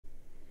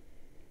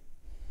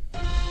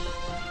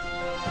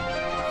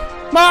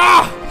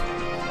Ah!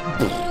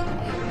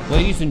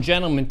 Ladies and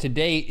gentlemen,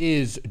 today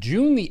is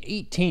June the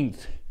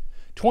 18th,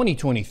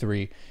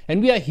 2023, and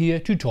we are here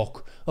to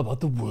talk about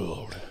the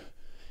world.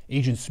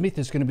 Agent Smith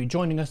is going to be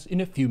joining us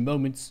in a few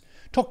moments,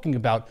 talking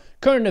about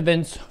current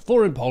events,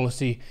 foreign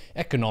policy,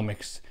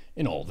 economics,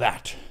 and all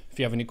that. If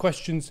you have any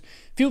questions,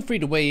 feel free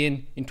to weigh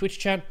in Twitch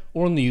chat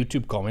or in the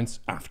YouTube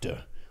comments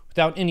after.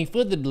 Without any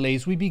further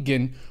delays, we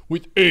begin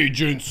with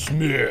Agent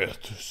Smith.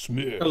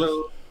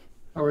 Hello.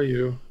 How are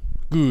you?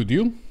 Good,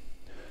 you?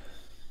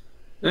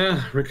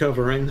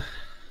 Recovering.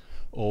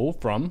 Oh,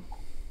 from?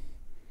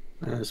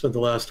 I spent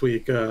the last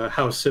week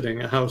house sitting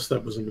a house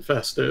that was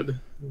infested.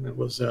 And it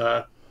was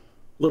a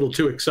little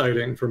too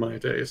exciting for my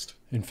taste.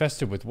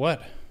 Infested with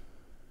what?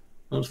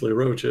 Mostly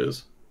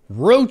roaches.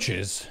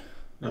 Roaches?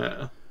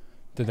 Yeah.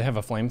 Did they have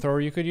a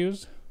flamethrower you could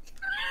use?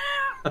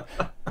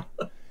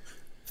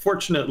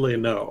 Fortunately,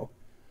 no.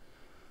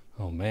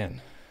 Oh,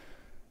 man.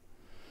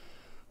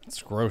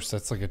 That's gross.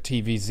 That's like a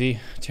TVZ.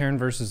 Terran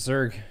versus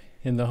Zerg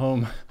in the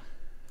home.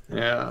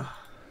 Yeah.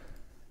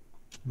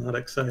 Not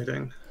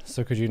exciting.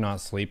 So could you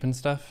not sleep and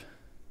stuff?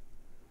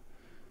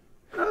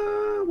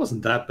 It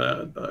wasn't that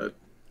bad, but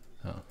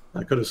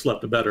I could have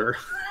slept better.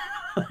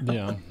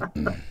 Yeah.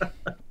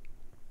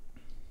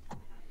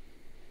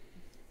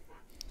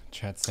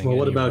 Chat saying. Well,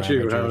 what about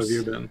you? Ravagers. How have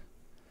you been?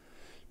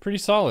 Pretty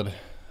solid.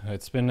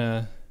 It's been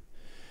a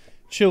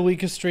chill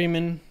week of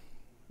streaming.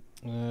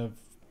 Gonna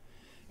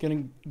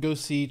go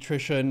see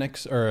Trisha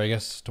next, or I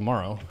guess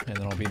tomorrow, and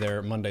then I'll be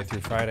there Monday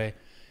through Friday.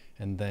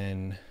 And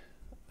then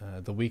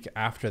the week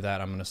after that,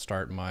 I'm going to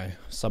start my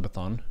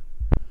subathon.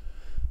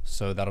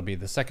 So that'll be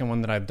the second one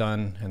that I've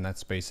done. And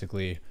that's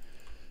basically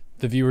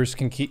the viewers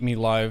can keep me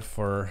live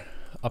for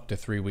up to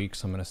 3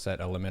 weeks. I'm going to set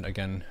a limit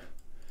again.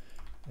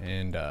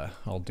 And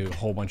I'll do a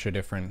whole bunch of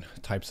different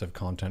types of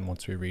content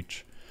once we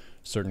reach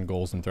certain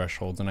goals and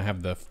thresholds. And I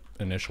have the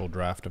initial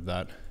draft of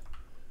that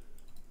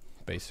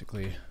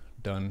basically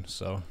done.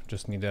 So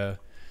just need to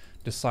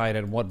decide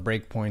at what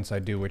breakpoints I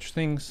do which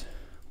things.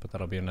 But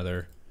that'll be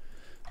another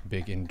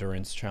big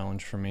endurance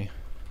challenge for me.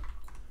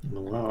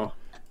 Oh, wow.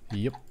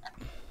 Yep.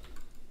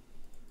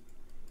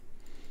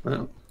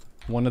 Well,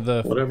 one of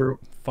the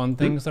fun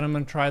things that I'm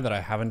going to try that I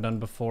haven't done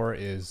before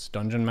is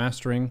dungeon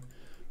mastering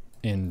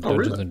in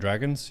Dungeons and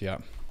Dragons. Yeah.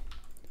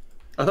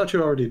 I thought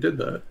you already did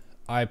that.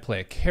 I play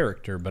a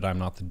character, but I'm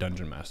not the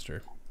dungeon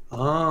master.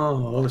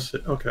 Oh,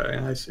 okay.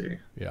 I see.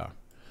 Yeah.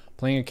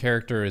 Playing a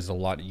character is a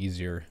lot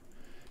easier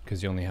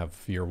because you only have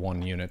your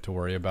one unit to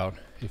worry about.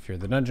 If you're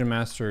the dungeon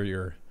master,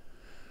 you're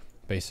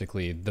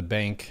basically the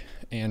bank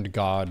and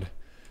God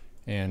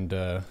and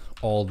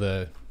all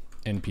the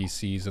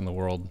NPCs in the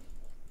world,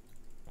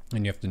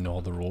 and you have to know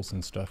all the rules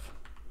and stuff.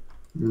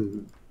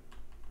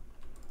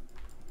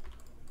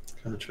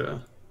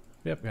 Gotcha.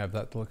 Yep, we have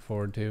that to look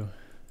forward to.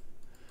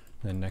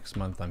 Then next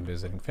month I'm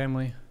visiting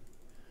family,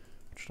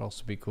 which should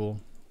also be cool.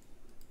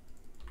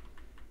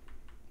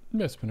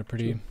 Yeah, it's been a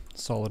pretty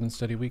solid and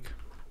steady week.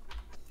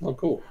 Oh,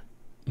 cool.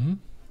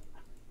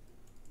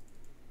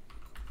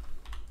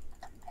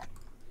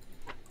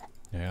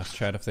 I asked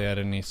chat if they had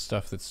any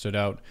stuff that stood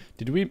out.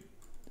 Did we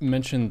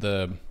mention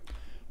the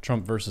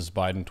Trump versus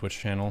Biden Twitch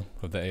channel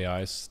of the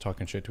AIs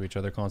talking shit to each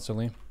other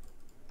constantly?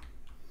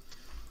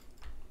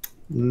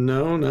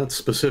 No, not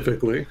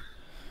specifically.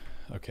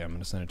 Okay, I'm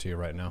going to send it to you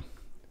right now.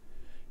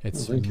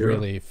 It's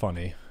really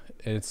funny.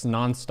 It's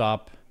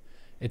nonstop.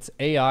 It's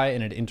AI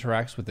and it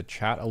interacts with the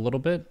chat a little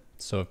bit.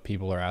 So if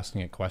people are asking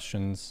it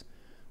questions,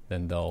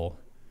 then they'll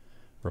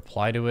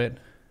reply to it.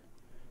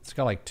 It's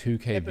got like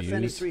 2K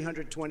views.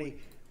 320.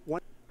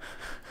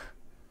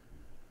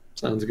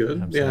 Sounds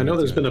good. Yeah, I know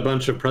there's been a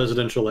bunch of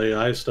presidential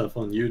AI stuff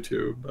on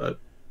YouTube, but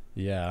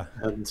yeah,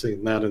 I haven't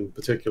seen that in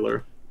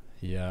particular.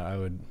 Yeah, I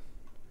would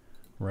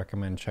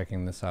recommend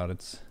checking this out.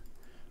 It's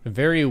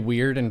very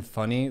weird and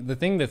funny. The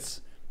thing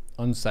that's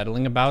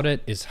unsettling about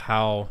it is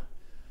how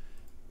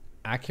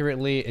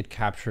accurately it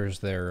captures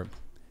their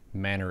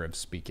manner of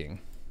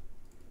speaking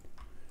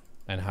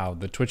and how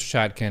the Twitch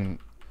chat can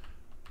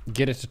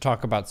get it to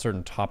talk about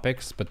certain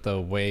topics, but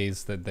the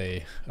ways that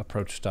they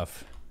approach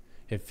stuff,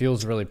 it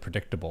feels really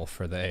predictable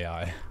for the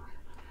AI. It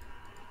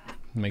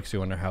makes you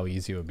wonder how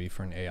easy it would be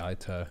for an AI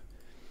to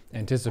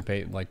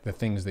anticipate like the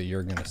things that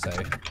you're going to say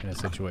in a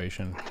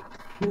situation.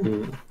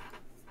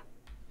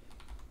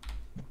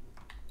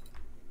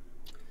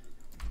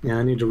 Yeah,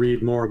 I need to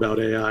read more about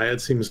AI.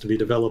 It seems to be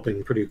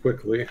developing pretty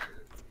quickly.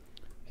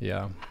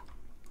 Yeah.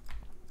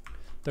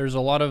 There's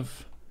a lot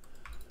of,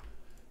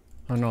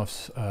 I don't know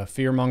if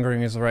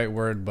fear-mongering is the right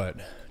word, but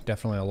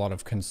definitely a lot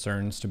of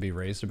concerns to be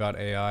raised about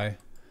AI.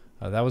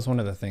 That was one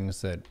of the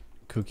things that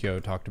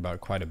Kukyo talked about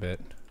quite a bit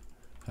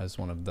as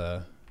one of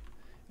the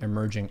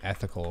emerging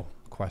ethical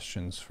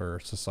questions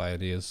for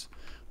society is,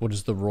 what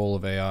is the role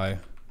of AI?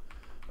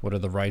 What are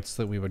the rights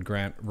that we would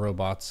grant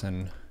robots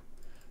and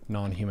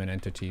non-human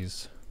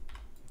entities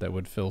that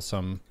would fill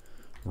some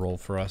role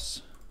for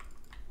us?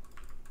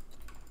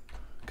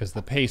 Because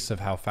the pace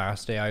of how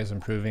fast AI is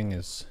improving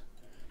is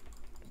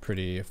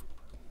pretty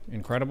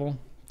incredible.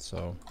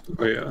 So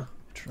oh, yeah.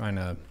 trying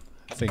to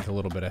think a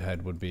little bit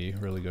ahead would be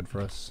really good for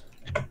us.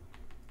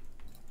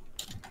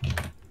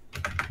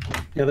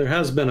 Yeah, there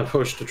has been a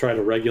push to try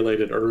to regulate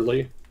it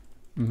early,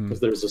 because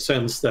there's a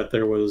sense that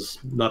there was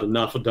not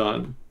enough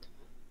done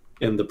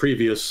in the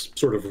previous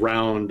sort of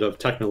round of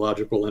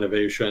technological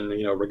innovation,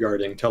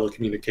 regarding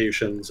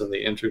telecommunications and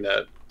the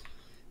internet.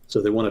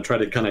 So they want to try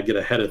to kind of get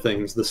ahead of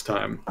things this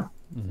time.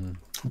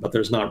 But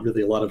there's not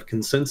really a lot of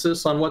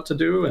consensus on what to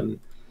do. And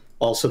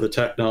also the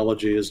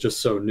technology is just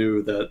so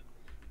new that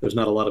there's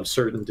not a lot of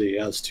certainty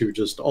as to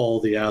just all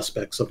the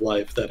aspects of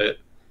life that it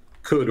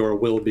could or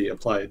will be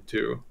applied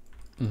to.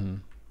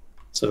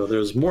 So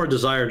there's more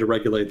desire to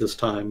regulate this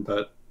time,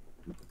 but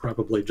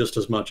probably just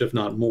as much, if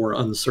not more,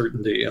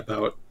 uncertainty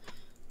about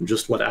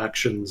just what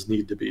actions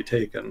need to be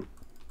taken.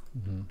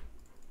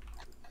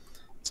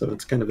 So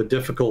it's kind of a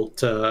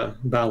difficult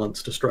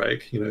balance to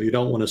strike. You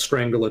don't want to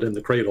strangle it in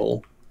the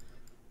cradle.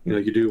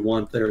 You do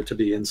want there to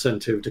be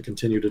incentive to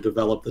continue to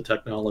develop the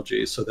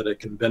technology so that it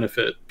can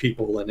benefit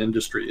people and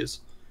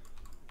industries.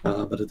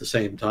 But at the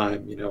same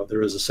time,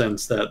 there is a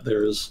sense that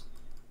there's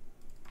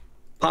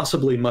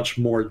possibly much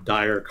more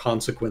dire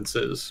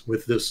consequences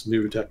with this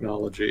new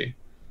technology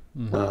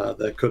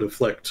that could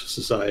afflict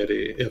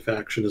society if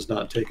action is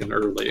not taken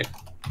early.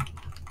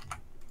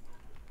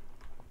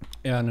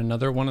 Yeah, and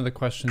another one of the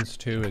questions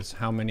too is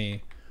how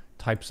many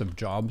types of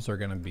jobs are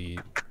going to be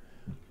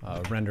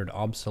rendered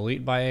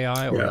obsolete by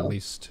AI, or at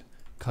least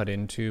cut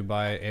into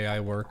by AI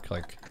work.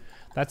 Like,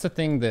 that's a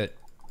thing that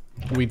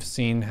we've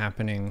seen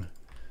happening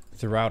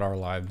throughout our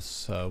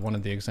lives. One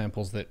of the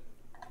examples that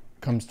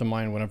comes to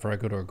mind whenever I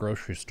go to a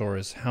grocery store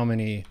is how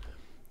many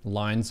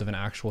lines of an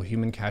actual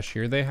human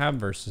cashier they have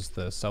versus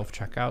the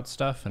self-checkout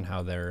stuff, and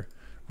how they're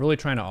really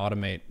trying to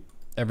automate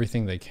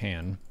everything they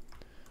can.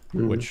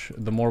 Which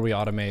the more we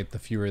automate, the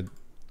fewer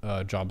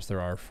jobs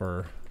there are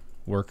for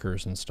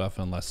workers and stuff,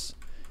 unless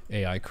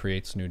AI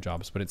creates new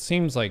jobs. But it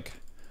seems like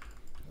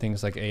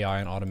things like AI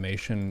and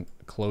automation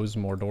close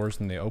more doors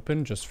than they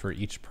open, just for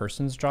each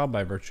person's job,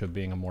 by virtue of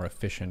being a more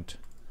efficient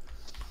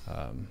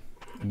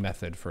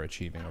method for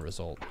achieving a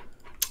result.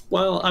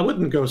 Well, I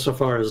wouldn't go so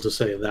far as to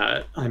say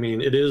that. I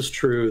mean, it is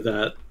true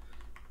that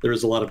there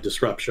is a lot of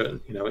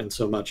disruption, in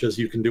so much as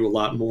you can do a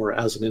lot more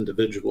as an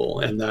individual,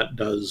 and that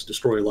does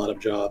destroy a lot of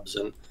jobs.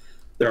 And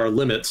there are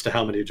limits to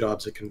how many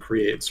jobs it can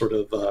create, sort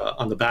of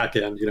on the back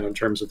end, in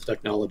terms of the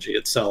technology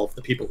itself,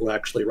 the people who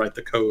actually write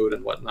the code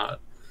and whatnot.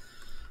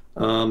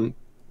 But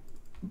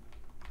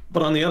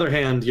on the other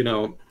hand,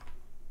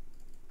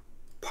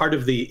 part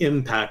of the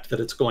impact that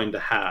it's going to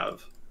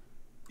have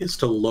is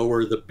to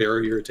lower the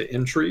barrier to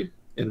entry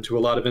into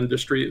a lot of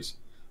industries.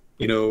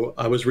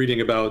 I was reading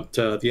about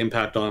the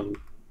impact on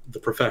the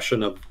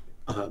profession of,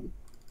 the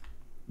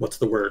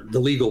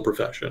legal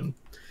profession.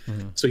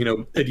 So,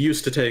 it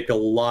used to take a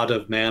lot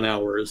of man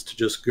hours to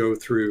just go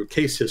through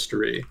case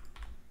history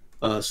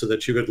so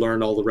that you could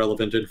learn all the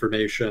relevant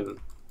information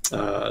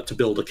to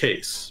build a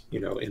case,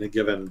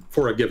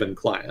 for a given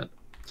client.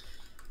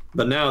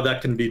 But now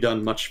that can be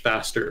done much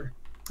faster.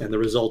 And the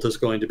result is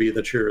going to be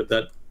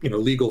that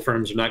legal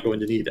firms are not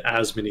going to need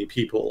as many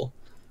people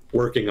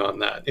working on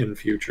that in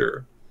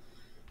future.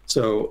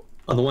 So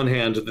on the one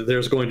hand,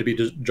 there's going to be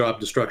job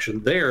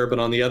destruction there, but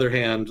on the other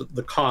hand,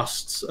 the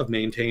costs of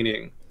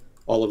maintaining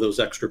all of those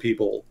extra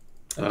people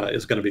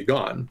is going to be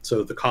gone.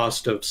 So the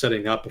cost of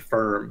setting up a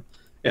firm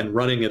and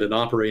running it and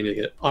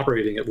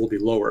operating it will be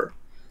lower.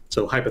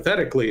 So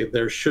hypothetically,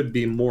 there should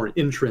be more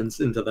entrance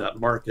into that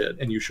market,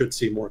 and you should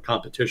see more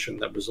competition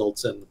that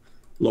results in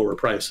lower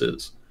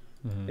prices.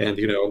 And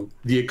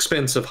the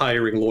expense of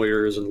hiring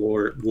lawyers and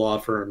law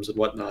firms and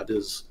whatnot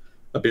is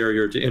a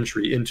barrier to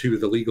entry into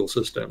the legal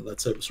system.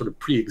 That's a sort of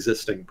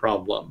pre-existing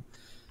problem.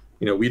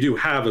 We do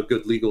have a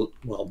good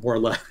more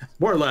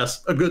or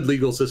less a good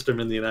legal system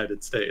in the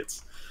United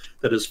States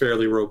that is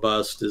fairly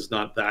robust, is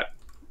not that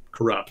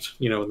corrupt,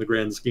 in the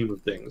grand scheme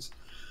of things,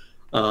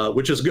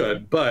 which is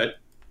good. But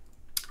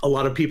a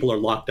lot of people are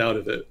locked out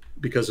of it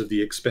because of the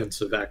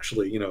expense of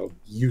actually,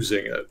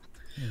 using it.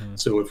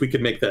 So if we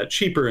could make that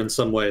cheaper in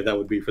some way, that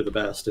would be for the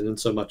best. And in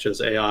so much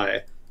as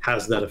AI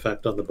has that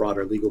effect on the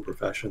broader legal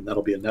profession,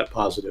 that'll be a net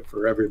positive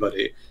for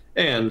everybody.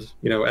 And,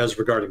 as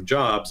regarding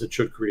jobs, it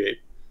should create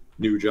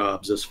new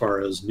jobs as far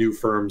as new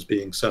firms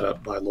being set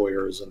up by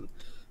lawyers and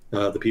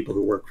the people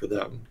who work for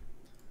them.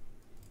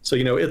 So,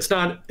 it's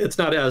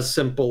not as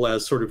simple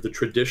as sort of the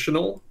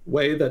traditional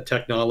way that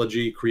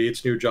technology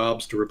creates new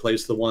jobs to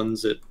replace the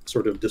ones it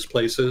sort of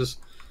displaces.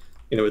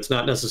 It's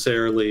not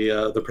necessarily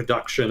the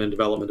production and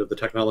development of the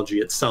technology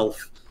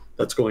itself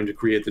that's going to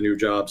create the new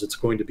jobs. It's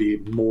going to be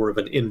more of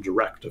an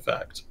indirect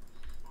effect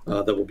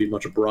that will be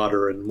much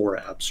broader and more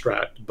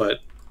abstract.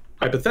 But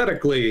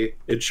hypothetically,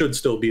 it should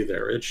still be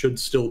there. It should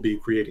still be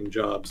creating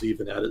jobs,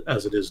 even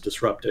as it is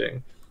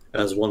disrupting,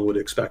 as one would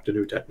expect a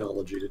new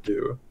technology to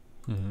do.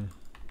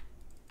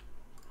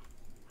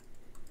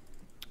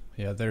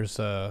 Yeah, there's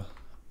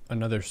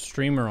another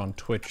streamer on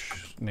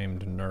Twitch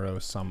named Neuro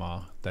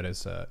that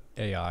is a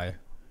AI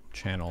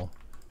channel,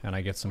 and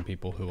I get some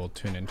people who will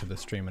tune into the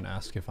stream and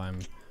ask if I'm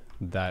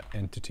that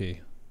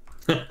entity.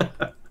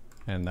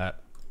 And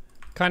that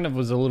kind of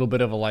was a little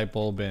bit of a light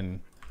bulb, and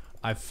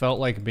I felt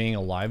like being a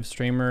live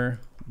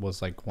streamer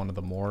was like one of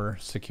the more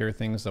secure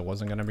things that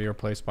wasn't going to be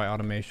replaced by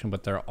automation,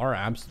 but there are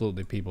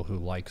absolutely people who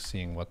like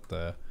seeing what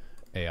the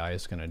AI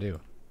is going to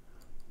do.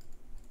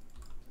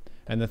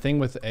 And the thing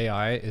with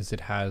AI is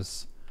it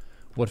has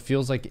what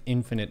feels like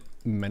infinite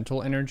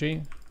mental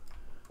energy,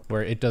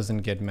 where it doesn't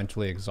get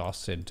mentally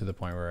exhausted to the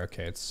point where,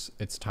 okay,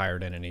 it's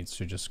tired and it needs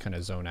to just kind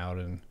of zone out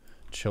and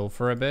chill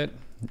for a bit.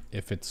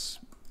 If it's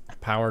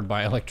powered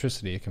by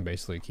electricity, it can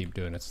basically keep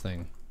doing its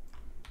thing.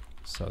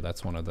 So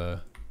that's one of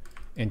the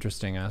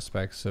interesting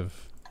aspects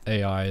of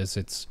AI, is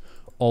it's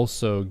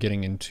also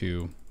getting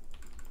into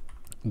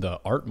the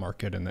art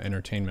market and the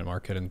entertainment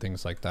market and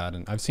things like that.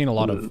 And I've seen a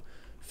lot of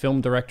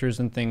film directors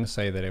and things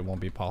say that it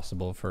won't be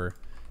possible for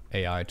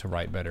AI to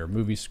write better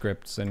movie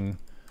scripts and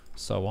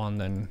so on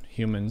than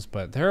humans,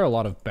 but there are a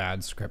lot of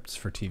bad scripts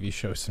for TV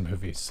shows and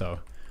movies, so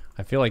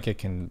I feel like it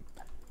can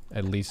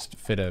at least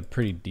fit a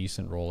pretty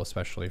decent role,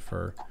 especially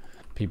for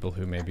people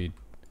who maybe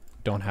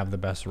don't have the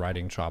best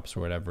writing chops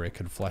or whatever. It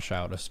could flesh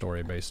out a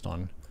story based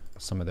on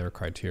some of their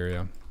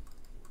criteria.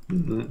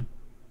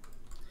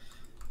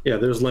 Yeah,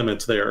 there's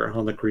limits there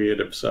on the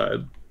creative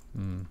side.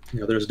 You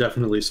know, there's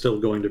definitely still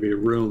going to be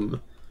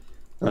room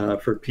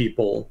for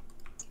people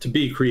to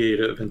be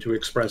creative and to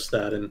express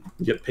that and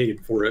get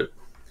paid for it.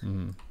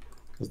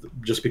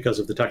 Just because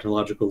of the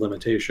technological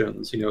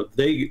limitations, you know,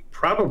 they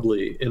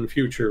probably in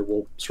future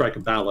will strike a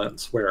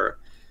balance where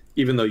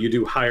even though you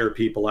do hire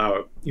people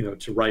out, you know,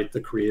 to write the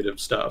creative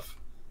stuff,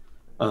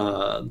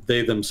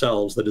 they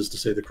themselves, that is to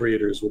say the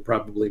creators, will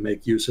probably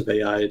make use of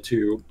AI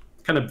to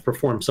kind of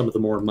perform some of the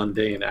more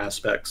mundane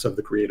aspects of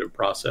the creative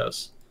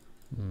process.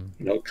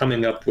 You know,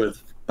 coming up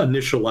with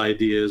initial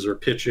ideas or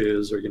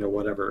pitches or, you know,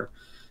 whatever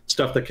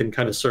stuff that can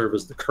kind of serve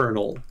as the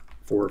kernel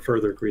for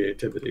further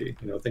creativity,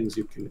 you know, things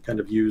you can kind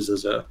of use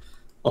as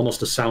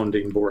almost a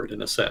sounding board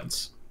in a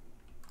sense.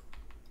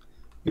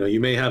 You know, you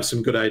may have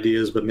some good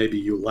ideas, but maybe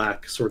you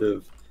lack sort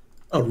of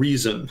a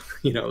reason,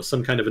 you know,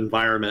 some kind of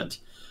environment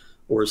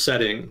or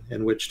setting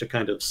in which to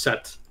kind of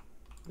set,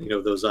 you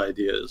know, those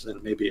ideas,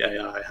 and maybe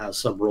AI has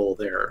some role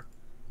there.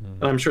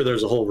 And I'm sure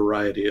there's a whole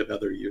variety of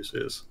other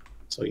uses.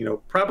 So, you know,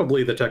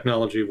 probably the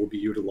technology will be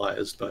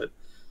utilized, but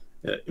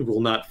it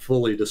will not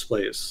fully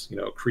displace, you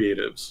know,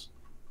 creatives,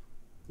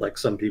 like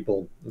some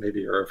people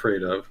maybe are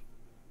afraid of.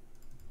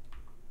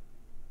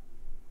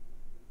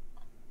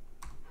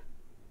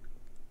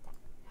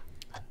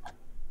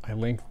 I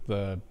linked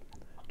the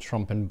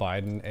Trump and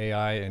Biden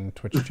AI in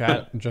Twitch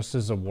chat just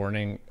as a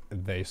warning.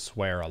 They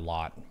swear a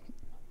lot.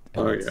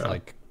 And it's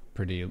like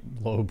pretty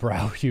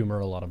lowbrow humor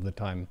a lot of the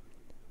time.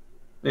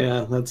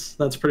 Yeah,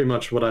 that's pretty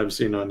much what I've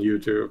seen on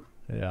YouTube.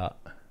 Yeah.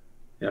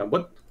 Yeah,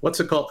 what's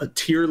it called? A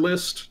tier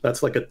list?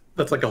 That's like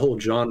a whole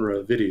genre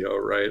of video,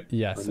 right?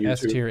 Yes,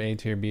 S tier, A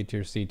tier, B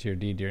tier, C tier,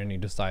 D tier, and you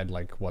decide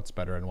like what's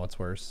better and what's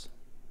worse.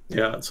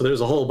 Yeah, so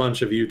there's a whole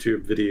bunch of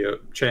YouTube video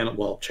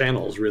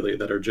channels really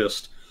that are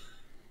just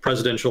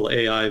presidential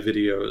AI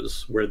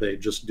videos where they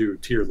just do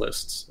tier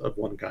lists of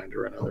one kind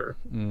or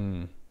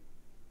another.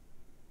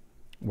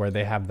 Where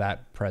they have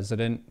that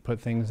president put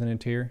things in a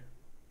tier?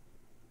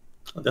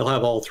 They'll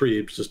have all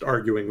three just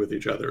arguing with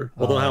each other.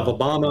 Well, they'll have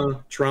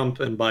Obama, Trump,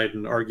 and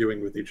Biden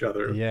arguing with each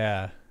other.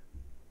 Yeah.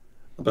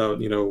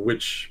 About, you know,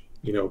 which,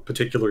 you know,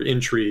 particular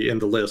entry in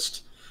the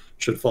list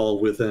should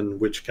fall within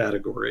which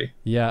category.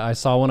 Yeah, I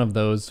saw one of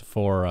those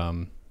for,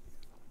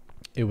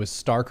 it was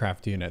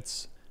StarCraft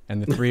units,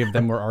 and the three of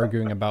them were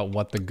arguing about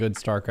what the good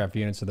StarCraft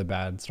units or the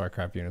bad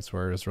StarCraft units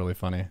were. It was really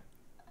funny.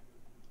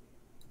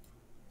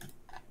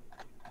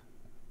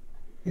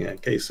 Yeah,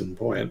 case in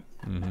point.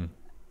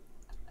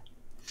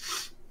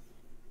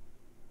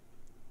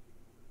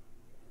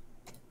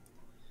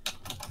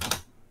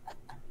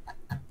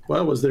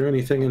 Well, was there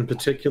anything in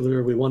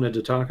particular we wanted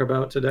to talk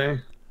about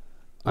today?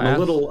 I'm a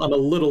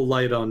little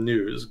light on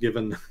news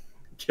given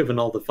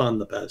all the fun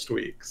the past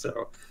week,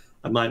 so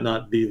I might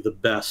not be the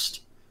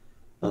best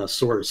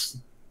source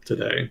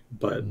today,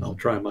 but I'll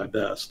try my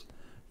best.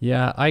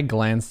 Yeah, I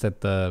glanced at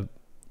the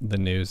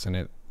news and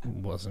it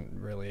wasn't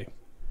really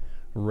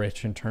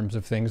rich in terms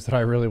of things that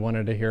I really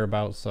wanted to hear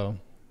about, so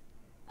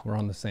we're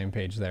on the same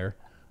page there.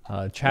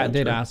 Chat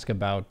did ask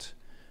about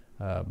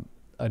a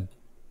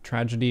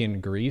tragedy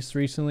in Greece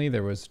recently.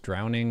 There was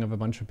drowning of a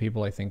bunch of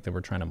people, I think, that were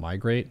trying to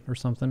migrate or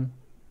something.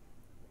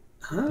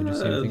 Did you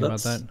see anything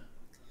about that?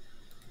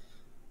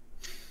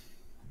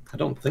 I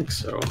don't think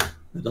so.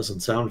 It doesn't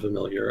sound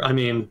familiar. I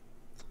mean,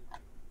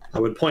 I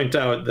would point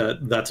out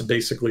that that's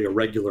basically a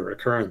regular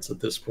occurrence at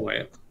this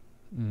point.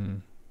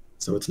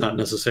 So it's not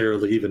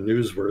necessarily even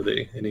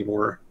newsworthy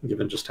anymore,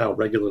 given just how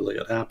regularly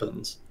it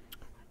happens.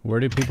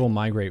 Where do people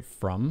migrate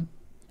from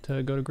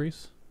to go to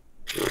Greece?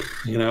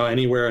 You know,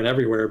 anywhere and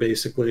everywhere,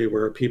 basically,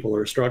 where people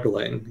are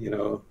struggling, you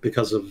know,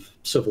 because of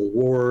civil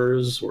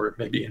wars or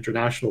maybe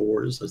international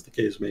wars, as the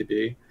case may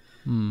be.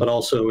 But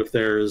also if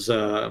there's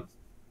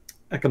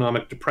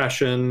economic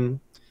depression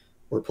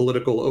or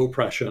political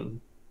oppression,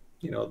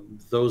 you know,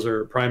 those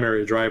are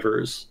primary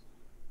drivers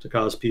to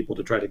cause people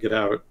to try to get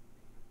out.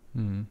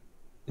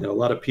 You know, a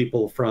lot of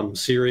people from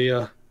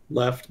Syria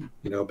left,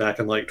 you know, back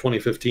in like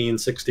 2015,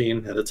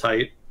 16 at its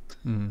height.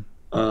 Mm.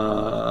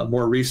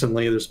 More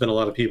recently, there's been a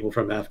lot of people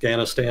from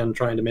Afghanistan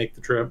trying to make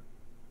the trip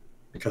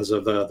because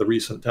of the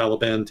recent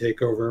Taliban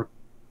takeover.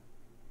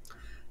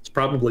 It's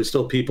probably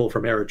still people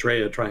from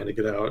Eritrea trying to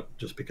get out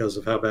just because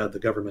of how bad the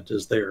government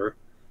is there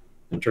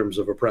in terms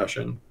of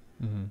oppression.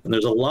 Mm-hmm. And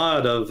there's a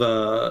lot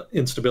of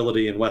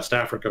instability in West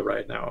Africa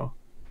right now,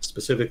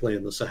 specifically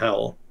in the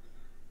Sahel.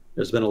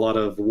 There's been a lot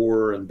of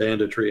war and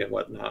banditry and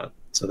whatnot.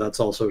 So that's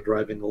also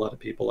driving a lot of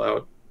people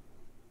out.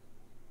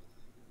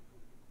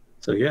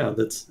 So yeah,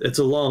 it's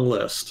a long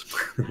list.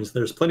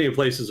 There's plenty of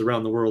places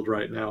around the world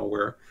right now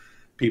where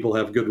people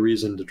have good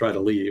reason to try to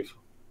leave.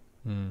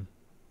 Mm.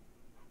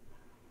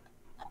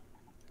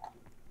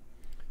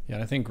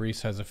 Yeah, I think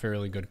Greece has a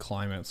fairly good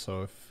climate,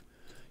 so if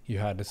you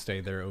had to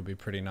stay there, it would be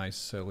pretty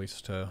nice at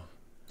least to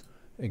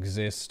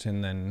exist.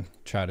 And then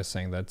Chad is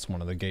saying that's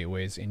one of the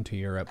gateways into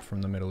Europe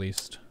from the Middle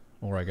East,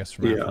 or I guess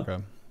from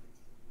Africa.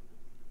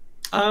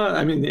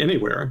 I mean,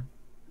 anywhere.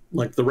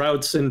 Like the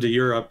routes into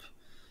Europe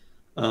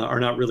are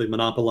not really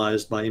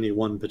monopolized by any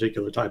one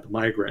particular type of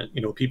migrant.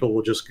 You know, people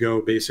will just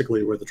go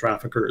basically where the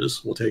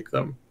traffickers will take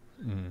them.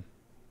 Mm.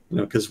 You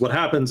know, because what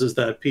happens is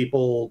that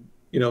people,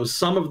 you know,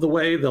 some of the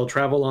way they'll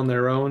travel on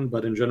their own,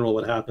 but in general,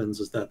 what happens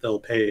is that they'll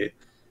pay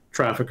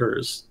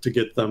traffickers to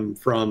get them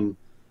from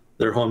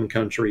their home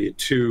country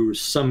to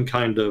some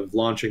kind of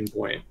launching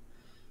point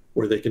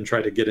where they can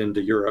try to get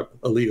into Europe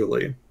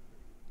illegally.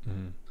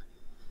 Mm.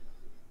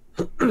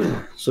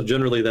 So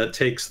generally that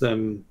takes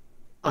them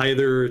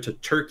either to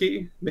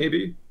Turkey,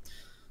 maybe,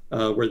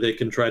 where they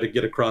can try to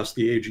get across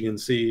the Aegean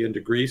Sea into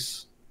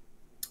Greece.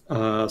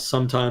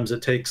 Sometimes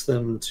it takes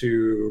them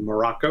to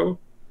Morocco,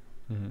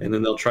 and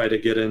then they'll try to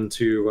get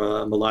into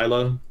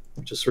Melilla,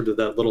 which is sort of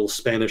that little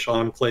Spanish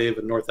enclave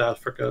in North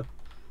Africa.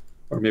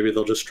 Or maybe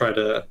they'll just try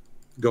to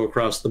go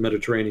across the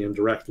Mediterranean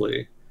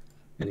directly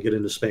and get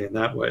into Spain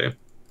that way.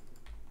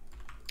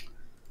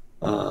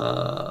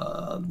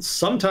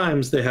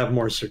 Sometimes they have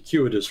more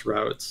circuitous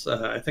routes.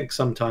 I think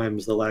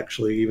sometimes they'll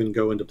actually even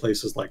go into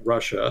places like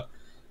Russia.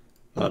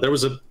 There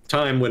was a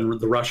time when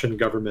the Russian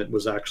government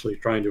was actually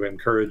trying to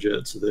encourage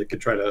it so they could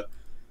try to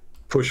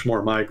push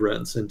more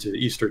migrants into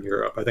Eastern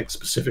Europe. I think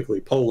specifically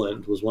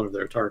Poland was one of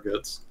their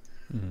targets,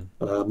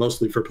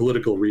 mostly for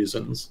political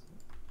reasons.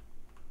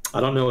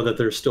 I don't know that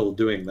they're still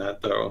doing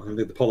that, though. I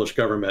think the Polish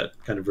government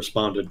kind of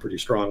responded pretty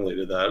strongly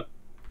to that.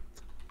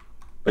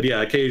 But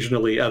yeah,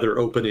 occasionally other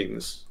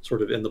openings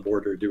sort of in the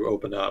border do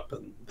open up,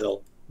 and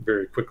they'll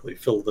very quickly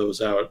fill those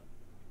out.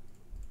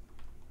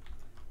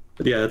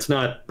 But yeah, it's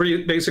not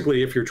pretty.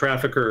 Basically, if your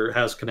trafficker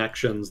has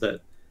connections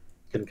that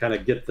can kind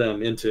of get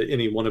them into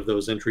any one of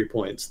those entry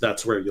points,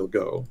 that's where you'll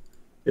go.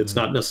 It's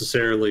not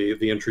necessarily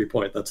the entry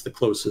point that's the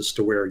closest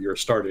to where your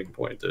starting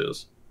point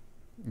is.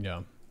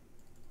 Yeah.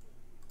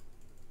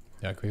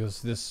 Yeah,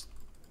 because this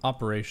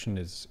operation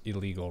is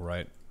illegal,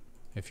 right?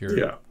 If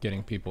you're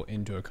getting people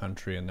into a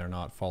country and they're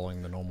not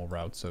following the normal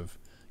routes of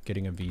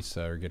getting a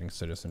visa or getting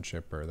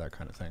citizenship or that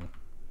kind of thing.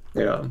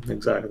 Yeah,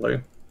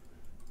 exactly.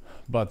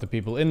 But the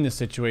people in this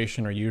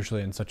situation are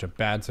usually in such a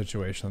bad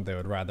situation that they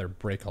would rather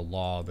break a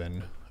law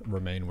than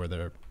remain where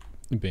they're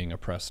being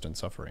oppressed and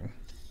suffering.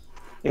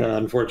 Yeah,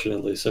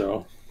 unfortunately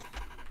so.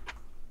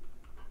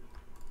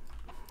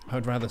 I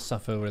would rather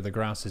suffer where the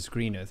grass is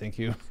greener, thank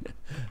you.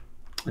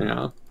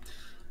 Yeah.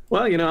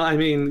 Well, you know, I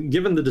mean,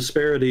 given the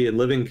disparity in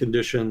living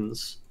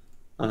conditions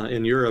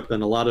in Europe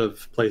and a lot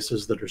of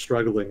places that are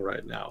struggling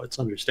right now, it's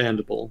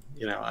understandable.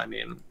 You know, I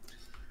mean,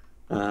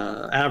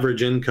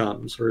 average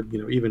incomes or,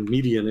 you know, even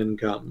median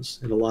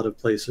incomes in a lot of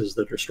places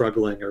that are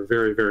struggling are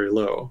very, very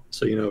low.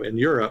 So, you know, in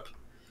Europe,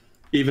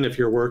 even if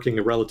you're working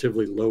a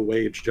relatively low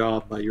wage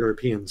job by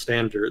European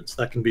standards,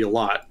 that can be a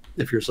lot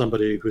if you're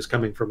somebody who's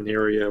coming from an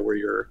area where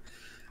you're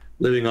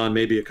living on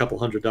maybe a couple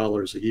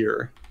 $100s a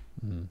year.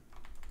 Mm.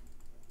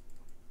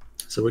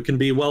 So it can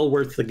be well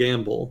worth the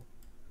gamble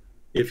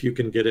if you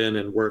can get in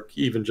and work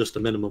even just a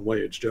minimum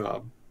wage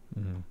job.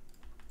 Mm-hmm.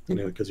 You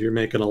know, because you're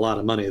making a lot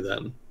of money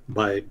then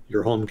by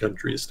your home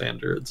country's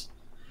standards.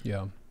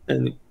 Yeah.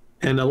 And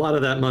a lot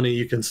of that money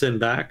you can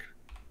send back.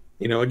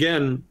 You know,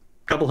 again,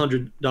 a couple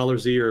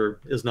 $100s a year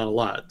is not a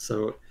lot.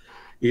 So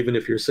even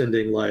if you're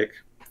sending like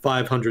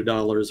 $500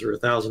 or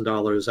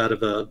 $1,000 out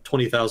of a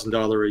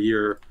 $20,000 a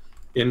year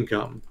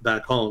income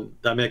back home,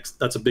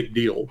 that's a big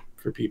deal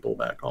for people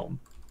back home.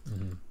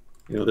 Mm-hmm.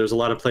 You know, there's a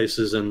lot of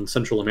places in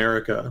Central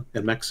America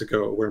and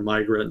Mexico where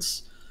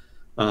migrants,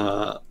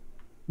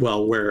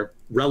 where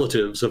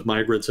relatives of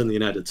migrants in the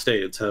United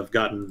States have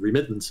gotten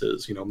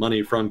remittances, you know,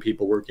 money from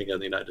people working in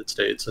the United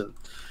States, and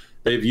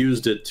they've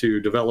used it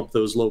to develop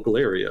those local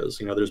areas.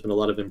 You know, there's been a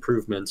lot of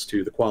improvements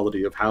to the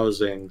quality of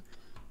housing,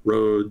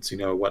 roads, you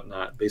know,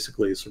 whatnot,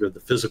 basically sort of the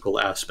physical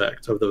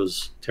aspect of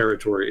those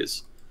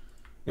territories.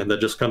 And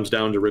that just comes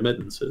down to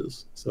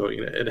remittances. So,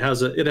 you know, it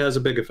has a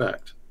big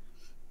effect.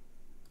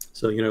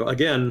 So, you know,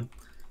 again,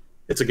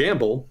 it's a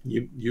gamble.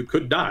 You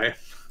could die,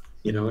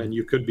 you know, and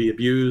you could be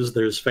abused.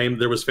 There was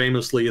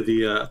famously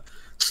the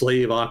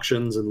slave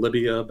auctions in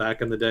Libya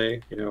back in the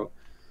day. You know,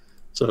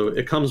 So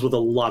it comes with a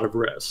lot of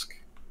risk.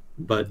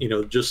 But, you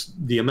know, just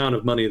the amount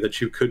of money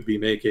that you could be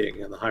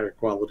making and the higher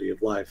quality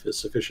of life is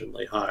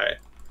sufficiently high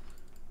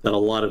that a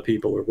lot of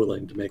people are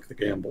willing to make the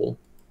gamble.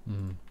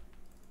 Mm.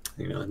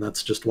 You know, and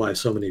that's just why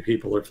so many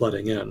people are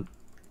flooding in.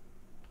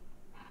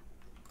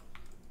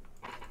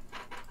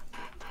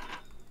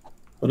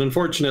 But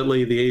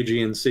unfortunately, the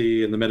Aegean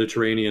Sea and the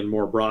Mediterranean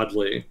more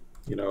broadly,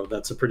 you know,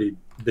 that's a pretty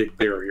big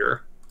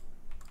barrier.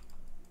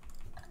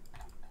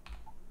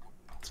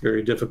 It's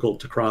very difficult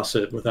to cross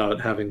it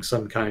without having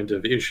some kind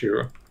of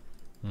issue.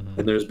 Mm-hmm.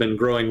 And there's been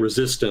growing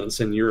resistance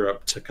in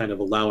Europe to kind of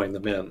allowing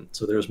them in.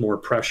 So there's more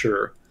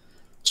pressure,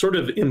 sort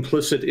of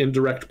implicit,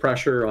 indirect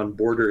pressure on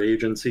border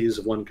agencies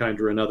of one kind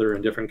or another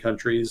in different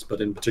countries,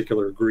 but in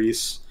particular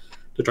Greece,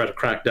 to try to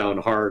crack down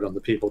hard on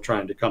the people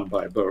trying to come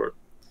by boat.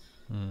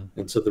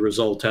 And so the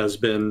result has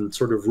been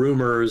sort of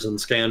rumors and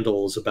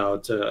scandals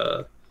about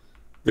the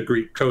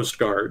Greek Coast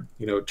Guard,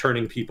 you know,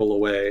 turning people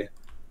away,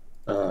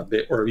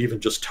 or even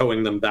just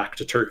towing them back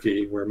to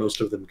Turkey, where most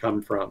of them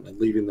come from, and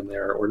leaving them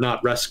there, or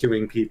not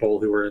rescuing people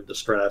who are in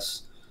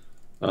distress,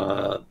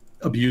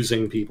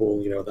 abusing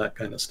people, you know, that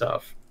kind of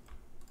stuff.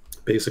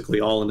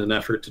 Basically all in an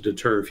effort to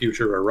deter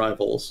future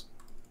arrivals.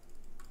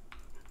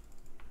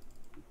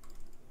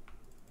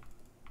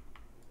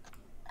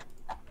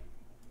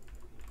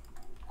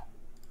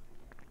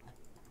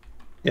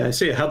 Yeah, I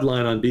see a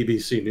headline on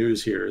BBC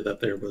News here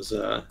that there was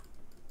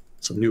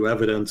some new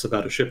evidence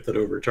about a ship that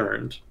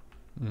overturned.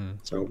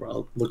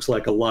 So looks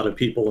like a lot of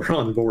people are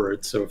on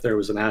board. So if there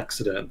was an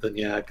accident, then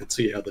yeah, I could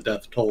see how the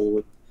death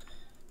toll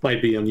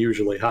might be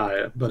unusually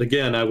high. But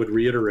again, I would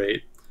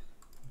reiterate,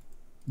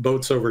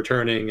 boats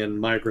overturning and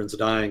migrants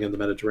dying in the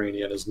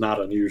Mediterranean is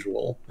not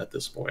unusual at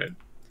this point.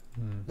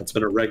 That's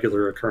been a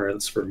regular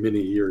occurrence for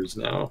many years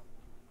now.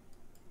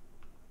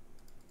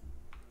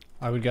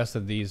 I would guess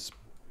that these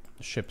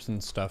ships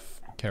and stuff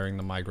carrying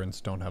the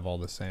migrants don't have all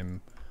the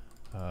same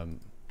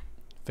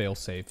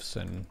fail-safes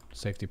and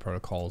safety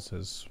protocols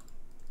as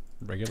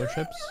regular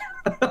ships.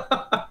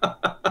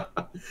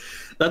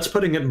 That's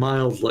putting it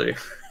mildly.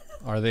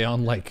 Are they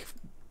on like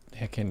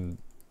heckin'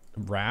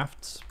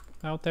 rafts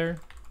out there?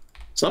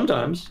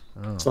 Sometimes.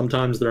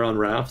 Sometimes they're on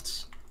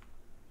rafts.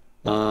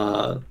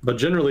 But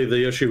generally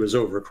the issue is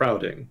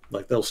overcrowding.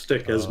 Like they'll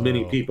stick as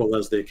many people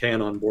as they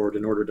can on board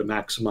in order to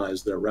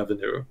maximize their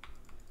revenue.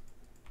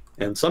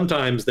 And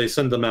sometimes they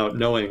send them out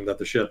knowing that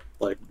the ship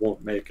like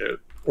won't make it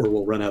or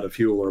will run out of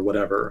fuel or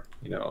whatever,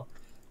 you know,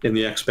 in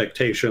the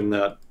expectation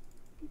that,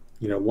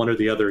 you know, one or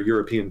the other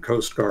European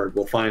Coast Guard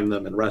will find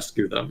them and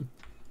rescue them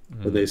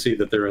when they see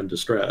that they're in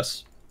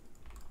distress.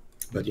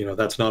 But, you know,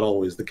 that's not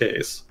always the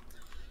case.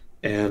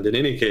 And in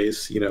any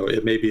case, you know,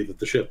 it may be that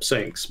the ship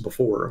sinks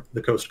before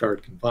the Coast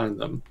Guard can find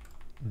them.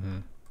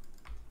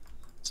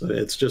 So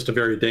it's just a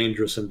very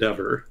dangerous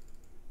endeavor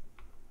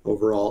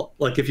overall.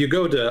 Like if you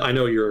go to, I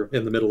know you're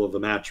in the middle of a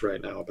match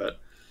right now, but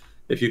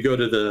if you go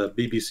to the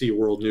BBC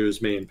World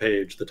News main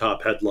page, the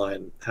top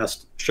headline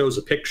shows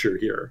a picture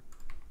here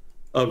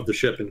of the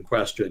ship in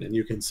question, and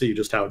you can see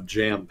just how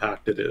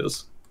jam-packed it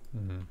is.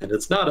 And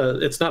it's not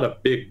a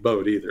big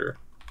boat either,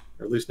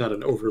 or at least not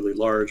an overly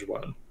large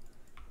one.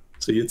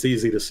 So it's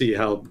easy to see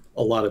how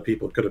a lot of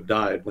people could have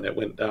died when it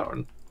went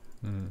down.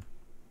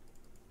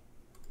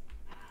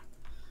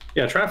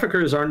 Yeah,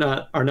 traffickers are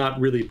not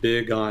really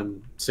big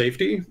on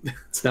safety.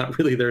 It's not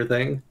really their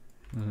thing.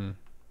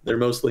 They're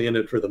mostly in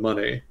it for the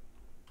money.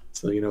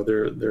 So, you know,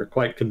 they're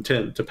quite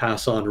content to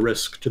pass on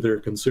risk to their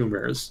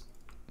consumers.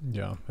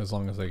 Yeah, as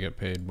long as they get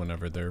paid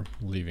whenever they're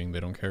leaving,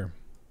 they don't care.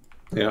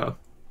 Yeah.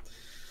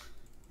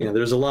 Yeah,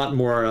 there's a lot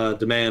more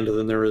demand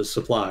than there is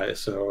supply,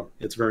 so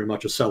it's very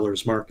much a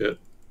seller's market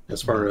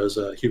as far as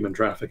human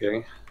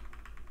trafficking.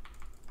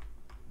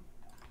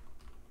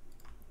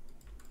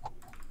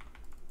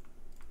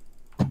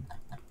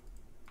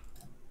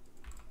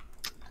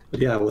 But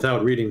yeah,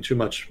 without reading too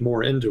much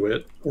more into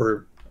it,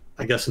 or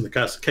I guess in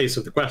the case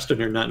of the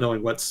questioner not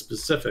knowing what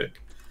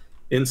specific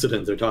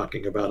incident they're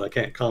talking about, I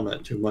can't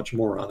comment too much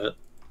more on it.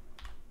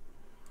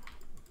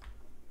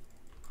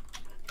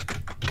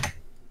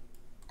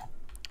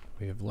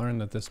 We have learned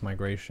that this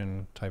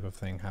migration type of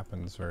thing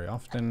happens very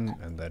often,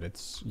 and that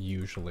it's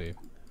usually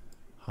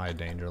high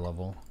danger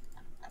level.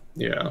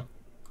 Yeah.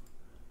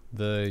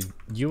 The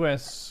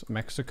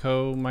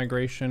US-Mexico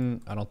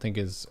migration, I don't think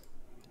is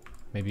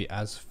maybe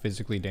as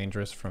physically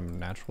dangerous from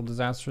natural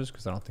disasters,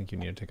 because I don't think you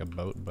need to take a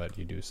boat, but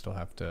you do still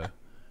have to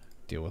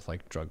deal with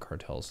like drug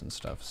cartels and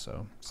stuff,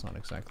 so it's not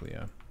exactly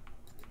a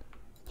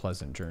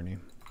pleasant journey.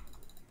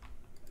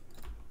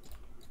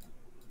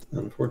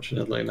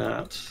 Unfortunately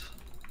not.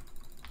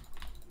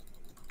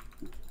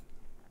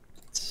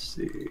 Let's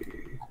see.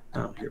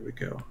 Oh, here we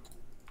go.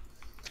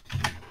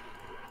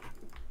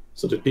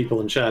 So did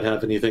people in chat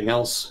have anything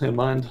else in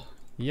mind?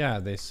 Yeah,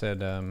 they said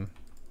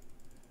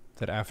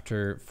that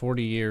after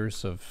 40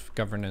 years of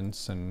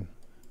governance and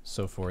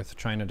so forth,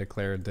 China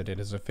declared that it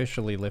has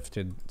officially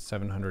lifted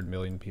 700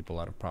 million people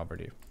out of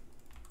poverty.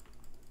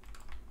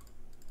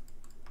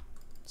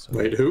 So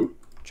wait, who?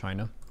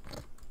 China.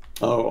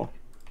 Oh.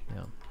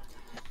 Yeah.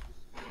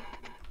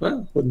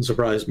 Well, wouldn't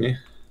surprise me.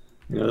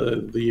 You know,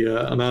 the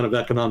amount of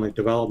economic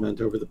development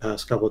over the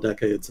past couple of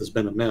decades has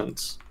been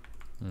immense.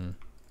 Mm.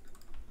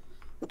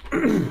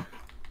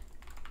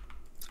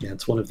 Yeah,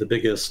 it's one of the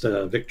biggest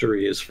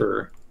victories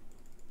for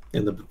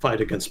in the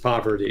fight against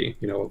poverty,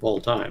 you know, of all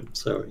time.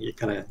 So you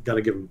kind of got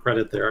to give them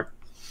credit there.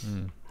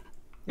 Mm.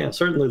 Yeah,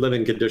 certainly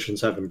living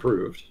conditions have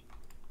improved.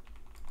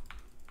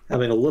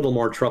 Having a little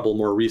more trouble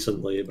more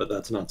recently, but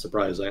that's not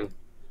surprising.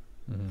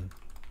 Mm-hmm.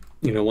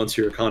 You know, once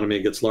your economy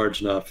gets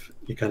large enough,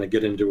 you kind of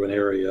get into an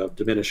area of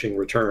diminishing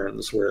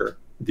returns where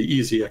the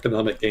easy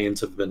economic gains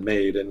have been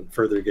made and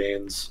further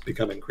gains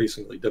become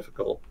increasingly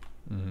difficult.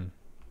 Mm-hmm.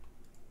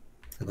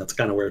 And that's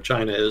kind of where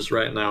China is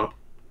right now.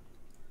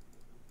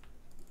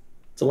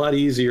 It's a lot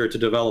easier to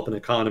develop an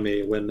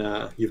economy when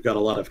you've got a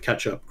lot of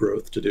catch-up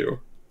growth to do.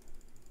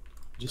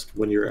 Just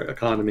when your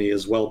economy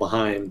is well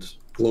behind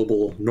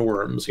global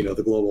norms, you know,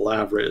 the global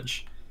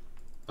average,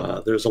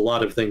 there's a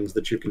lot of things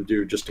that you can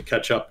do just to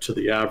catch up to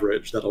the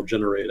average that'll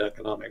generate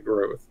economic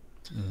growth.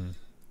 Mm-hmm.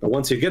 But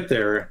once you get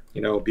there,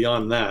 you know,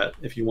 beyond that,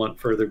 if you want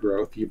further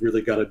growth, you've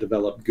really got to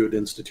develop good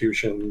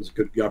institutions,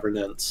 good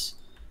governance,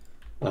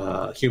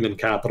 human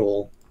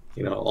capital,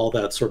 you know, all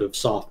that sort of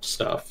soft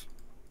stuff.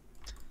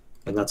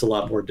 And that's a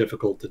lot more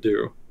difficult to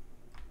do.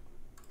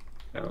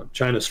 You know,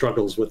 China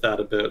struggles with that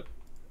a bit.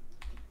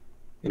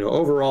 You know,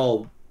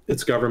 overall,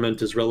 its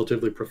government is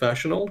relatively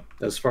professional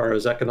as far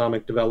as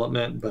economic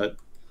development, but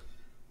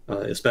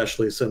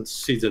especially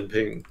since Xi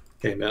Jinping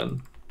came in,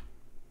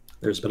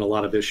 there's been a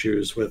lot of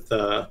issues with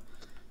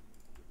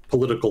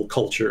political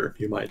culture,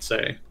 you might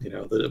say. You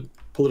know, the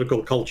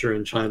political culture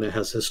in China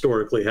has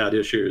historically had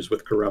issues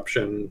with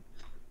corruption,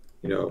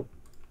 you know,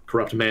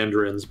 corrupt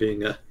mandarins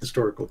being a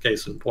historical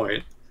case in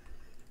point.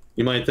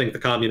 You might think the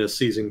communists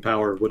seizing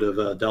power would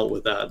have dealt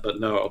with that,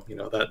 but no, you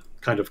know, that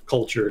kind of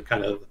culture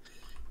kind of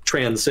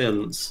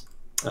transcends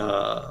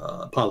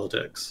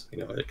politics. You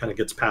know, it kind of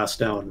gets passed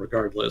down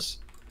regardless.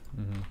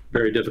 Mm-hmm.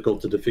 Very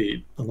difficult to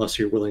defeat unless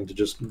you're willing to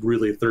just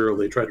really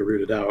thoroughly try to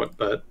root it out.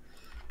 But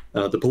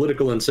the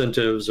political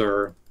incentives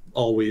are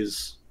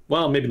always,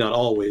 well, maybe not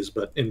always,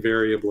 but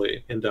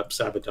invariably end up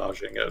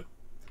sabotaging it.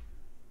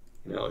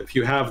 You know, if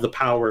you have the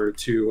power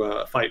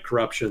to fight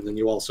corruption, then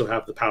you also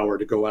have the power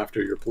to go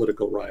after your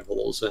political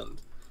rivals.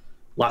 And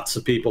lots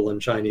of people in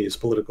Chinese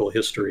political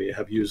history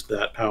have used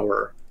that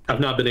power, have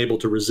not been able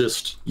to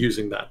resist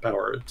using that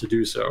power to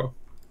do so.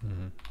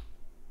 Mm-hmm.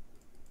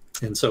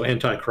 And so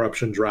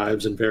anti-corruption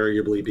drives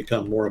invariably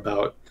become more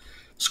about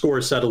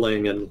score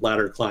settling and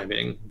ladder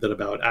climbing than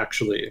about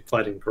actually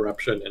fighting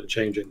corruption and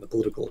changing the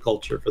political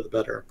culture for the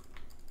better.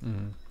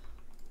 Mm-hmm.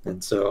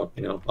 And so,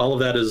 you know, all of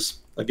that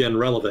is, again,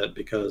 relevant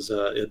because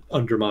it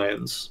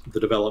undermines the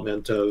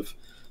development of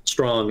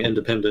strong,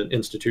 independent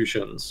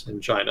institutions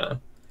in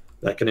China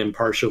that can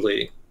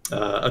impartially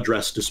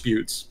address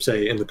disputes,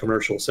 say, in the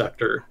commercial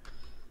sector,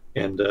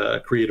 and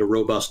create a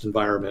robust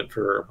environment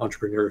for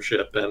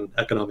entrepreneurship and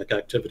economic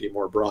activity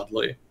more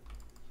broadly.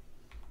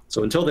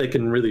 So until they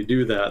can really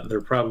do that,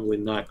 they're probably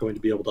not going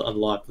to be able to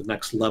unlock the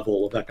next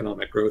level of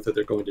economic growth that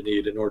they're going to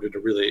need in order to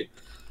really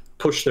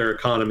push their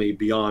economy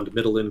beyond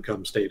middle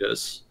income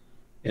status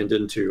and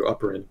into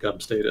upper income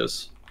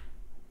status.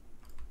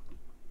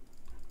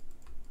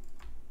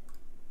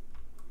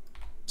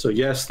 So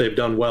yes, they've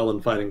done well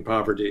in fighting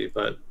poverty,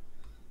 but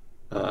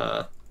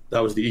that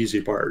was the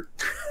easy part.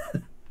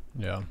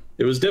 Yeah.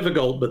 It was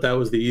difficult, but that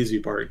was the easy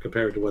part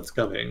compared to what's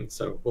coming.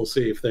 So we'll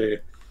see if they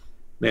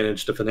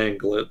manage to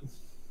finagle it.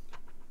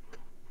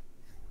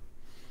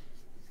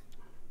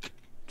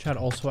 Chad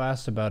also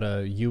asked about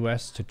a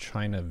U.S. to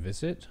China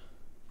visit.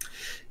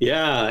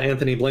 Yeah,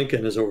 Anthony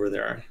Blinken is over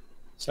there,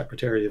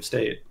 Secretary of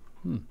State.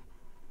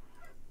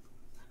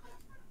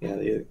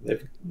 Yeah,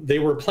 they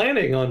were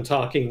planning on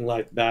talking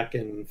like back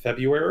in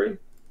February,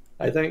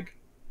 I think.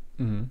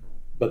 Mm-hmm.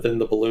 But then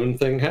the balloon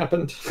thing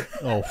happened.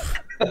 Oh.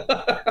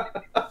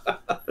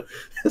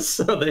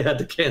 So they had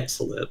to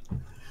cancel it.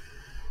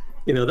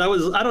 You know, that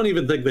was, I don't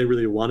even think they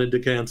really wanted to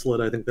cancel it.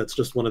 I think that's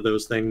just one of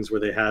those things where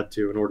they had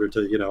to in order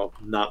to, you know,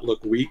 not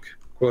look weak,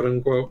 quote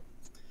unquote,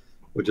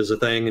 which is a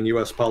thing in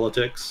U.S.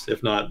 politics,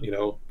 if not, you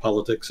know,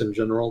 politics in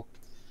general.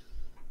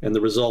 And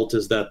the result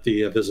is that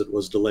the visit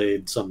was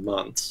delayed some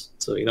months.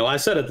 So, you know, I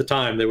said at the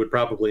time they would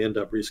probably end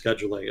up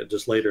rescheduling it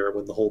just later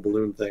when the whole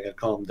balloon thing had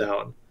calmed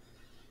down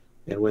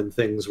and when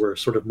things were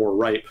sort of more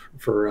ripe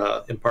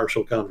for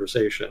impartial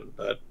conversation.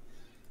 But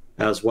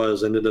as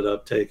was, and ended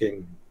up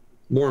taking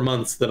more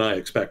months than I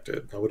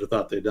expected. I would have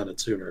thought they'd done it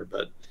sooner,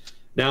 but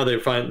now they're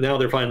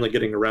finally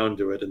getting around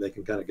to it and they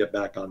can kind of get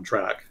back on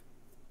track.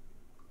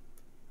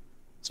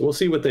 So we'll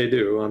see what they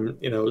do.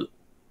 You know,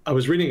 I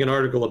was reading an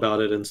article about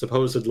it, and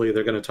supposedly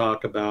they're going to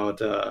talk about,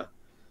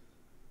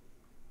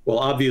 well,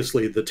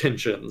 obviously the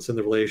tensions in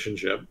the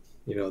relationship,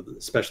 you know,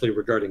 especially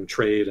regarding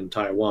trade and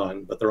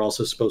Taiwan, but they're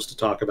also supposed to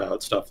talk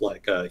about stuff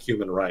like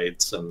human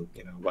rights and,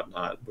 you know,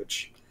 whatnot,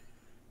 which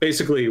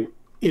basically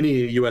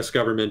any U.S.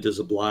 government is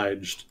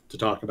obliged to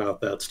talk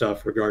about that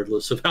stuff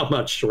regardless of how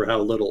much or how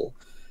little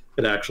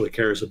it actually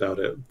cares about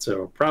it.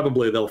 So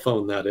probably they'll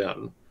phone that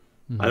in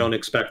I don't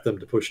expect them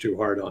to push too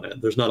hard on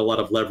it. There's not a lot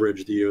of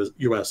leverage the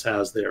U.S.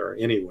 has there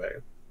anyway.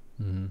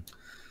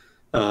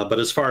 But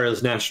as far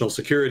as national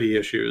security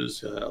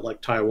issues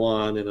like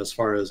Taiwan, and as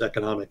far as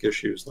economic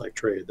issues like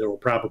trade, there will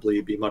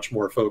probably be much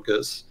more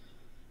focus.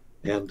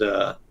 And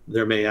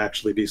there may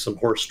actually be some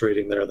horse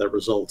trading there that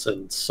results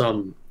in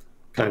some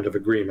kind of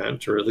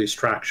agreement, or at least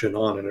traction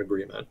on an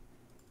agreement.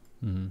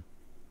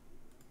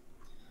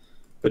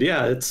 But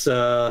yeah, it's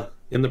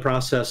in the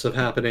process of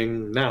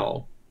happening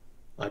now,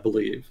 I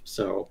believe.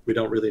 So we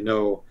don't really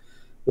know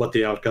what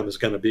the outcome is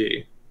going to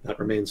be. That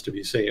remains to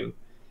be seen.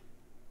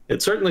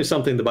 It's certainly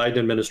something the Biden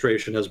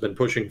administration has been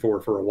pushing for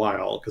a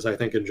while, because I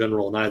think in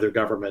general neither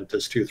government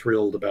is too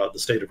thrilled about the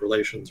state of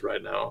relations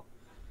right now.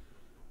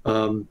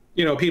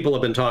 You know, people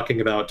have been talking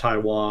about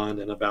Taiwan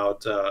and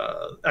about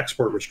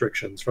export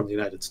restrictions from the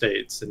United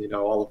States, and you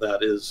know, all of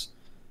that is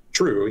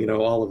true. You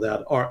know, all of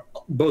that are,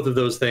 both of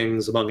those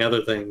things, among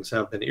other things,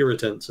 have been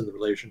irritants in the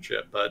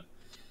relationship, but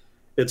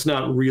it's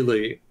not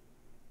really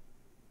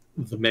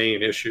the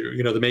main issue.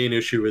 You know, the main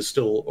issue is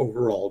still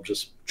overall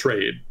just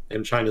trade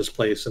and China's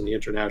place in the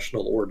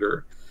international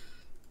order.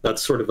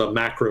 That's sort of a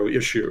macro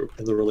issue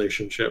in the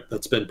relationship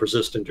that's been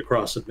persistent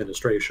across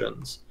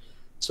administrations.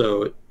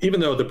 So even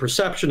though the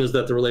perception is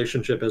that the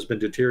relationship has been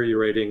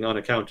deteriorating on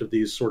account of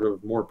these sort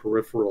of more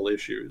peripheral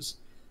issues,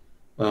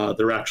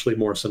 they're actually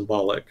more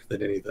symbolic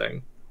than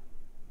anything.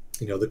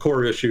 You know, the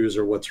core issues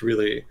are what's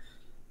really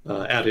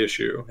at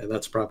issue, and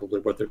that's probably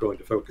what they're going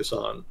to focus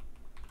on.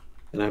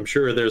 And I'm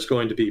sure there's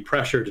going to be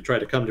pressure to try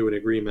to come to an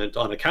agreement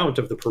on account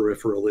of the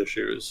peripheral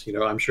issues. You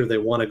know, I'm sure they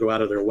want to go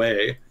out of their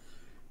way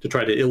to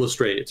try to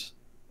illustrate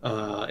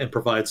and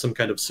provide some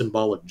kind of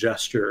symbolic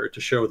gesture to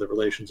show that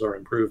relations are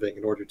improving,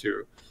 in order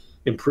to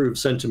improve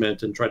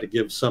sentiment and try to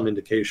give some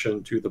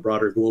indication to the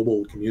broader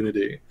global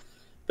community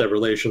that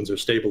relations are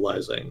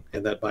stabilizing,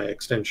 and that by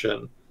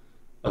extension,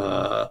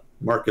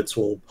 markets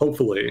will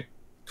hopefully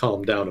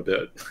calm down a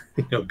bit,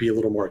 you know, be a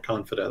little more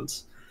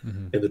confident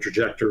in the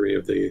trajectory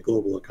of the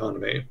global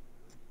economy.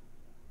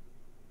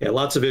 Yeah,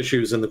 lots of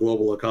issues in the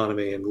global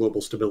economy and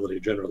global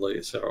stability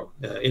generally. So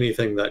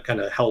anything that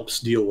kind of helps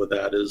deal with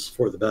that is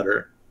for the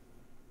better.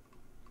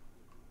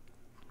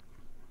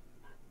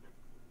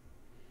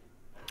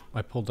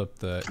 I pulled up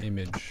the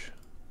image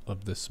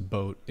of this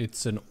boat.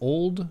 It's an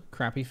old,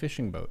 crappy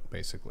fishing boat,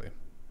 basically.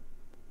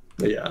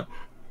 Yeah.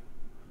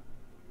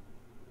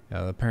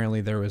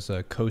 Apparently there was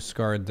a Coast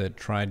Guard that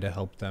tried to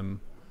help them,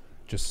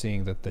 just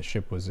seeing that the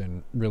ship was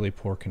in really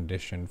poor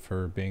condition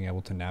for being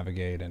able to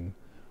navigate and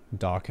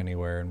dock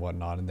anywhere and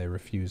whatnot, and they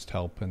refused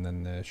help, and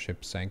then the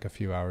ship sank a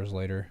few hours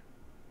later.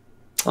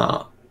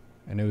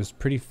 And it was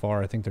pretty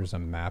far. I think there's a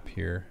map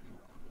here.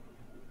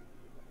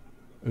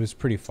 It was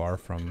pretty far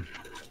from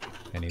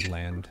any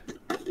land.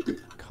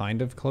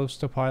 Kind of close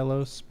to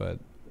Pylos, but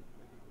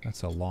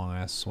that's a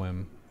long-ass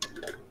swim.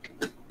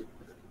 Like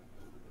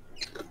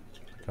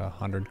a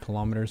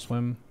 100-kilometer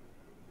swim.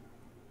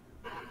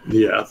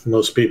 Yeah,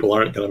 most people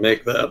aren't going to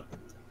make that.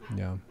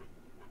 Yeah.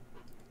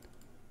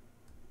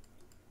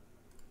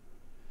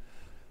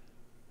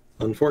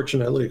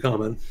 Unfortunately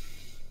common.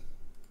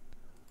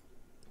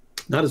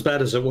 Not as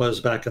bad as it was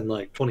back in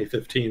like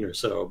 2015 or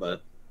so,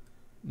 but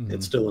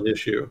it's still an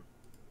issue.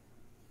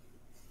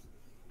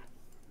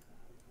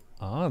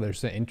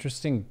 There's an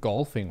interesting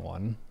golfing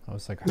one. I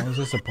was like, how is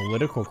this a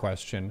political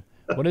question?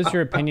 What is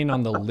your opinion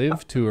on the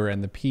LIV Tour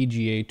and the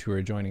PGA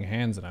Tour joining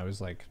hands? And I was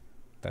like,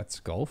 that's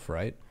golf,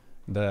 right?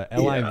 The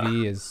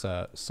LIV is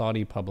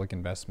Saudi Public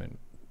Investment.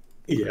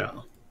 Yeah.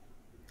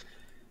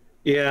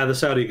 Yeah, the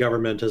Saudi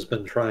government has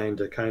been trying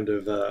to kind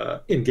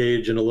of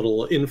engage in a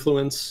little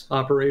influence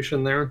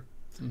operation there.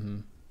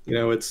 You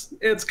know,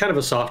 it's kind of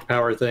a soft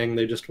power thing.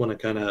 They just want to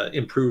kind of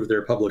improve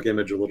their public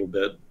image a little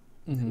bit.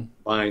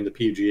 Buying the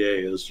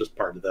PGA is just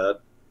part of that.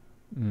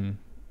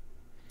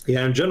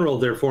 Yeah, in general,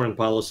 their foreign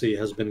policy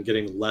has been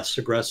getting less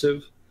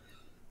aggressive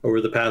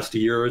over the past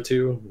year or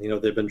two. You know,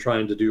 they've been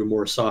trying to do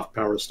more soft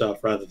power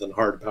stuff rather than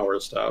hard power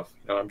stuff.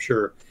 You know, I'm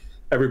sure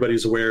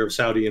everybody's aware of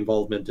Saudi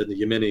involvement in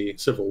the Yemeni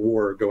civil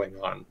war going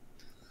on.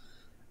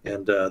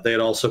 And they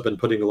had also been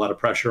putting a lot of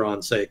pressure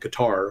on, say,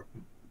 Qatar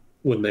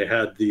when they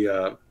had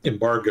the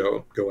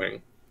embargo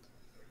going.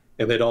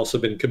 And they'd also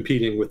been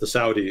competing with the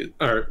Saudi,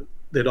 or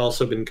they'd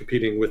also been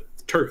competing with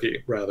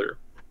Turkey, rather,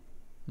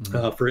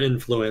 for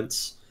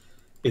influence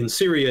in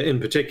Syria in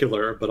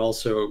particular, but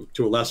also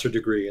to a lesser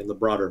degree in the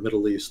broader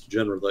Middle East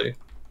generally.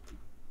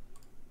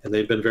 And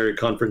they've been very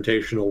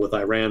confrontational with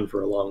Iran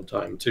for a long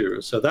time,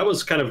 too. So that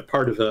was kind of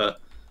part of a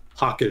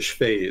hawkish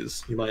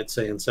phase, you might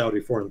say, in Saudi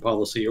foreign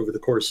policy over the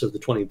course of the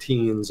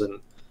 20-teens and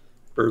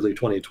early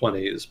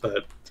 2020s.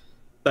 But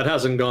that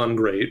hasn't gone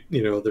great.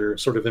 You know, they're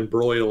sort of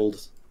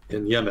embroiled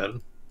in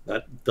Yemen.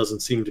 That doesn't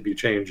seem to be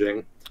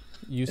changing.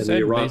 You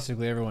said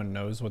basically everyone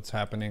knows what's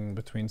happening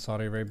between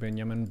Saudi Arabia and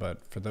Yemen,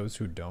 but for those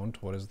who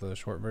don't, what is the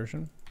short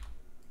version?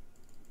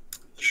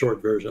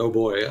 Short version, oh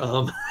boy.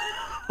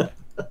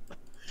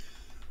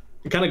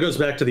 It kind of goes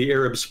back to the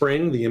Arab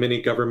Spring. The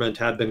Yemeni government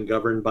had been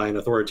governed by an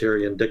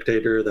authoritarian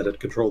dictator that had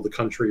controlled the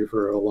country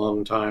for a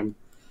long time.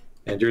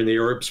 And during the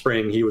Arab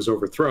Spring, he was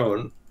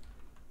overthrown.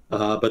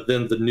 But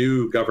then the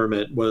new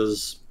government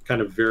was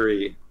kind of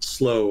very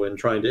slow in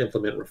trying to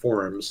implement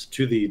reforms,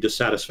 to the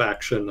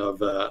dissatisfaction of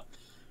the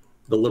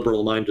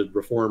liberal-minded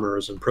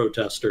reformers and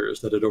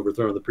protesters that had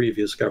overthrown the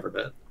previous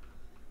government.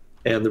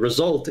 And the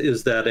result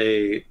is that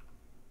a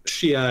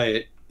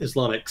Shia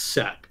Islamic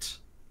sect,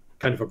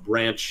 kind of a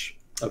branch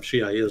of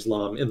Shia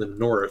Islam in the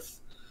north,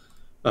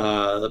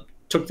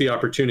 took the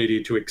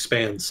opportunity to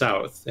expand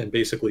south and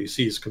basically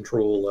seize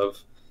control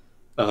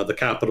of the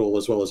capital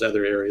as well as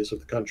other areas of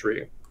the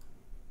country.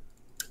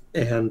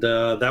 And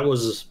that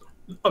was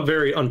a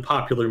very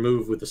unpopular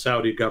move with the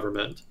Saudi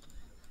government,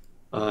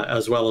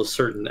 as well as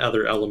certain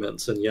other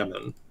elements in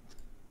Yemen,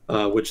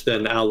 which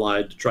then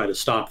allied to try to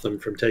stop them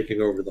from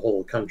taking over the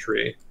whole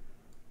country.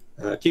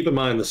 Keep in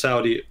mind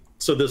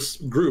so this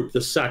group,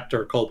 this sect,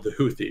 are called the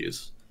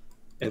Houthis,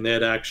 and they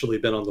had actually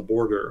been on the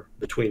border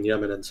between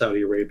Yemen and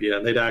Saudi Arabia,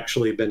 and they'd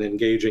actually been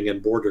engaging in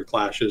border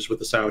clashes with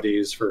the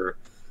Saudis for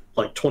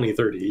like 20,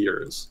 30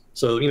 years.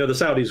 So, the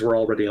Saudis were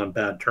already on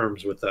bad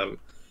terms with them,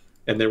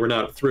 and they were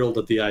not thrilled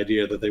at the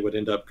idea that they would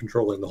end up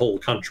controlling the whole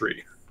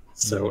country.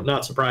 So,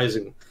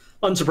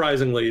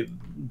 unsurprisingly,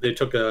 they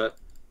took a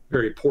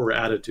very poor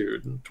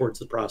attitude towards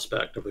the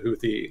prospect of a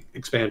Houthi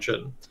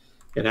expansion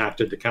and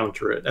acted to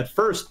counter it. At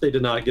first, they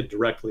did not get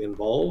directly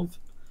involved.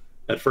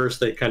 At first,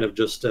 they kind of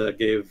just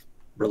gave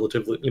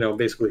relatively,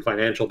 basically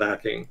financial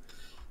backing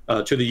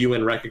to the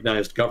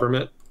UN-recognized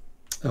government,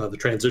 the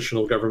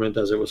transitional government,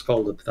 as it was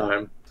called at the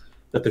time,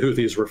 that the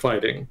Houthis were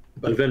fighting.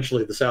 But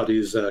eventually, the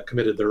Saudis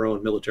committed their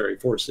own military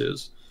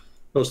forces,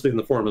 mostly in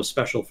the form of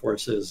special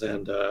forces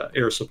and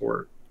air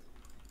support.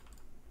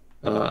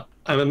 I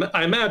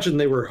imagine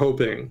they were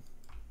hoping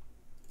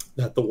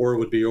that the war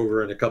would be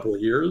over in a couple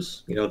of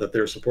years, that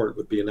their support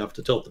would be enough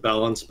to tilt the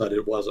balance, but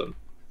it wasn't.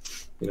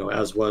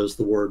 As was,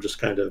 the war just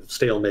kind of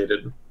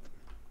stalemated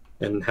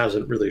and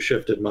hasn't really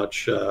shifted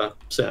much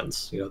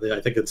since. I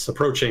think it's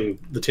approaching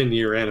the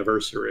 10-year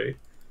anniversary.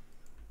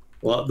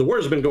 Well, the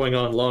war's been going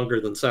on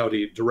longer than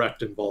Saudi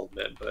direct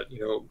involvement, but,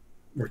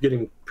 we're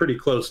getting pretty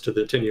close to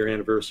the 10-year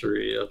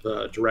anniversary of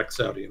direct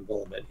Saudi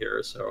involvement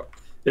here, so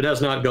it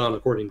has not gone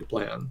according to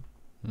plan.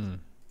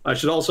 I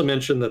should also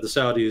mention that the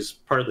Saudis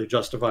partly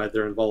justified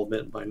their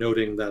involvement by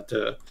noting that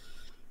the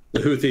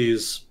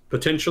Houthis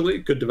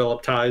potentially could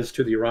develop ties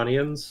to the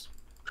Iranians,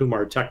 whom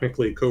are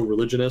technically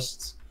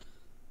co-religionists.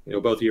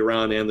 Both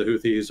Iran and the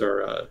Houthis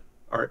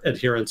are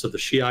adherents of the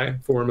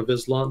Shiite form of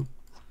Islam.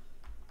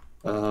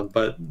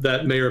 But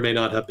that may or may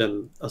not have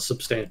been a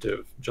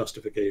substantive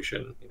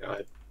justification.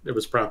 It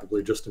was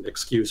probably just an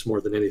excuse more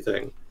than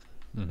anything.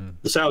 Mm-hmm.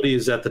 The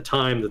Saudis, at the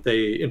time that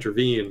they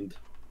intervened,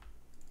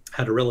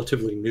 had a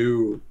relatively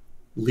new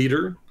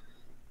leader.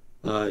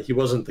 He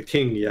wasn't the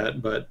king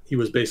yet, but he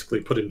was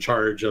basically put in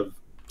charge of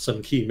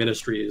some key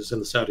ministries in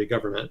the Saudi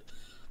government.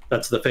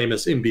 That's the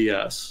famous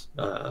MBS,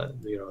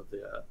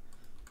 the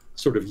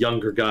sort of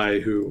younger guy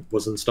who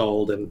was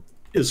installed and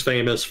is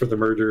famous for the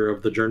murder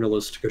of the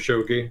journalist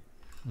Khashoggi.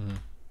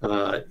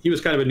 Mm. He was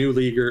kind of a new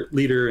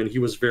leader, and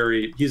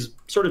he's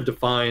sort of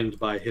defined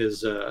by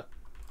his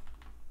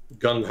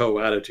gung-ho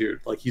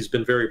attitude. Like, he's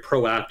been very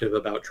proactive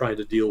about trying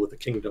to deal with the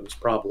kingdom's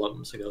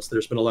problems. So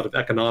there's been a lot of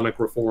economic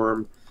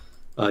reform.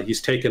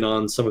 He's taken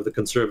on some of the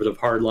conservative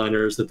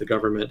hardliners that the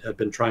government had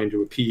been trying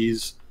to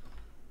appease.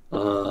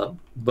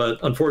 But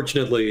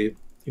unfortunately,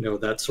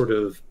 that sort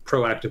of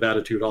proactive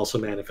attitude also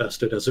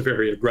manifested as a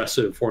very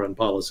aggressive foreign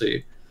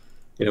policy.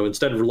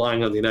 Instead of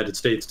relying on the United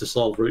States to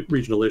solve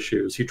regional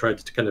issues, he tried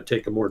to kind of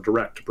take a more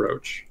direct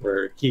approach,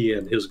 where he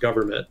and his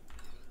government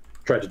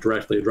tried to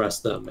directly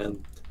address them.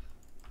 And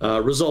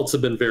results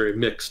have been very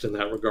mixed in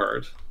that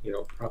regard,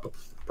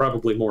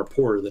 probably more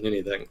poor than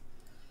anything.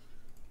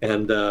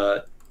 And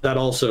that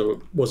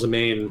also was a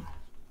main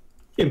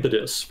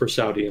impetus for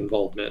Saudi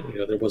involvement.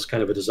 There was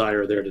kind of a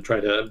desire there to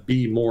try to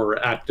be more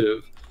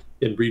active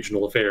in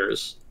regional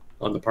affairs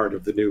on the part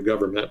of the new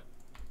government.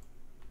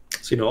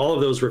 So, all of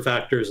those were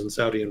factors in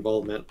Saudi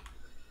involvement.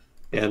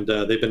 And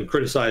they've been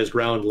criticized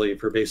roundly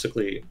for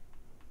basically,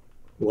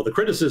 well, the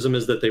criticism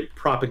is that they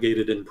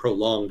propagated and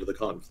prolonged the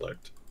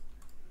conflict.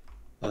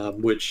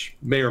 Which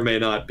may or may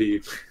not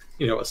be,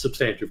 a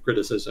substantive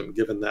criticism,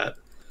 given that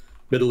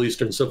Middle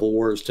Eastern civil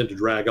wars tend to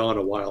drag on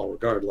a while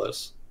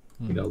regardless,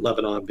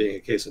 Lebanon being a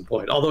case in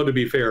point. Although, to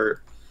be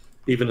fair,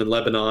 even in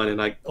Lebanon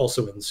and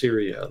also in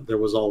Syria, there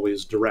was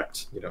always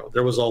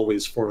there was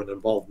always foreign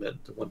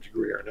involvement to one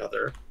degree or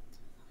another.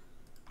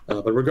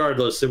 But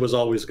regardless, it was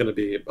always going to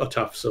be a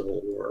tough civil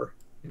war,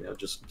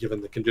 just given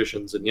the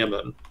conditions in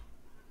Yemen.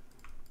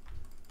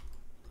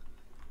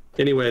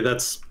 Anyway,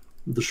 that's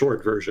the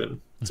short version,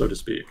 so to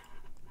speak.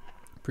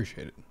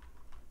 Appreciate it.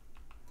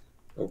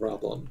 No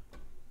problem.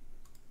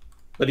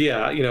 But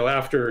yeah,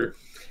 after,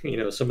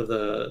 some of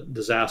the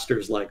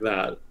disasters like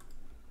that,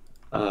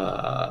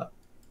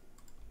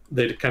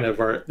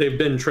 they've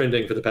been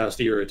trending for the past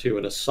year or two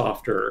in a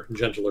softer,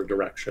 gentler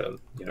direction,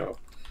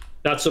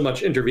 not so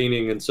much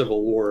intervening in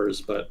civil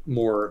wars, but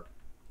more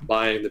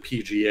buying the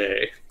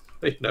PGA,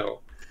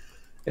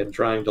 and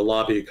trying to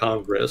lobby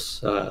Congress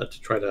to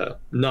try to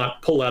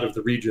not pull out of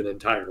the region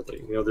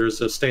entirely.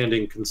 There's a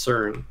standing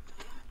concern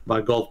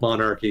by Gulf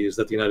monarchies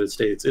that the United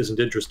States isn't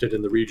interested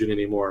in the region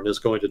anymore and is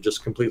going to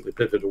just completely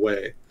pivot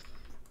away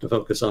to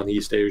focus on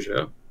East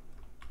Asia.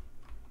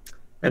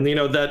 And,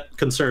 that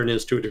concern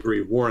is to a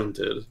degree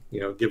warranted,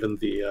 given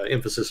the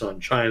emphasis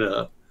on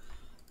China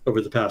over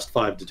the past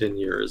 5 to 10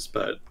 years.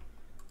 But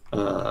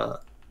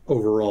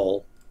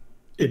overall,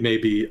 it may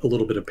be a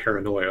little bit of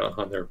paranoia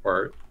on their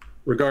part.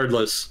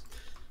 Regardless,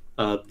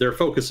 they're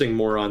focusing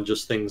more on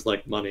just things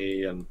like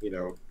money and,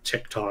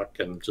 TikTok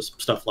and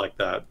just stuff like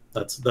that.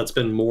 That's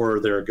been more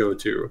their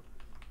go-to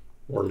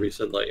more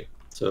recently.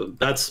 So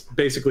that's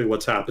basically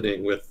what's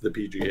happening with the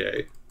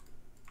PGA.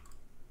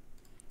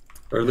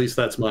 Or at least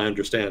that's my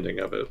understanding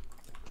of it.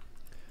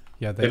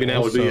 Yeah, they Maybe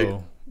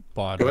also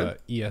bought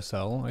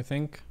ESL, I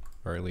think,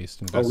 or at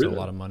least invested a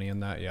lot of money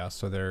in that. Yeah,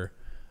 so they're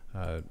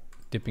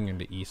dipping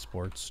into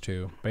esports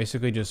too.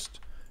 Basically just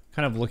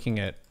kind of looking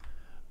at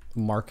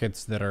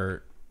markets that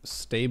are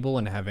stable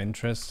and have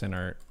interests and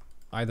are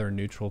either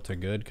neutral to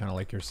good, kind of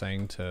like you're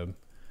saying, to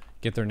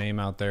get their name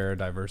out there,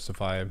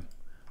 diversify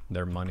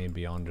their money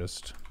beyond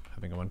just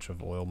having a bunch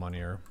of oil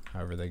money or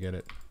however they get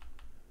it.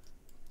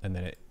 And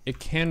then it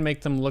can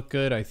make them look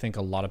good. I think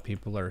a lot of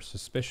people are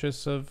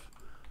suspicious of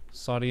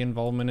Saudi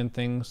involvement in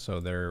things, so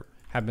there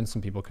have been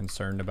some people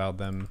concerned about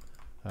them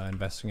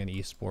investing in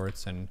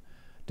esports. And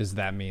does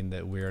that mean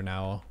that we are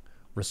now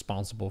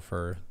responsible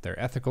for their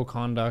ethical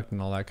conduct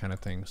and all that kind of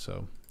thing?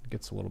 So it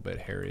gets a little bit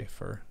hairy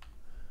for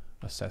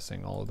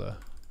assessing all of the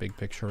big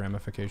picture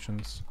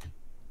ramifications.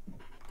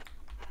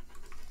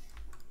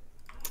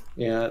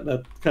 Yeah,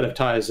 that kind of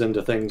ties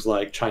into things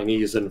like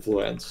Chinese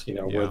influence,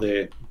 where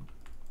they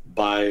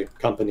buy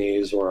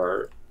companies or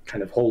are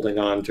kind of holding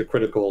on to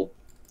critical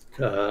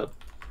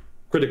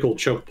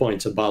choke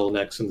points and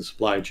bottlenecks in the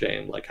supply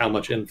chain. Like, how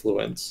much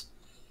influence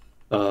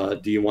do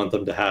you want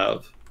them to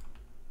have,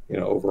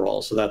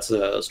 overall? So that's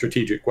a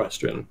strategic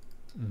question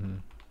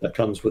that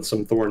comes with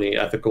some thorny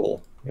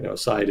ethical,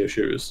 side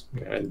issues.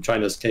 In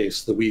China's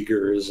case, the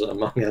Uyghurs,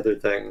 among other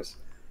things,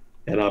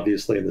 and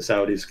obviously in the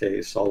Saudis'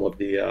 case, all of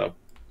the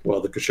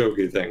the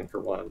Khashoggi thing for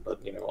one, but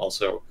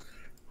also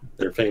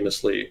they're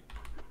famously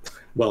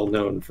well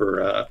known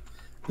for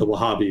the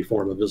Wahhabi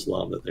form of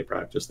Islam that they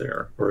practice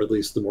there, or at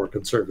least the more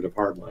conservative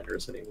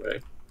hardliners anyway.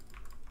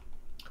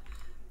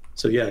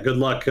 So yeah, good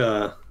luck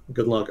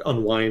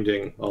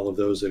unwinding all of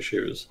those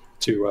issues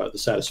to the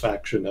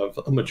satisfaction of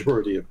a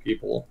majority of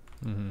people.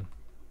 And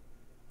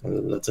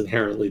that's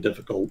inherently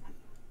difficult.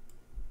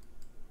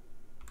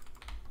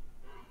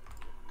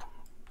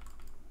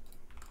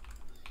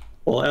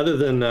 Well, other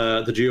than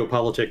the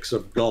geopolitics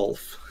of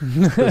Gulf,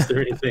 is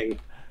there anything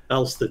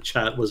else that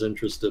chat was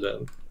interested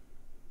in?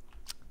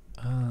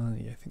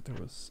 Yeah, I think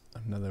there was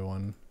another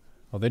one.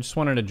 Oh, they just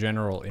wanted a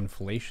general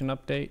inflation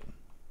update.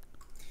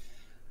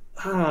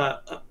 For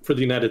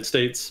the United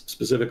States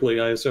specifically,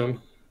 I assume?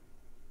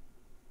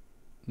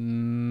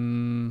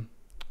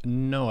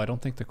 No, I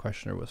don't think the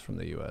questioner was from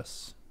the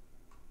U.S.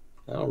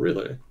 Oh,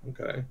 really?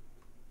 Okay.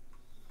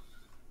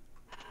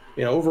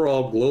 Yeah,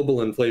 overall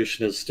global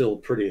inflation is still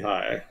pretty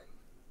high.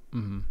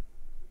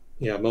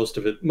 Yeah, most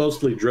of it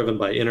mostly driven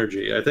by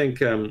energy. I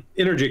think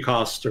energy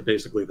costs are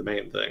basically the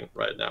main thing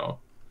right now.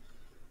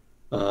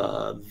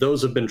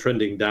 Those have been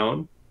trending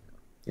down.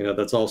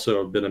 That's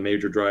also been a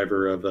major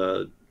driver of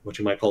what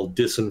you might call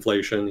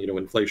disinflation.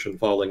 Inflation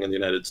falling in the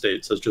United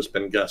States has just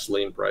been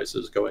gasoline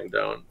prices going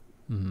down.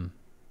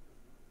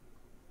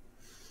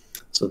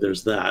 So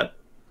there's that.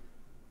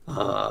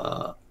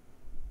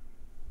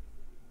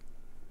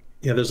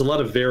 Yeah, there's a lot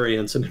of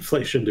variance in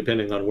inflation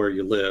depending on where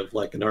you live.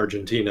 Like in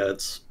Argentina,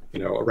 it's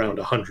around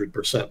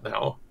 100%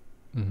 now,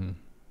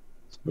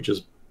 which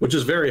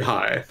is very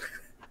high.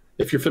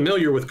 If you're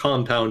familiar with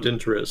compound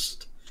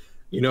interest,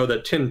 you know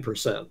that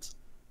 10%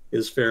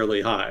 is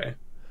fairly high,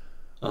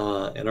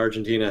 and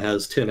Argentina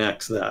has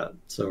 10x that.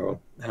 So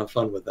have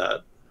fun with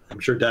that. I'm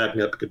sure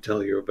Dagnip could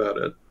tell you about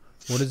it.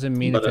 What does it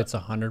mean if it's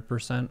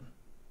 100%?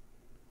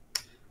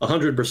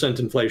 100%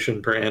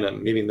 inflation per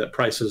annum, meaning that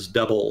prices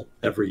double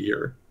every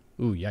year.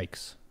 Ooh,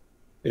 yikes.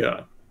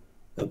 Yeah,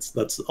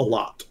 that's a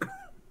lot.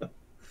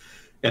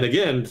 And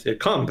again, it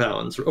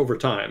compounds over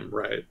time,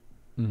 right?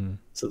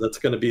 So that's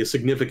going to be a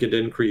significant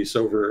increase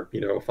over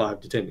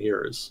 5 to 10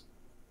 years.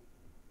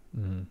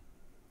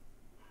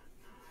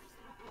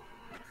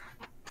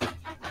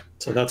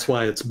 So that's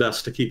why it's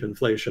best to keep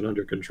inflation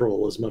under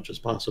control as much as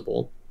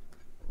possible.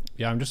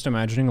 Yeah, I'm just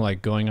imagining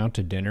like going out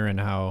to dinner and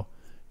how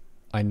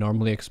I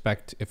normally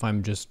expect, if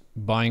I'm just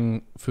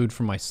buying food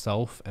for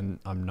myself and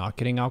I'm not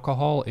getting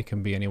alcohol, it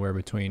can be anywhere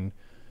between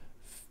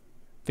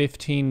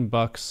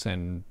 $15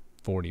 and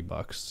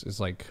 $40 is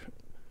like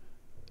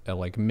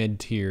a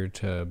mid-tier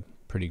to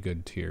pretty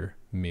good tier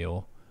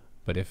meal.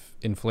 But if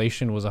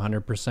inflation was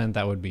 100%,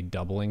 that would be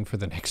doubling for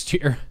the next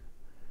year.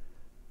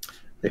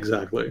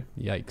 Exactly.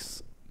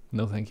 Yikes.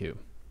 No, thank you.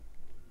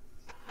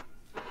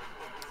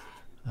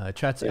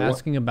 Chat's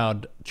asking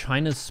about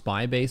China's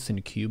spy base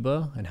in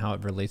Cuba and how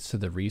it relates to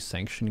the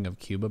re-sanctioning of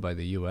Cuba by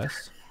the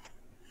U.S.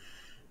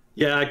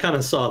 Yeah, I kind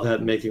of saw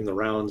that making the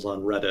rounds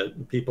on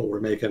Reddit. People were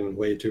making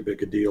way too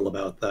big a deal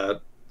about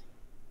that.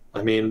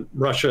 I mean,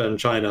 Russia and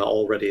China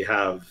already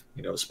have,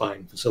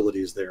 spying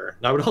facilities there.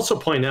 And I would also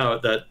point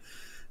out that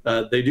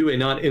they do a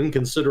not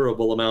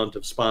inconsiderable amount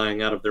of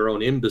spying out of their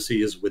own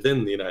embassies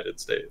within the United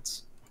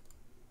States.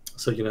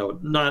 So,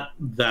 not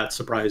that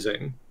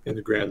surprising in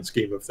the grand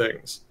scheme of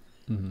things.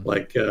 Mm-hmm.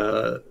 Like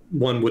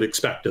one would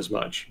expect as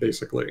much,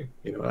 basically.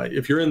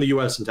 If you're in the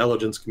U.S.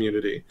 intelligence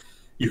community,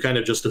 you kind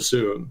of just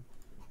assume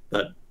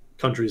that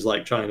countries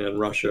like China and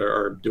Russia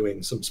are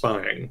doing some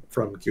spying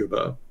from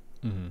Cuba.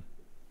 Mm-hmm.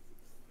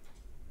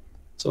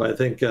 So I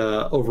think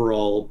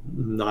overall,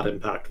 not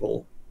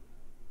impactful.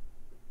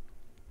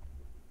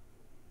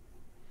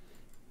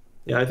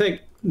 Yeah, I think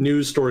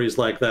news stories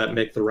like that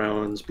make the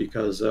rounds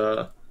because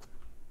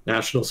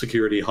national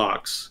security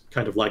hawks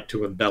kind of like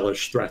to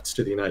embellish threats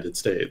to the United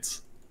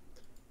States.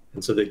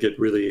 And so they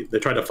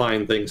try to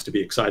find things to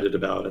be excited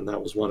about, and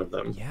that was one of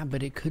them. Yeah,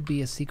 but it could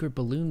be a secret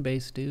balloon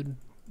base, dude.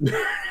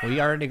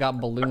 We already got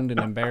ballooned and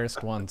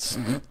embarrassed once.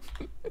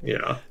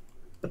 Yeah.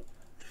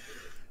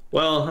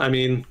 Well, I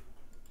mean,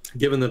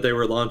 given that they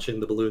were launching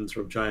the balloons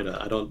from China,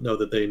 I don't know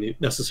that they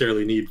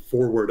necessarily need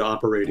forward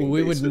operating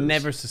We bases. would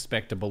never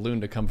suspect a balloon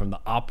to come from the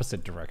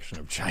opposite direction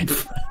of China.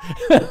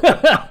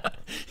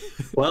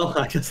 Well,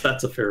 I guess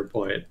that's a fair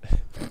point.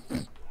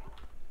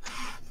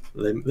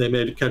 They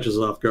may catch us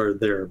off guard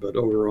there, but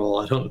overall,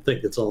 I don't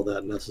think it's all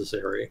that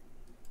necessary.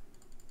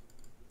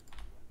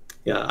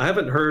 Yeah, I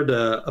haven't heard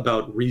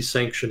about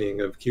re-sanctioning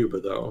of Cuba,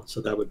 though,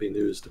 so that would be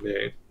news to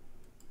me.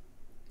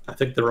 I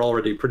think they're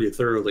already pretty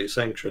thoroughly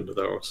sanctioned,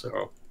 though,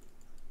 so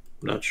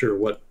I'm not sure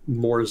what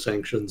more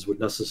sanctions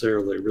would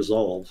necessarily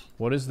resolve.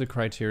 What is the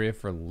criteria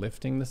for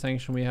lifting the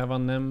sanction we have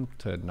on them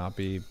to not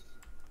be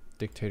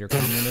dictator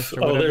communist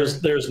or whatever?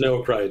 There's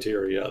no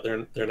criteria.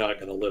 They're not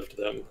going to lift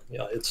them.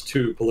 Yeah, it's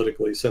too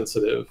politically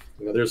sensitive.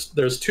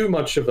 There's too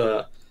much of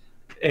a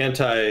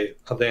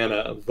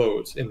anti-Havana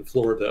vote in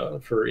Florida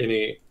for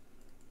any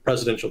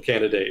presidential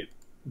candidate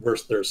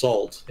worth their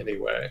salt,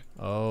 anyway.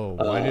 Oh,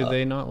 why do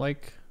they not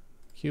like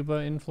Cuba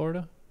in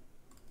Florida?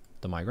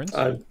 The migrants?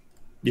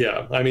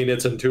 Yeah, I mean,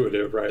 it's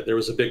intuitive, right? There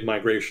was a big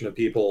migration of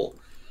people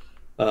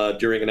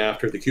during and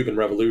after the Cuban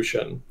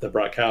Revolution that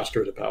brought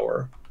Castro to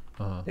power.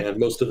 Uh-huh. And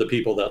most of the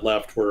people that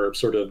left were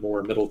sort of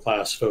more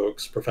middle-class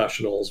folks,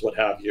 professionals, what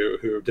have you,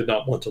 who did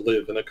not want to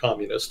live in a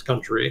communist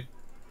country.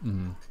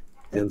 Mm-hmm.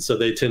 And so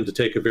they tend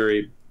to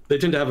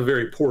have a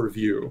very poor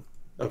view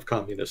of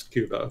communist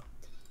Cuba.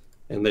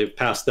 And they've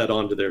passed that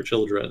on to their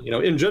children.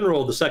 In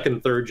general, the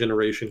second, third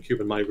generation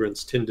Cuban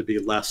migrants tend to be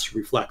less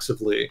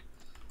reflexively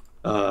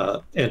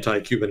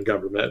anti-Cuban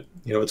government.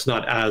 It's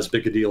not as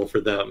big a deal for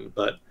them,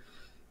 but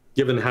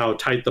given how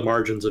tight the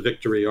margins of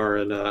victory are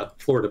in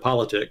Florida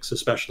politics,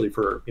 especially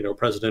for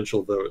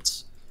presidential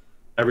votes,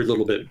 every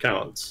little bit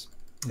counts.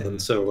 Mm-hmm.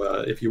 And so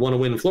if you want to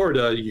win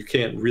Florida, you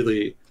can't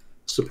really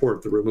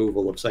support the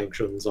removal of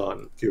sanctions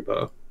on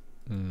Cuba.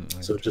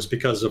 So just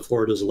because of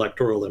Florida's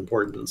electoral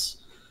importance,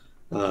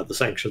 the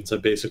sanctions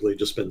have basically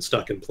just been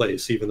stuck in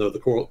place, even though the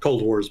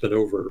Cold War has been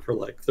over for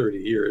like 30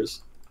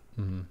 years.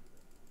 Mm-hmm.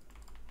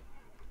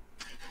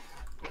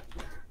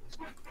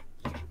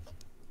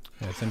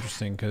 Yeah, it's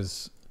interesting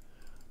because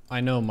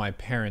I know my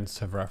parents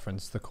have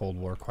referenced the Cold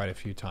War quite a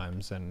few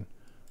times, and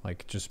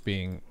like just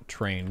being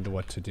trained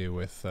what to do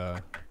with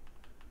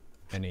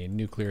any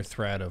nuclear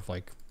threat, of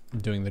like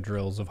doing the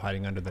drills of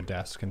hiding under the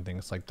desk and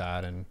things like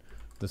that, and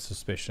the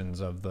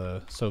suspicions of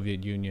the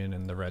Soviet Union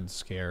and the Red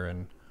Scare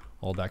and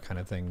all that kind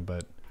of thing.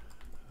 But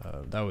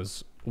that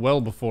was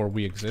well before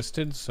we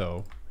existed,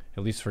 so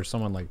at least for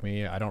someone like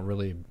me, I don't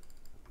really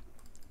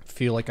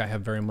feel like I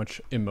have very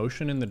much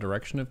emotion in the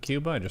direction of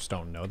Cuba. I just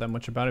don't know that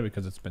much about it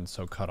because it's been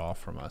so cut off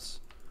from us.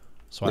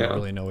 So I don't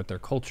really know what their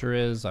culture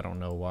is. I don't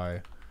know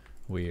why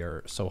we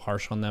are so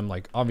harsh on them.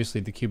 Like,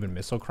 obviously the Cuban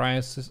Missile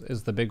Crisis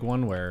is the big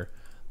one, where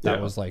that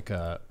was like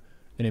an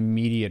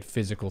immediate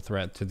physical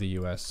threat to the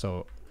US.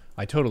 So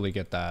I totally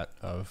get that,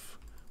 of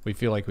we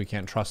feel like we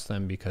can't trust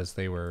them because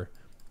they were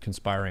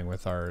conspiring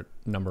with our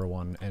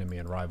 #1 enemy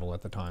and rival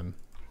at the time,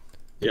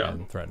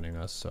 and threatening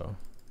us. So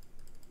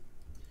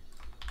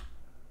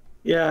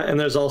yeah, and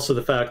there's also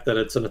the fact that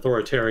it's an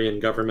authoritarian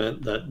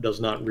government that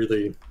does not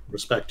really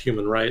respect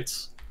human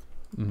rights.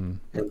 Mm-hmm.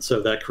 And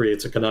so that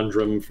creates a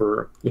conundrum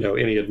for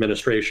any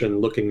administration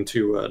looking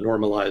to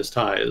normalize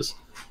ties.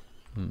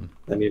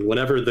 I mean,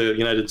 whenever the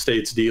United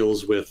States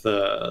deals with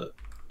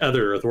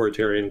other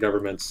authoritarian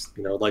governments,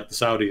 like the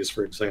Saudis,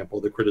 for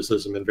example, the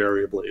criticism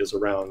invariably is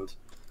around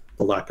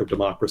the lack of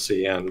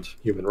democracy and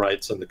human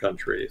rights in the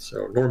country.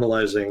 So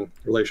normalizing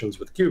relations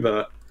with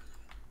Cuba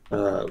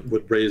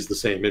would raise the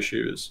same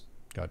issues.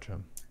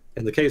 Gotcha.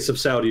 In the case of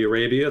Saudi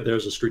Arabia,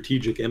 there's a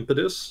strategic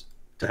impetus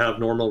to have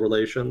normal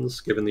relations,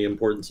 given the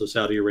importance of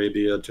Saudi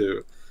Arabia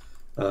to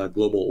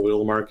global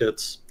oil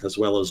markets, as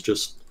well as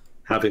just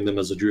having them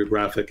as a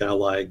geographic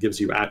ally gives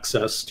you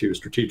access to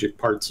strategic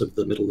parts of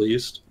the Middle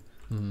East.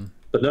 Mm-hmm.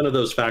 But none of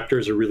those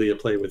factors are really at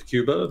play with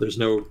Cuba. There's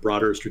no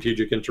broader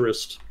strategic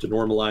interest to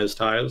normalize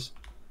ties.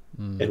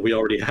 And we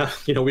already have,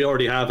 we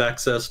already have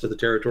access to the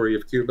territory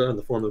of Cuba in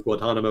the form of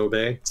Guantanamo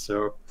Bay,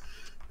 so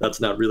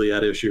that's not really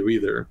at issue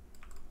either.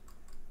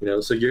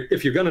 So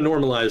if you're going to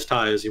normalize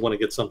ties, you want to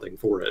get something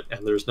for it,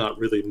 and there's not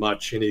really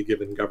much any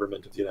given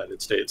government of the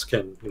United States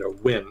can,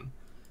 win,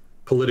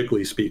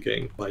 politically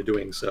speaking, by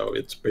doing so.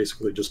 It's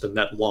basically just a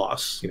net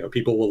loss.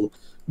 People will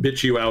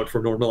bitch you out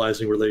for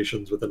normalizing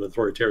relations with an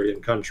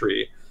authoritarian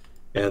country,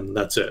 and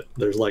that's it.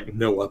 There's like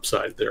no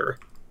upside there.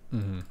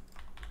 Mm-hmm.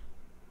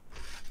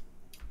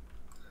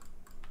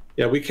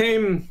 Yeah, we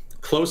came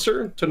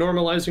closer to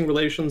normalizing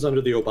relations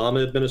under the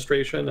Obama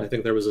administration. I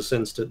think there was a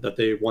sense that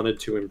they wanted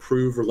to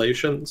improve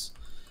relations,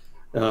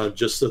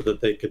 just so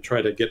that they could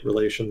try to get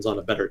relations on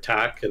a better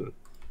tack, and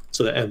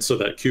so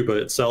that Cuba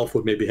itself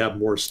would maybe have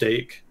more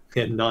stake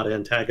in not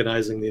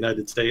antagonizing the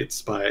United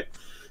States by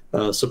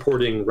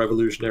supporting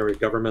revolutionary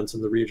governments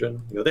in the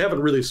region. They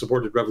haven't really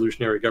supported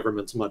revolutionary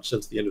governments much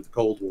since the end of the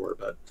Cold War,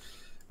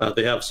 but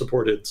they have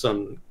supported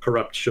some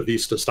corrupt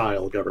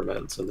Chavista-style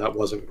governments, and that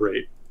wasn't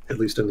great, at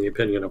least in the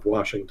opinion of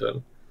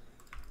Washington.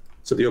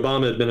 So the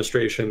Obama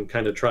administration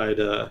kind of tried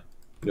to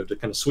kind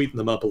of sweeten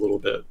them up a little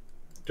bit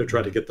to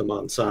try to get them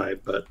on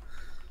side, but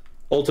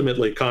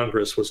ultimately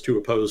Congress was too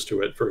opposed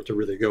to it for it to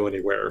really go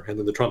anywhere. And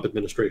then the Trump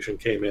administration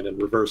came in and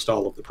reversed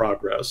all of the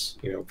progress,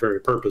 very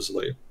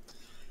purposely.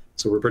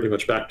 So we're pretty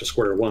much back to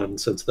square one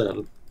since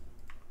then.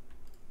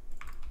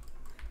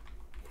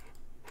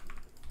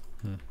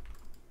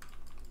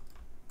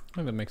 I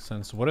think that makes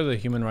sense. What are the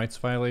human rights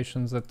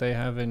violations that they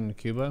have in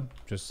Cuba?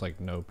 Just like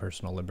no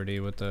personal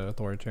liberty with the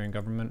authoritarian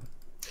government?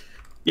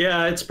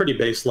 Yeah, it's pretty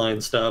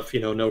baseline stuff.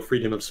 No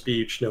freedom of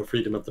speech, no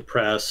freedom of the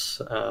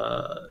press.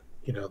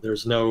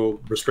 There's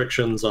no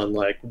restrictions on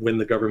like when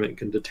the government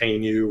can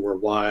detain you or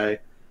why.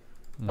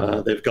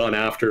 They've gone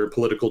after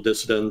political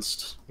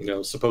dissidents,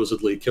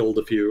 supposedly killed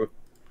a few. I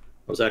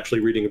was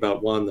actually reading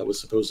about one that was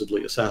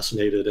supposedly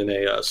assassinated in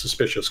a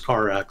suspicious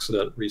car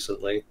accident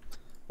recently,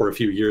 or a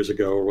few years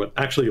ago, or what?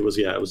 Actually, it was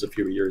a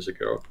few years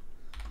ago.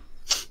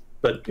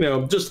 But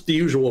just the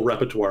usual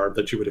repertoire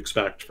that you would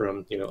expect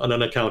from an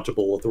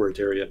unaccountable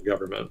authoritarian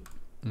government.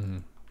 Mm-hmm.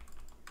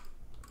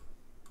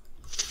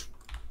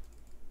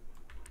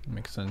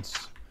 Makes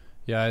sense.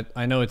 Yeah,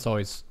 I know it's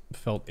always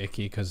felt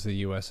icky because the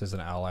U.S. is an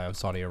ally of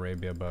Saudi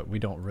Arabia, but we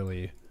don't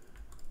really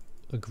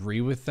agree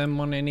with them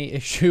on any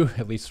issue,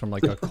 at least from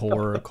like a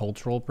core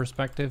cultural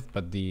perspective.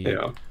 But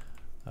the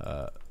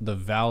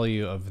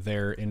value of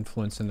their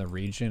influence in the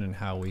region and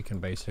how we can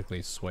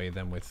basically sway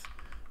them with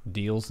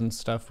deals and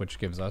stuff, which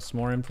gives us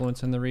more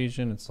influence in the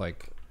region. It's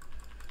like,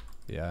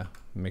 yeah,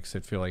 makes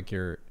it feel like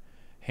your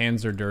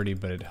hands are dirty,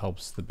 but it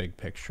helps the big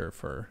picture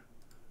for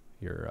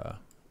your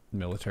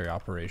military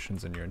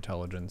operations and your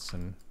intelligence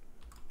and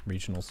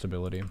regional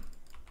stability.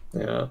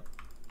 Yeah.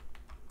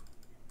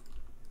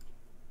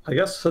 I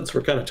guess since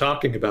we're kind of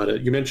talking about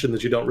it, you mentioned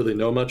that you don't really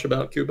know much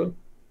about Cuba.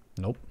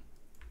 Nope.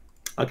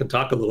 I can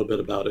talk a little bit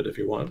about it if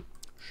you want.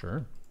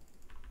 Sure.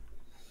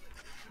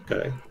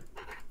 Okay.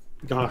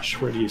 Gosh,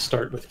 where do you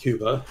start with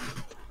Cuba?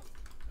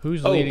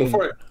 Who's leading?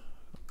 Go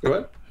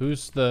ahead.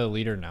 Who's the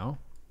leader now?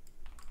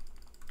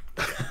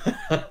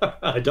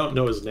 I don't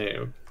know his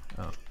name.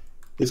 Oh.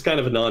 He's kind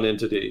of a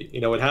non-entity.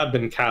 It had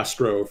been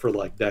Castro for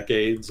like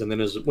decades, and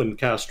then when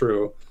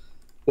Castro,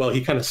 well,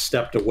 he kind of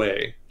stepped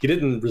away. He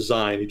didn't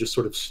resign. He just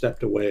sort of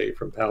stepped away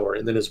from power,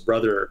 and then his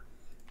brother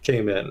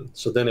came in.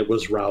 So then it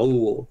was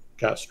Raul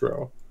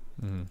Castro.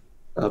 Mm-hmm.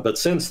 But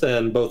since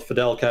then, both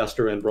Fidel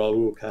Castro and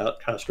Raul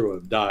Castro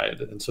have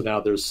died, and so now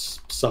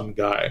there's some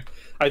guy.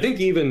 I think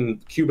even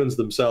Cubans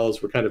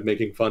themselves were kind of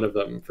making fun of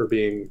him for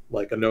being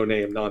like a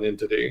no-name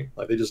non-entity.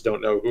 Like they just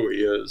don't know who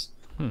he is.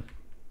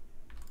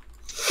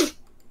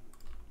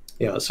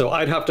 Yeah, so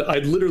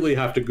I'd literally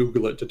have to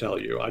Google it to tell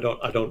you. I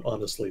don't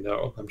honestly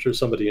know. I'm sure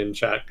somebody in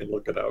chat can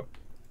look it up.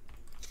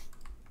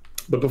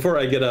 But before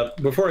I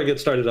get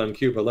started on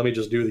Cuba, let me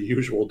just do the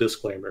usual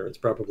disclaimer. It's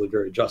probably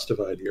very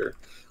justified here.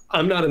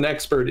 I'm not an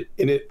expert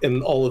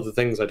in all of the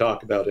things I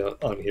talk about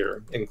on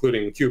here,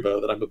 including Cuba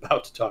that I'm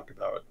about to talk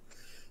about.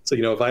 So,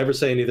 if I ever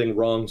say anything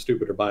wrong,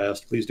 stupid, or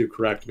biased, please do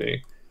correct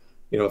me.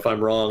 If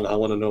I'm wrong, I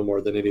want to know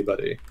more than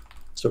anybody.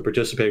 So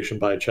participation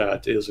by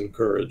chat is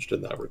encouraged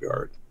in that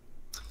regard.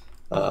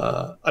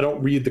 I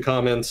don't read the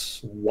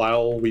comments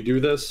while we do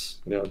this,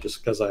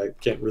 just because I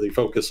can't really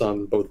focus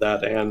on both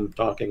that and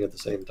talking at the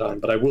same time,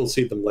 but I will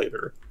see them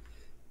later.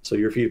 So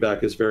your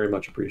feedback is very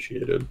much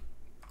appreciated.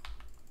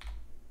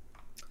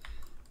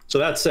 So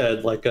that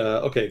said,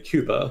 okay,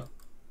 Cuba.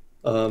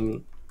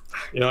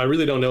 I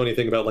really don't know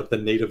anything about the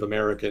Native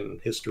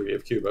American history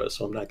of Cuba,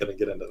 so I'm not going to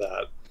get into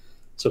that.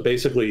 So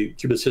basically,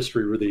 Cuba's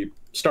history really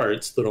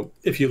starts,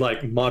 if you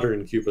like,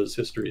 modern Cuba's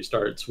history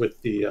starts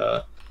with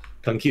the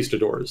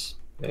conquistadors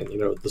and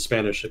the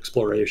Spanish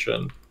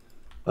exploration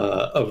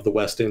of the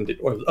West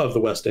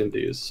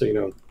Indies.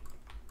 So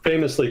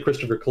famously,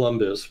 Christopher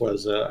Columbus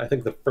was I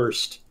think the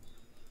first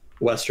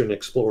Western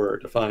explorer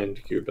to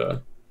find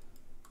Cuba,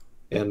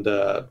 and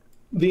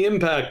the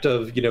impact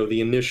of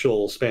the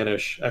initial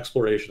Spanish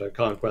exploration and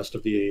conquest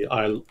of the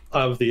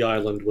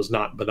island was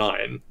not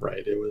benign,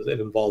 right? It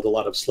involved a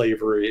lot of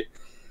slavery,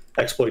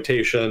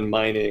 exploitation,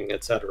 mining,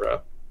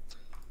 etc.,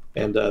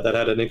 and that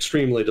had an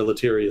extremely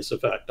deleterious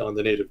effect on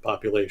the native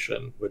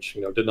population, which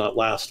did not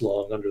last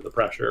long under the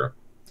pressure.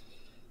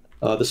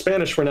 The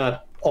Spanish were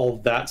not all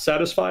that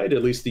satisfied.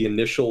 At least the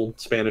initial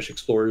Spanish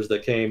explorers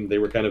that came, they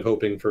were kind of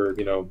hoping for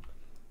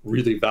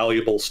really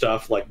valuable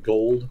stuff like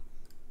gold,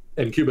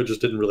 and Cuba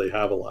just didn't really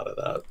have a lot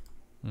of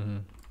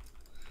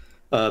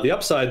that. The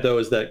upside, though,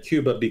 is that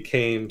Cuba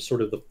became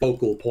sort of the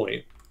focal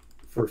point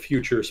for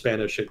future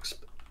Spanish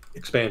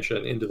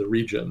expansion into the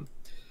region.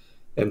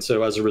 And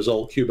so as a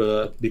result,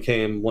 Cuba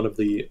became one of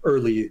the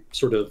early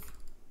sort of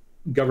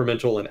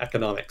governmental and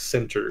economic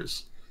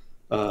centers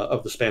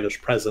of the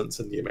Spanish presence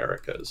in the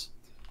Americas.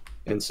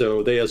 And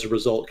so they, as a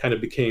result, kind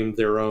of became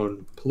their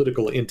own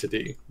political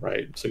entity,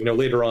 right? So,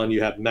 later on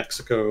you had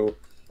Mexico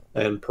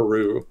and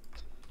Peru,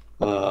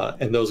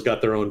 and those got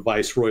their own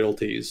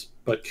viceroyalties.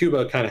 But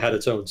Cuba kind of had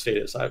its own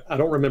status. I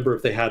don't remember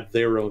if they had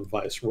their own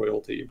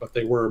viceroyalty, but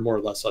they were more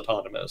or less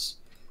autonomous.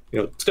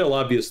 Still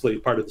obviously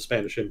part of the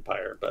Spanish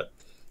Empire, but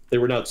they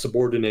were not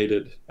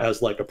subordinated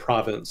as like a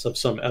province of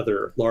some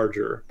other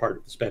larger part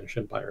of the Spanish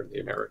Empire in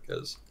the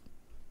Americas.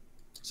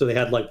 So they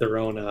had like their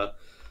own, what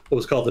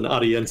was called an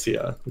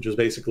audiencia, which is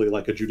basically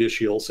like a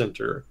judicial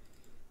center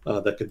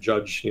that could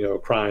judge,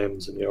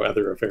 crimes and,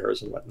 other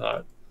affairs and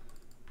whatnot.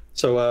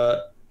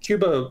 So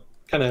Cuba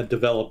kind of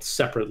developed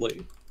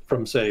separately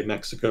from, say,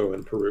 Mexico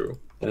and Peru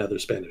and other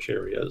Spanish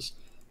areas.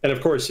 And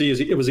of course,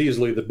 it was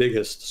easily the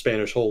biggest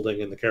Spanish holding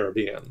in the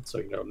Caribbean.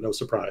 So, no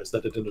surprise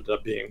that it ended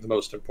up being the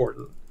most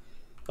important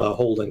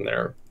holding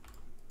there.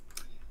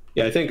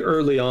 Yeah, I think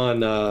early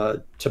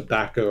on,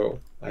 tobacco,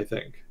 I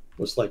think,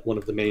 was like one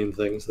of the main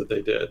things that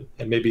they did.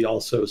 And maybe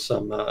also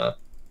some, what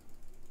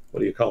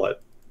do you call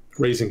it?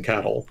 Raising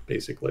cattle,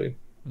 basically.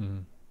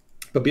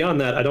 But beyond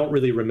that, I don't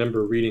really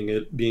remember reading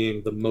it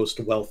being the most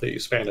wealthy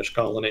Spanish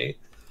colony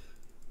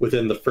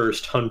within the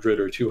first 100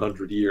 or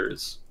 200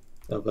 years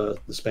of the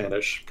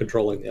Spanish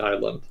controlling the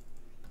island.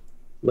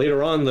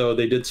 Later on, though,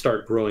 they did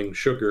start growing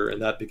sugar,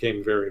 and that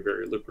became very,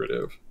 very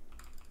lucrative.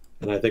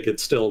 And I think it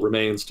still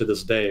remains to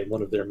this day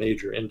one of their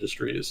major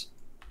industries.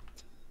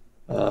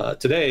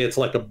 Today, it's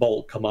like a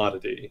bulk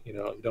commodity.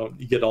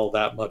 You get all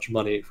that much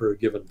money for a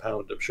given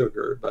pound of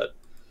sugar, but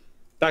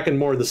back in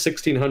more the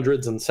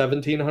 1600s and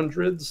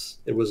 1700s,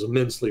 it was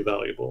immensely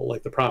valuable.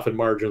 Like the profit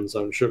margins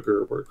on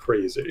sugar were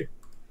crazy.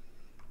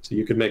 So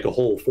you could make a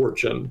whole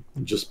fortune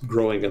just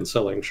growing and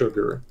selling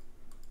sugar,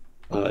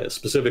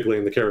 specifically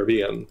in the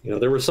Caribbean.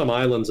 There were some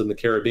islands in the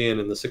Caribbean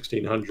in the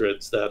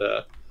 1600s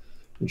that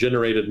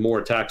generated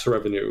more tax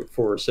revenue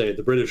for, say,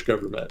 the British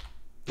government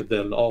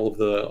than all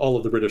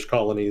of the British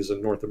colonies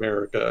in North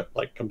America,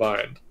 like,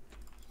 combined.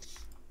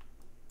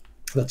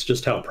 That's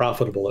just how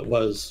profitable it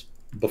was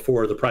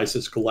before the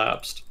prices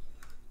collapsed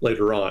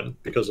later on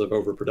because of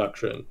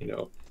overproduction.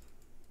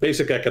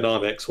 Basic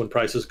economics, when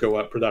prices go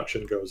up,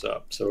 production goes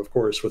up. So of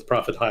course, with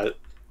profit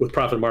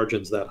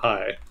margins that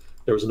high,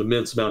 there was an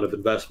immense amount of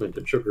investment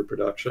in sugar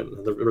production,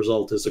 and the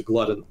result was a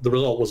glut in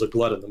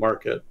the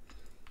market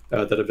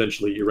that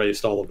eventually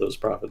erased all of those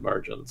profit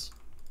margins,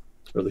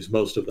 or at least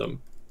most of them.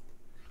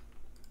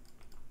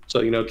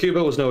 So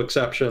Cuba was no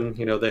exception.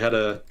 They had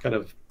a kind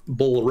of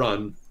bull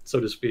run, so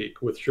to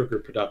speak, with sugar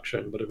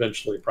production, but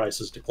eventually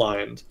prices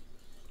declined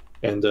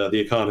and the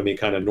economy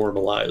kind of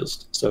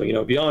normalized. So,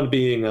 beyond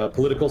being a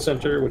political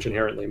center, which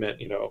inherently meant,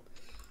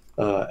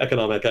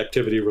 economic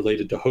activity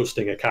related to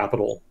hosting a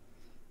capital,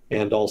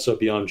 and also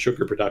beyond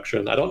sugar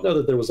production, I don't know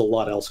that there was a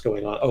lot else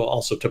going on. Oh,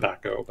 also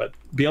tobacco. But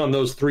beyond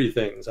those three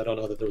things, I don't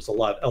know that there was a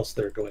lot else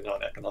there going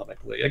on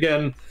economically.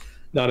 Again,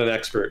 not an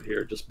expert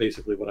here, just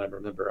basically what I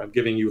remember. I'm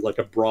giving you like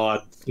a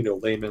broad,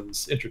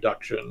 layman's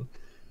introduction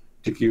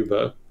to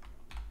Cuba.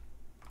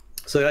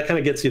 So that kind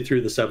of gets you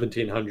through the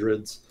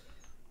 1700s.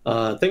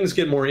 Things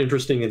get more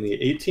interesting in the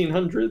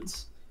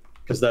 1800s,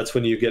 because that's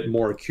when you get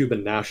more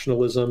Cuban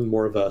nationalism,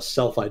 more of a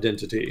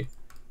self-identity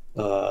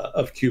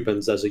of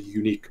Cubans as a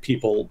unique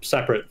people,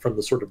 separate from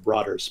the sort of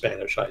broader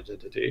Spanish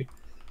identity.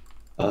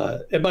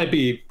 It might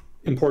be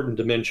important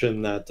to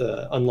mention that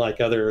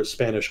unlike other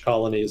Spanish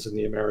colonies in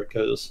the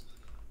Americas,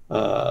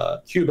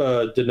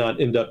 Cuba did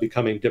not end up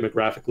becoming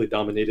demographically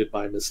dominated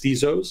by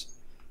mestizos.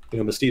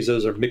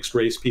 Mestizos are mixed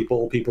race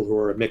people who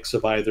are a mix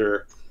of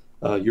either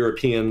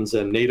Europeans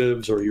and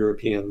natives or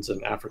Europeans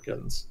and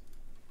Africans.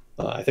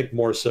 I think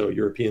more so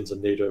Europeans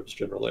and natives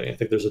generally. I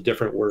think there's a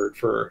different word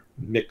for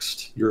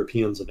mixed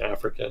Europeans and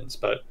Africans,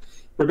 but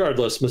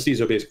regardless,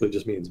 mestizo basically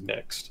just means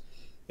mixed.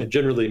 And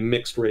generally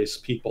mixed race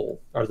people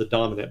are the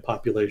dominant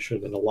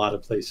population in a lot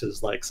of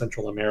places like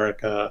Central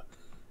America,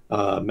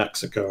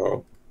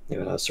 Mexico,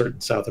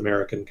 certain South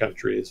American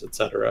countries,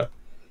 etc.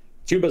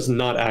 Cuba's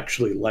not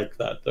actually like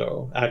that,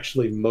 though.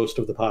 Actually, most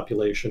of the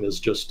population is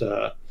just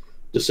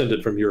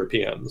descended from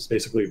Europeans,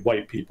 basically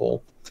white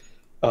people.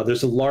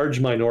 There's a large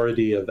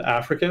minority of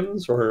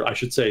Africans, or I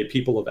should say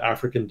people of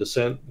African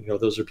descent.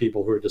 Those are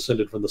people who are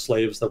descended from the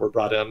slaves that were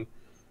brought in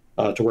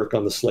to work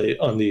on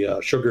the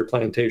sugar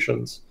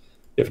plantations,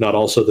 if not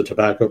also the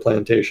tobacco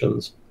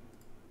plantations.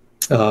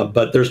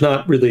 But there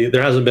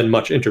hasn't been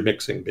much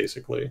intermixing,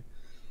 basically.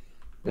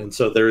 And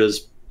so there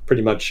is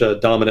pretty much a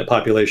dominant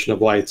population of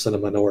whites and a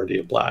minority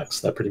of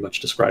blacks. That pretty much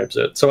describes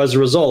it. So as a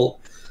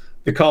result,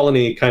 the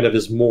colony kind of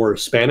is more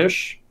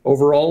Spanish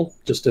overall,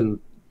 just in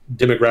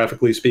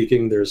demographically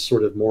speaking. There's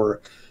sort of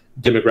more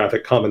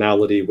demographic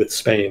commonality with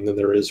Spain than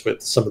there is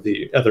with some of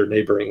the other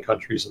neighboring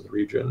countries in the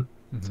region.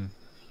 Mm-hmm.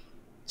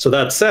 So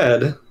that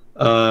said,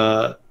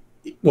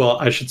 well,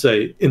 I should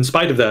say, in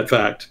spite of that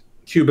fact,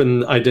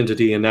 Cuban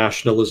identity and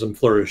nationalism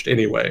flourished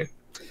anyway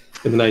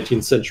in the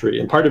 19th century.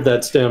 And part of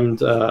that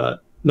stemmed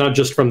not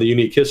just from the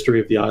unique history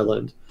of the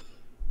island,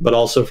 but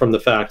also from the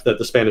fact that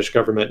the Spanish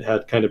government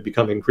had kind of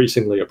become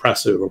increasingly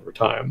oppressive over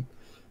time.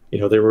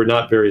 They were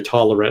not very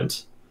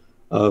tolerant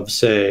of,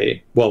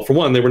 say, well, for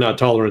one, they were not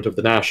tolerant of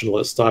the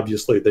nationalists.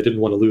 Obviously, they didn't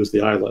want to lose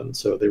the island,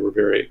 so they were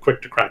very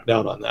quick to crack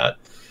down on that.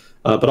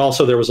 But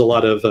also there was a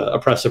lot of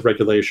oppressive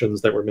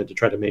regulations that were meant to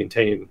try to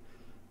maintain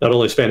not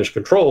only Spanish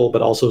control,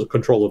 but also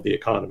control of the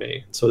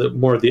economy. So that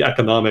more of the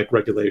economic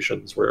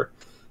regulations were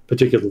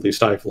particularly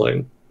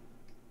stifling.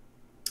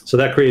 So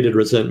that created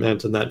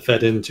resentment, and that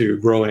fed into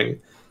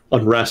growing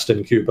unrest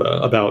in Cuba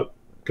about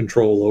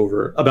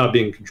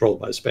being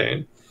controlled by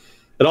Spain.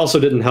 It also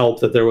didn't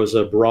help that there was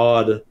a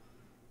broad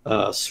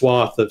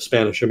swath of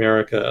Spanish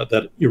America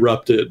that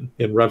erupted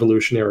in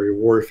revolutionary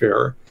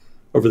warfare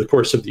over the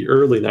course of the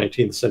early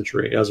 19th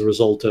century as a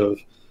result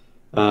of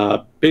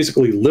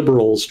basically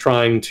liberals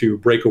trying to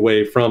break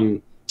away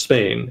from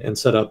Spain and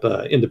set up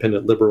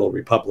independent liberal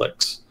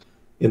republics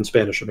in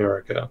Spanish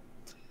America.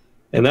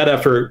 And that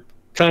effort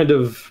kind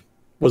of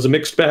was a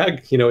mixed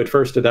bag. At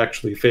first it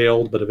actually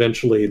failed, but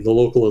eventually the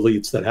local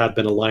elites that had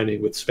been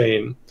aligning with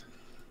Spain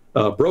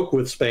broke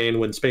with Spain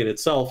when Spain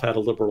itself had a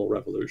liberal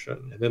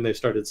revolution. And then they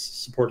started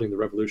supporting the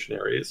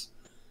revolutionaries.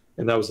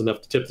 And that was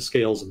enough to tip the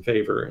scales in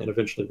favor and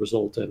eventually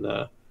result in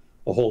a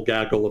whole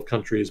gaggle of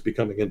countries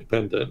becoming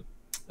independent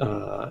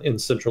in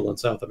Central and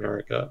South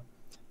America,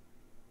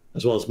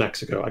 as well as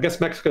Mexico. I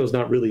guess Mexico is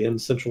not really in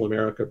Central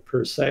America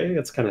per se.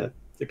 It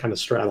kind of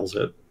straddles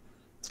it.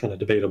 It's kind of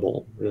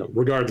debatable.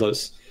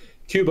 Regardless,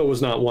 Cuba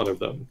was not one of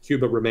them.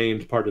 Cuba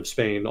remained part of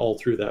Spain all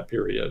through that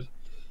period.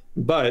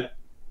 But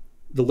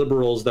the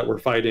liberals that were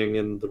fighting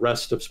in the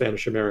rest of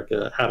Spanish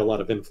America had a lot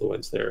of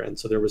influence there. And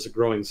so there was a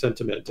growing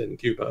sentiment in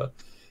Cuba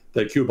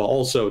that Cuba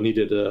also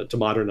needed to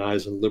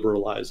modernize and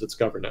liberalize its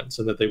governance,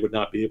 and that they would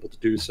not be able to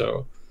do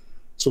so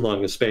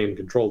long as Spain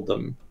controlled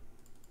them.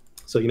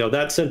 So,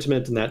 that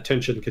sentiment and that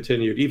tension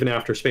continued even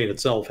after Spain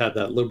itself had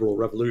that liberal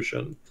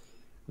revolution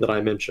that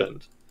I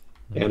mentioned.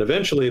 Mm-hmm. And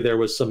eventually there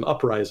was some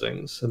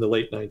uprisings in the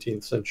late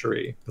 19th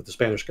century that the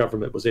Spanish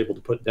government was able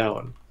to put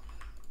down,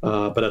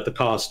 but at the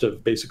cost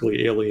of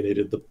basically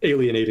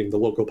alienating the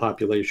local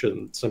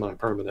population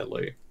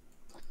semi-permanently.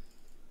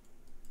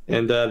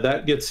 And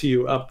that gets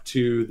you up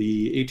to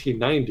the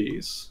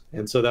 1890s.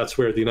 And so that's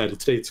where the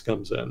United States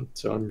comes in.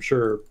 So I'm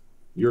sure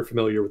you're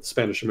familiar with the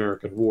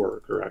Spanish-American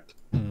War, correct?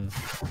 Mm.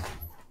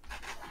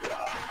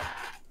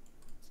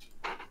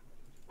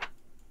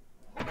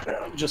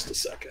 Just a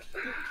second.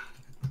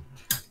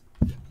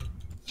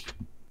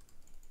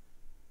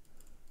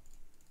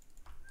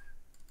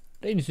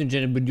 Ladies and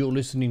gentlemen, you're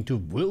listening to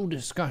World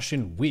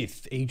Discussion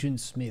with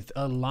Agent Smith,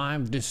 a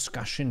live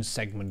discussion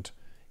segment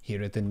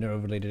here at the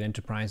Neuro-Related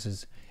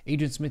Enterprises.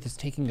 Agent Smith is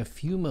taking a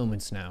few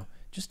moments now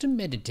just to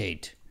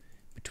meditate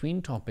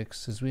between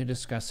topics as we're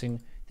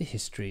discussing the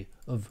history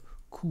of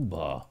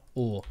Cuba,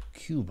 or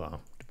Cuba,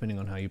 depending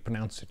on how you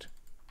pronounce it.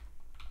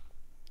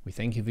 We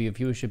thank you for your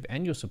viewership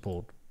and your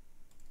support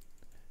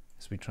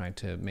as we try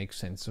to make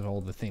sense of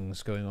all the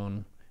things going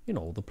on in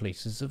all the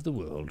places of the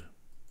world.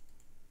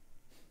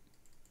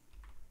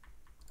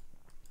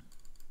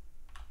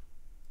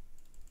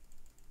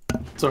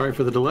 Sorry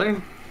for the delay.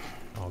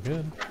 All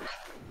good.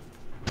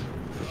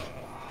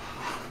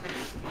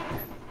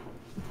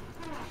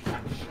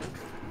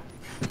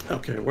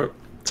 Okay,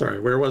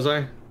 where was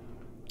I?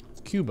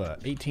 Cuba,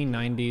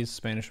 1890s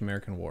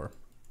Spanish-American War.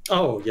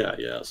 Oh,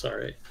 yeah,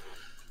 sorry.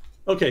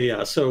 Okay,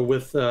 yeah, so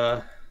with,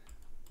 at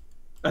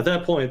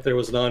that point, there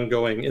was an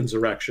ongoing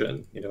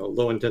insurrection,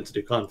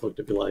 low-intensity conflict,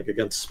 if you like,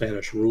 against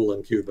Spanish rule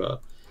in Cuba.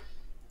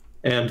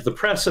 And the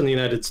press in the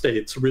United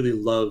States really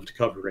loved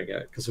covering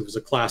it because it was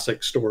a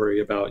classic story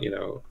about,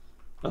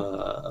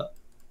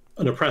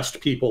 an oppressed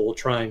people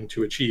trying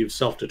to achieve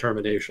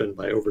self-determination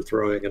by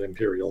overthrowing an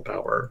imperial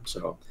power.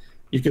 So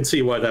you can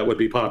see why that would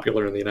be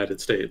popular in the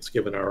United States,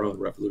 given our own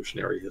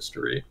revolutionary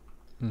history.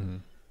 Mm-hmm.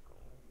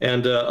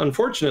 And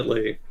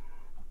unfortunately,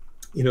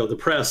 the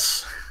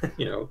press,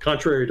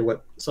 contrary to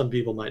what some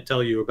people might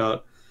tell you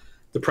about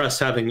the press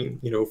having,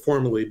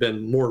 formerly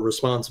been more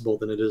responsible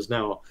than it is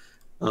now,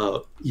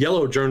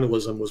 yellow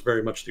journalism was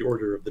very much the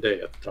order of the day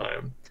at the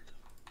time.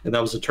 And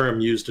that was a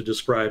term used to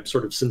describe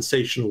sort of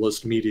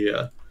sensationalist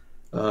media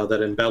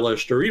that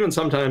embellished or even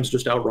sometimes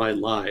just outright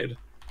lied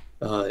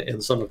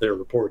in some of their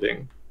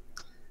reporting.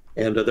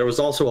 And there was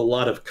also a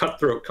lot of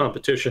cutthroat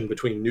competition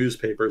between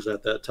newspapers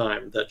at that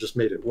time that just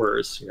made it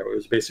worse. You know, it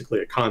was basically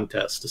a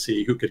contest to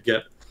see who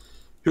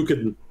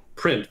could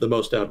print the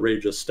most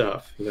outrageous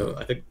stuff. You know,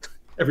 I think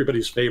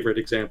everybody's favorite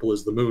example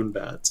is the moon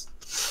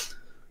bats.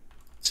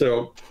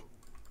 So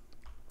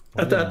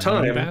at that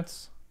time, moon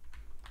bats?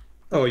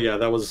 oh yeah,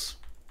 there was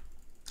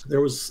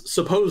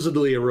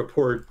supposedly a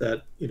report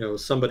that, you know,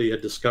 somebody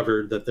had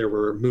discovered that there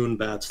were moon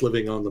bats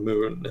living on the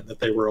moon and that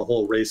they were a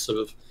whole race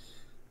of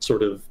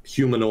sort of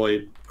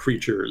humanoid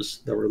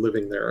creatures that were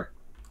living there.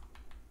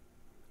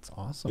 It's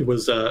awesome. It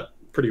was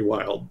pretty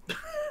wild.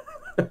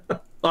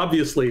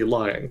 Obviously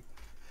lying,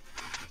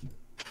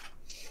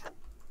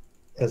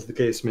 as the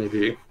case may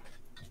be.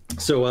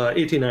 So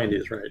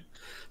 1890s, right?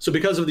 So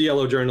because of the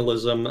yellow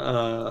journalism,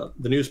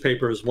 the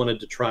newspapers wanted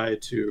to try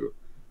to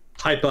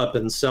hype up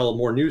and sell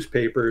more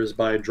newspapers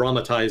by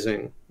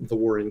dramatizing the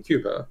war in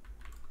Cuba.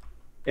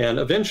 And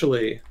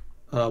eventually,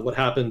 what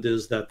happened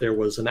is that there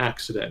was an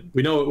accident.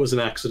 We know it was an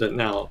accident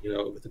now, you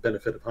know, with the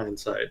benefit of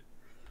hindsight.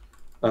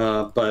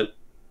 But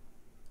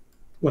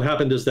what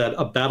happened is that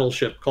a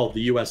battleship called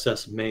the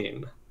USS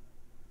Maine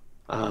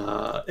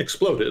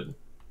exploded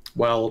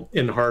while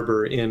in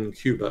harbor in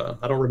Cuba.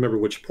 I don't remember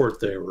which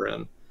port they were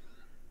in,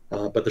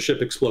 but the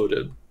ship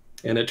exploded.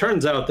 And it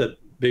turns out that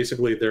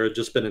basically there had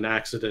just been an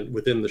accident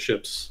within the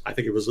ship's, I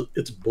think it was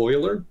its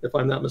boiler, if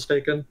I'm not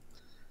mistaken,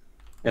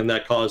 and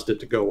that caused it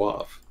to go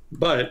off.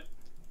 But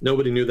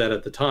nobody knew that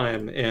at the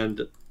time,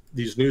 and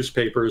these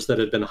newspapers that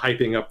had been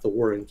hyping up the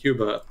war in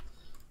Cuba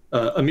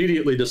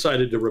immediately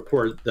decided to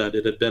report that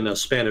it had been a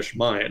Spanish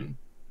mine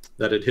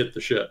that had hit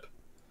the ship,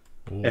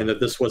 and that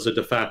this was a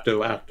de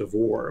facto act of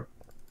war.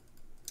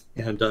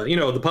 And, you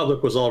know, the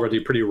public was already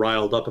pretty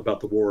riled up about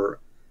the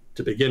war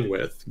to begin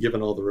with,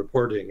 given all the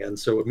reporting. And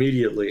so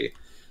immediately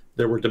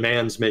there were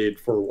demands made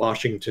for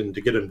Washington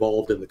to get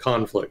involved in the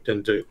conflict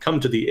and to come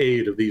to the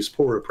aid of these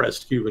poor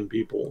oppressed Cuban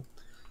people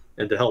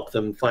and to help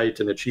them fight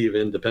and achieve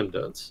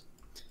independence.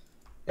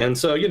 And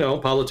so, you know,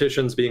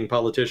 politicians being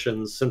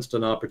politicians sensed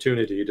an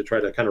opportunity to try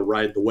to kind of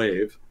ride the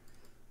wave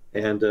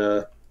and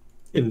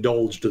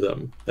indulged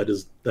them. That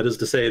is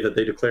to say that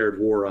they declared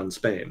war on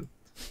Spain.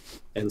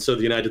 And so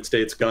the United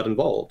States got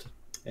involved.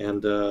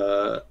 And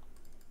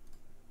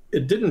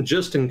it didn't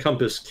just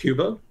encompass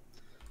Cuba.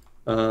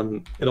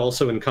 It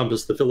also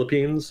encompassed the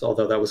Philippines,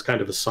 although that was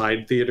kind of a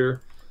side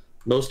theater.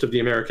 Most of the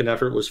American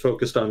effort was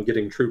focused on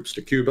getting troops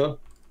to Cuba.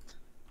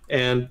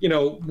 And, you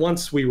know,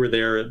 once we were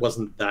there, it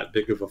wasn't that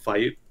big of a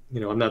fight. You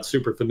know, I'm not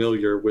super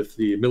familiar with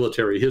the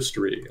military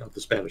history of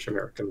the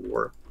Spanish-American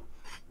War.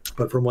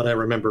 But from what I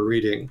remember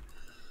reading,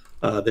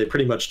 they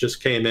pretty much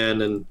just came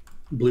in and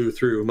blew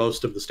through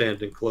most of the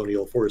standing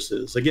colonial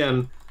forces.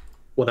 Again,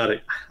 well,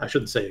 I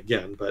shouldn't say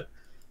again, but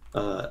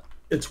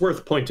it's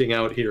worth pointing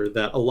out here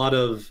that a lot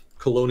of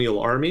colonial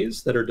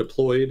armies that are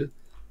deployed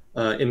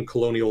in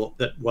colonial,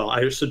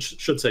 I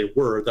should say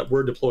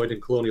were deployed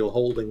in colonial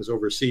holdings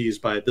overseas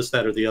by this,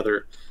 that, or the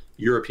other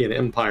European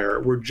empire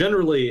were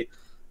generally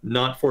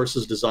not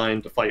forces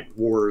designed to fight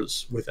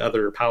wars with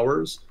other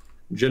powers.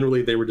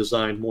 Generally, they were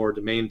designed more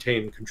to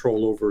maintain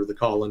control over the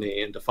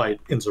colony and to fight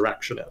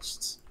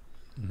insurrectionists.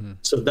 Mm-hmm.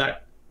 So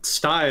that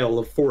style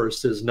of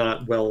force is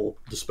not well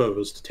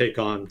disposed to take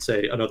on,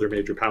 say, another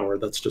major power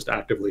that's just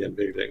actively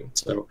invading.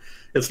 So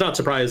it's not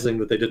surprising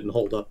that they didn't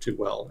hold up too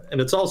well.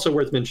 And it's also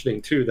worth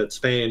mentioning, too, that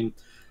Spain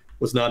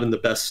was not in the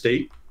best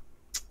state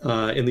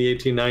in the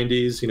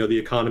 1890s. You know, the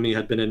economy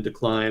had been in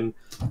decline.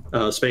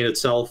 Spain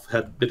itself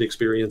had been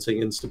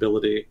experiencing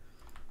instability.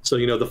 So,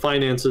 you know, the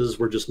finances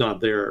were just not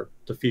there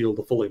to field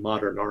a fully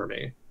modern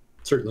army,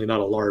 certainly not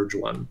a large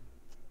one.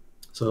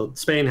 So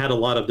Spain had a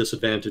lot of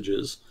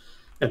disadvantages.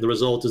 And the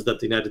result is that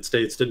the United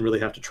States didn't really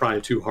have to try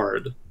too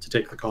hard to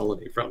take the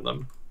colony from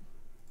them.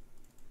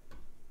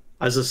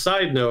 As a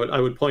side note, I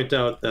would point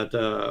out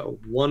that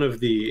one of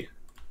the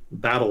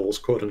battles,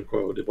 quote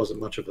unquote, it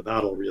wasn't much of a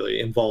battle really,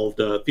 involved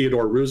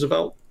Theodore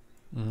Roosevelt,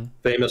 mm-hmm.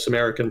 famous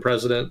American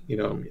president, you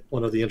know,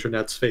 one of the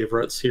internet's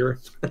favorites here.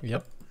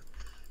 Yep.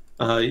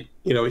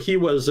 You know, he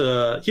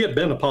had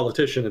been a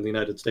politician in the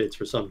United States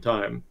for some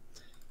time.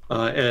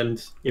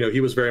 And, you know,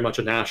 he was very much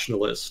a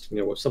nationalist, you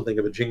know, something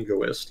of a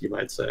jingoist, you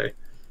might say.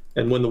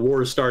 And when the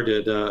war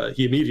started,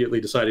 he immediately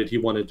decided he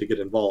wanted to get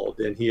involved,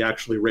 and he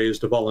actually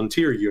raised a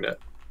volunteer unit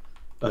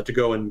to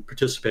go and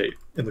participate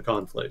in the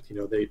conflict. You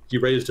know, he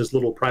raised his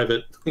little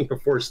private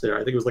force there. I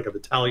think it was like a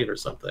battalion or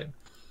something,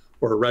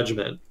 or a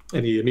regiment.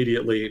 And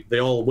they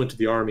all went to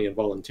the army and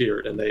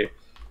volunteered, and they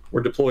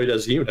were deployed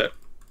as a unit.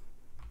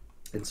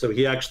 And so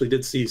he actually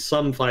did see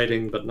some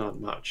fighting, but not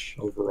much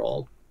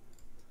overall.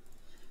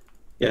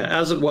 Yeah,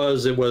 as it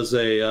was a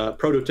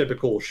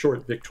prototypical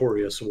short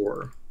victorious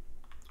war,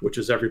 which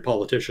is every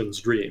politician's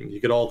dream. You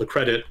get all the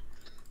credit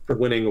for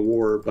winning a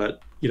war,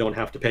 but you don't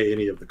have to pay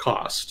any of the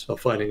cost of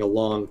fighting a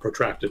long,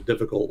 protracted,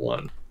 difficult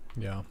one.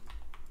 Yeah.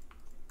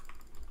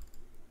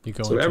 You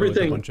go into with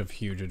a bunch of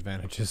huge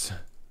advantages.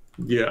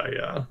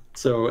 Yeah.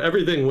 So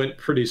everything went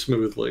pretty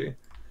smoothly.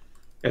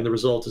 And the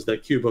result is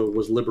that Cuba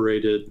was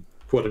liberated,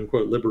 quote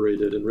unquote,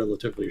 liberated in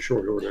relatively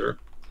short order.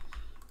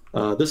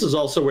 This is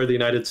also where the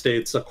United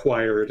States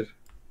acquired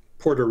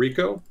Puerto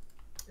Rico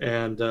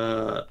and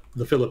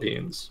the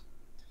Philippines.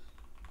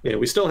 Yeah,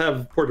 we still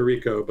have Puerto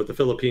Rico, but the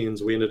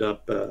Philippines we ended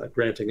up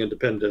granting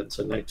independence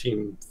in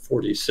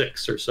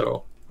 1946 or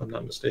so, if I'm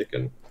not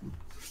mistaken.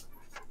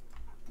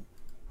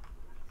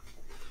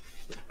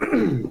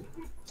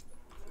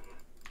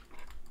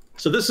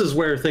 So this is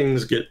where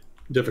things get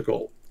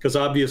difficult, because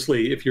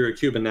obviously if you're a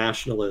Cuban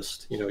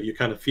nationalist, you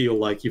kind of feel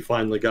like you've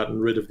finally gotten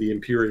rid of the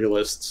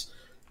imperialists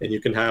and you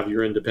can have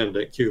your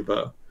independent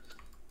Cuba.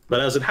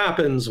 But as it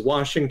happens,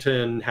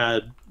 Washington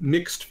had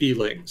mixed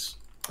feelings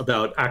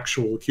about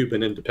actual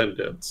Cuban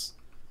independence.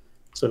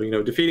 So,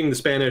 defeating the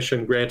Spanish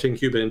and granting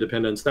Cuba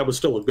independence, that was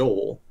still a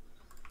goal.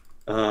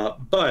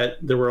 But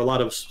there were a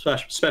lot of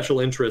special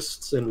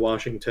interests in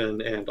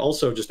Washington and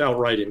also just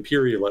outright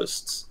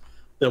imperialists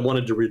that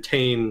wanted to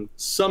retain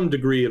some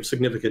degree of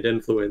significant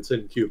influence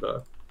in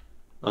Cuba.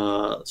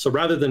 So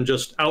rather than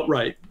just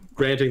outright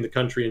granting the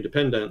country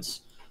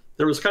independence,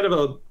 there was kind of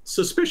a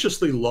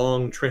suspiciously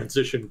long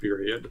transition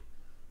period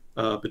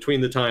between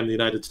the time the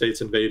United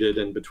States invaded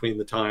and between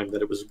the time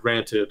that it was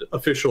granted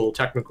official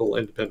technical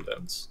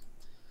independence.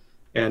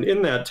 And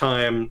in that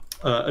time,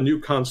 a new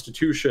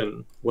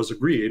constitution was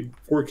agreed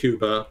for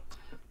Cuba,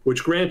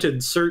 which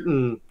granted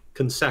certain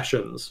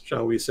concessions,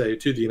 shall we say,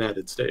 to the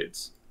United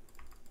States.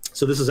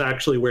 So this is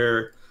actually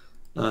where,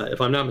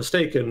 if I'm not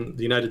mistaken,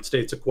 the United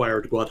States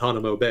acquired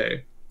Guantanamo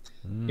Bay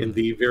in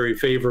the very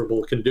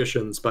favorable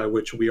conditions by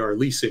which we are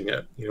leasing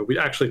it. We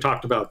actually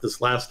talked about this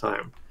last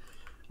time,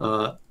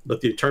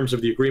 but the terms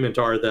of the agreement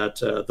are that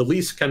the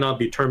lease cannot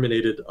be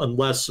terminated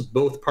unless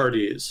both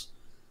parties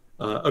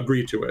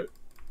agree to it.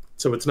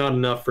 So it's not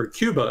enough for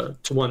Cuba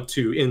to want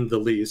to end the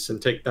lease and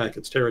take back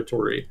its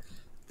territory.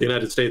 The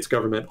United States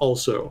government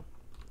also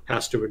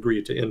has to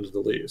agree to end the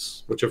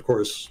lease, which of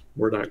course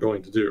we're not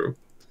going to do.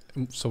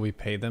 So we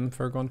pay them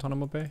for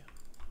Guantanamo Bay?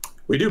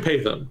 We do pay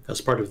them as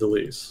part of the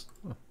lease.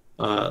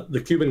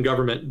 The Cuban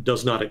government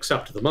does not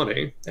accept the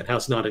money and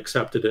has not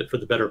accepted it for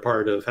the better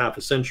part of half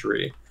a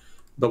century,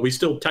 but we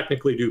still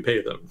technically do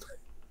pay them.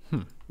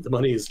 The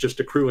money is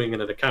just accruing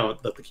in an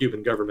account that the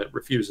Cuban government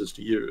refuses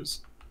to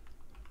use.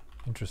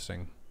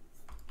 Interesting.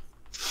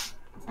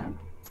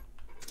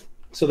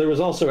 So there was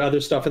also other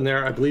stuff in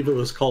there. I believe it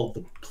was called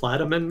the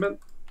Platt Amendment,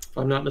 if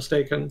I'm not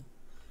mistaken.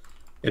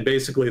 And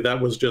basically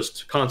that was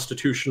just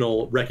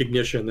constitutional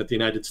recognition that the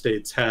United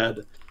States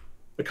had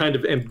a kind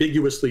of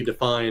ambiguously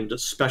defined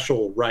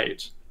special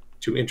right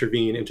to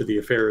intervene into the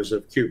affairs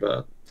of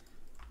Cuba.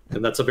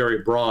 And that's a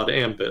very broad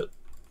ambit.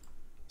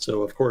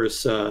 So of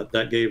course,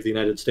 that gave the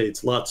United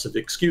States lots of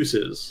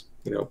excuses,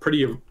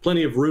 plenty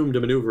of room to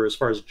maneuver as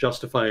far as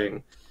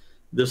justifying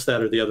this,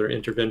 that, or the other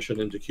intervention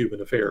into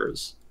Cuban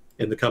affairs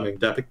in the coming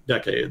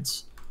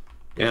decades.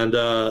 And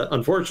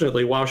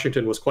unfortunately,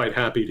 Washington was quite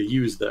happy to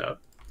use that,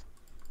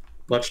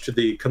 much to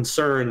the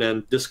concern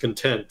and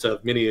discontent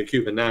of many a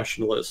Cuban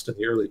nationalist in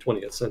the early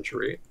 20th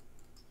century.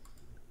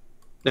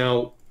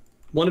 Now,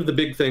 one of the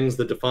big things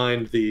that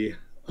defined the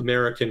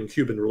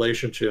American-Cuban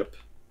relationship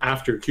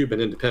after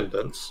Cuban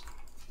independence,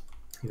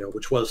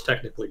 which was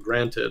technically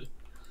granted,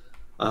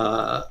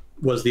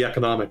 was the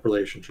economic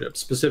relationship.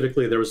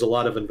 Specifically, there was a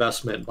lot of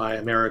investment by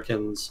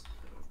Americans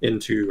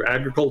into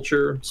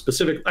agriculture,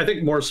 I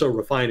think more so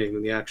refining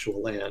than the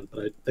actual land,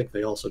 but I think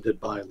they also did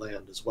buy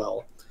land as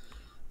well.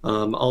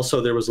 Also,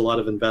 there was a lot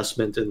of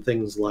investment in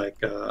things like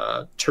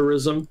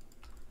tourism.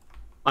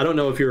 I don't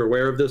know if you're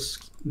aware of this,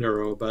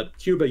 Neuro, but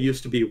Cuba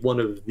used to be one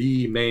of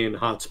the main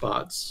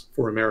hotspots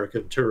for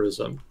American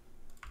tourism.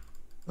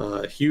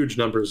 Huge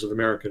numbers of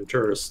American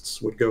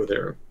tourists would go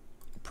there.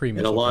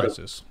 Pre-missile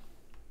crisis.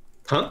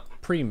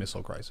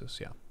 Pre-missile crisis,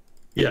 yeah.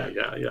 Yeah.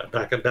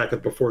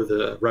 Back before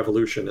the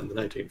revolution in the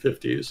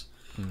 1950s.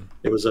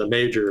 It was a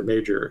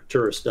major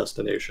tourist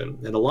destination,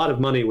 and a lot of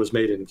money was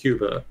made in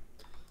Cuba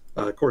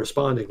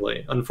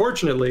correspondingly.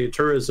 Unfortunately,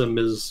 tourism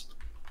is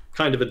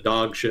kind of a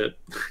dog shit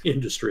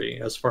industry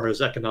as far as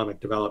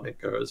economic development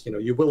goes.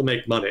 You will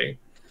make money,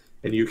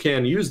 and you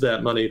can use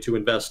that money to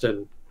invest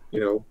in,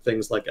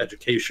 things like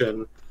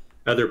education,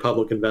 other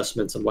public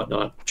investments and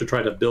whatnot to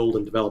try to build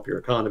and develop your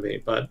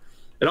economy. But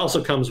it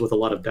also comes with a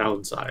lot of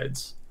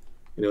downsides,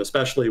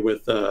 especially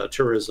with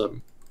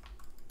tourism.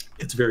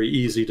 It's very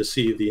easy to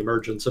see the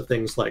emergence of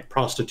things like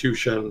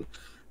prostitution,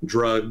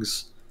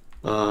 drugs,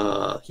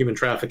 human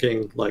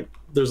trafficking. Like,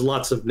 there's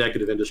lots of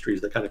negative industries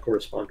that kind of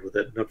correspond with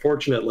it. And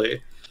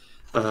unfortunately,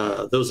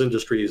 those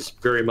industries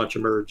very much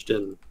emerged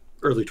in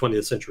early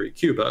 20th century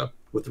Cuba,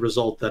 with the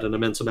result that an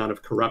immense amount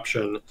of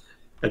corruption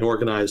and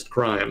organized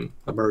crime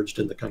emerged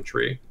in the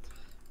country.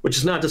 Which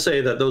is not to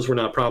say that those were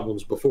not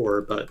problems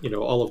before, but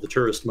all of the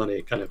tourist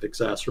money kind of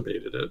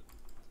exacerbated it.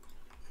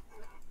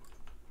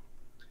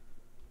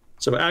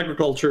 So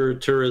agriculture,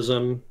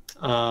 tourism.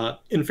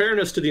 In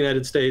fairness to the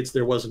United States,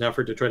 there was an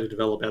effort to try to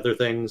develop other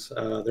things.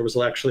 There was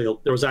actually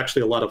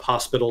a lot of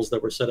hospitals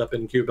that were set up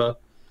in Cuba,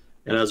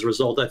 and as a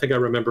result, I think I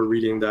remember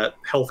reading that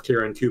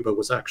healthcare in Cuba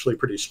was actually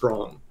pretty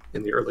strong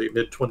in the early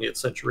mid 20th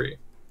century.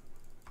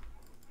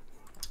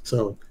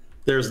 So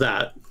there's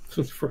that.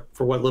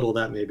 for what little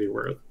that may be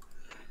worth.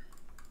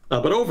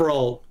 But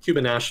overall,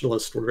 Cuban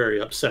nationalists were very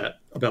upset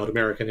about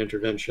American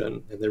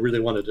intervention, and they really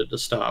wanted it to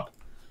stop.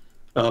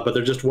 But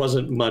there just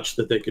wasn't much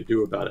that they could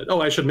do about it.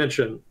 Oh, I should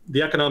mention,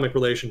 the economic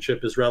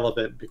relationship is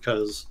relevant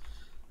because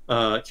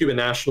Cuban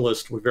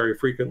nationalists would very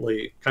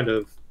frequently kind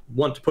of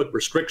want to put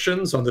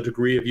restrictions on the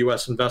degree of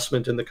U.S.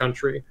 investment in the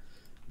country.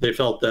 They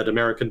felt that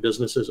American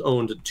businesses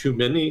owned too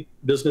many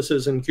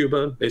businesses in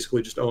Cuba,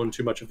 basically just owned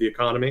too much of the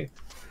economy.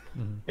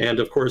 Mm-hmm. And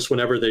of course,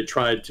 whenever they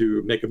tried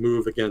to make a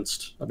move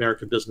against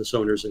American business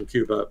owners in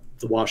Cuba,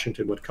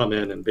 Washington would come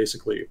in and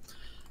basically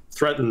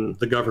threaten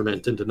the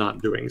government into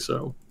not doing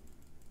so,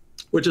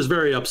 which is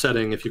very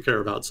upsetting if you care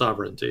about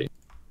sovereignty.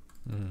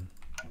 Mm.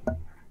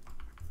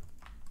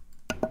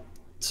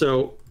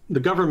 So the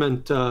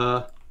government,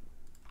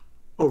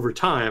 over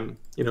time,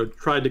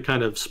 tried to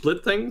kind of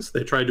split things.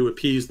 They tried to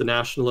appease the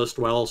nationalist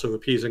while also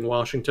appeasing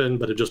Washington,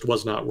 but it just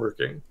was not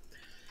working.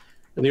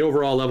 And the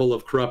overall level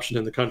of corruption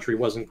in the country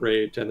wasn't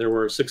great, and there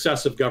were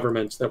successive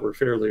governments that were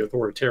fairly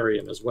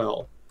authoritarian as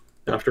well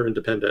after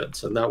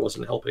independence, and that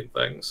wasn't helping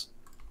things.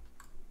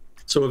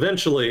 So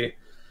eventually,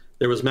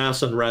 there was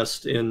mass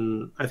unrest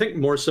in, I think,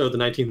 more so the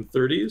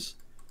 1930s,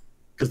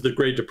 because the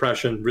Great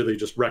Depression really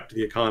just wrecked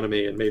the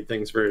economy and made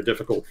things very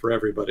difficult for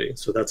everybody.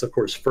 So that's, of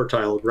course,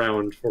 fertile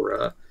ground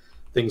for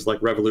things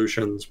like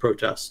revolutions,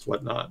 protests,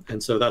 whatnot.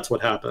 And so that's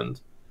what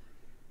happened.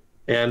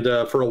 And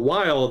for a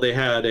while, the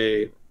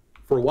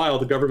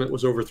government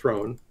was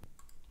overthrown,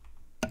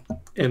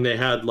 and they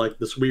had like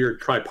this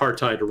weird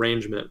tripartite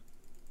arrangement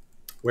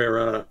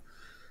where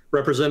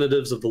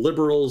representatives of the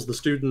liberals, the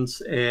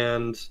students,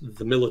 and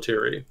the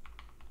military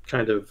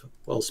kind of,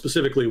 well,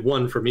 specifically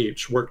one from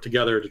each, worked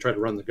together to try to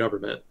run the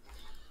government.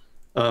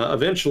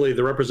 Eventually,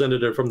 the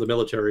representative from the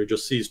military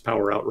just seized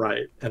power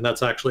outright, and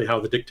that's actually how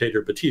the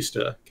dictator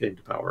Batista came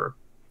to power.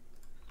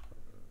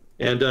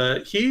 And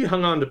he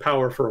hung on to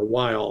power for a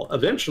while.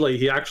 Eventually,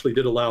 he actually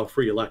did allow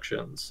free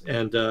elections,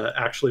 and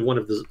actually one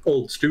of the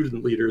old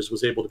student leaders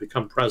was able to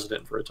become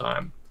president for a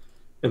time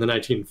in the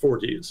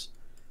 1940s.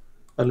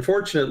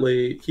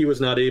 Unfortunately, he was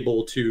not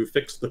able to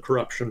fix the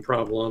corruption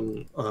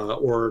problem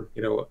or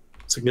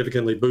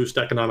significantly boost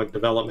economic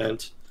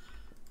development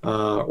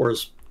or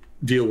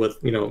deal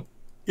with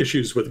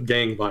issues with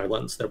gang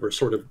violence that were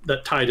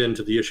that tied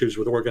into the issues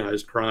with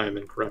organized crime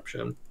and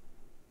corruption.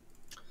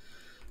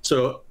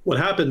 So what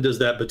happened is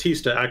that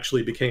Batista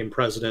actually became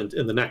president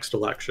in the next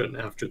election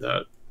after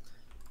that.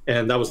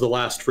 And that was the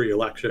last free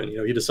election.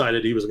 He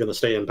decided he was going to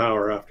stay in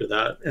power after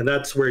that. And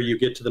that's where you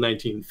get to the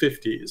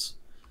 1950s.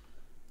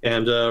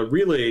 And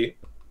really,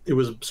 it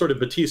was sort of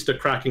Batista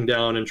cracking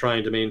down and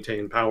trying to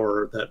maintain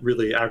power that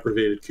really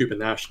aggravated Cuban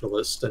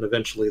nationalists and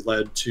eventually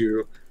led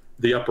to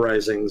the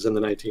uprisings in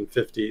the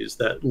 1950s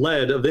that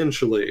led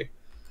eventually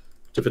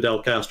to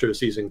Fidel Castro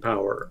seizing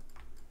power.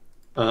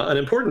 An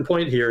important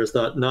point here is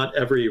that not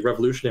every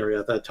revolutionary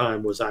at that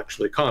time was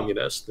actually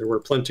communist. There were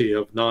plenty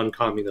of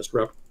non-communist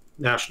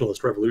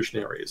nationalist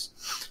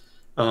revolutionaries.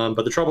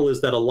 But the trouble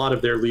is that a lot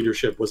of their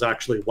leadership was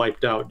actually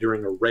wiped out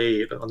during a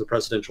raid on the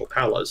presidential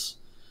palace.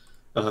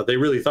 They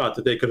really thought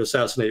that they could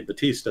assassinate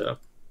Batista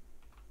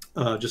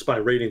just by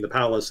raiding the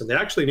palace, and they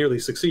actually nearly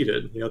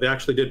succeeded. They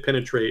actually did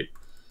penetrate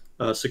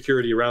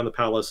security around the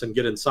palace and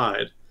get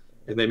inside,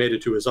 and they made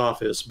it to his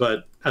office.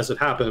 But as it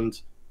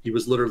happened, he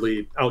was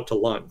literally out to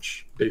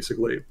lunch,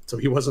 basically, so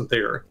he wasn't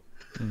there.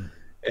 Mm.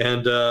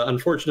 And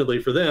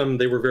unfortunately for them,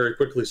 they were very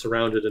quickly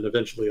surrounded and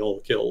eventually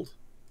all killed.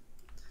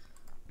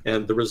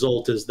 And the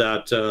result is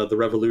that the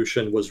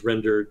revolution was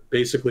rendered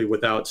basically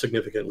without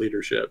significant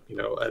leadership.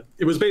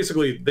 It was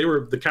basically they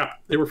were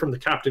from the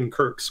Captain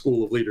Kirk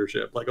school of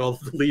leadership. Like, all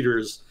the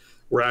leaders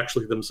were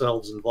actually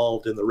themselves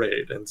involved in the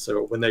raid, and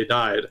so when they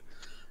died,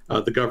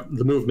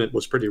 the movement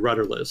was pretty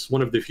rudderless.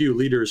 One of the few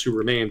leaders who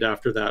remained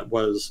after that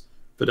was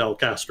Fidel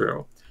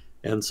Castro.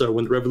 And so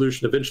when the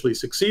revolution eventually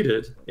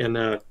succeeded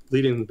in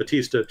leading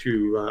Batista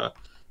to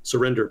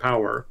surrender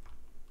power,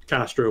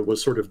 Castro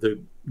was sort of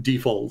the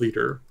default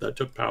leader that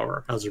took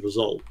power as a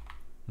result.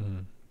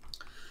 Mm.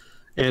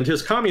 And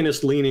his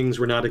communist leanings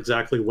were not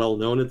exactly well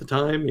known at the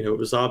time. It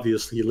was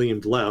obvious he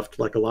leaned left,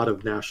 like a lot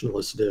of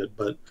nationalists did,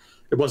 but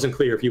it wasn't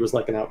clear if he was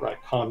like an outright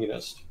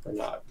communist or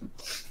not.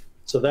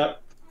 So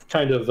that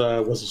kind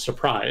of was a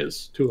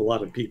surprise to a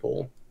lot of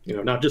people,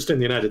 not just in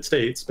the United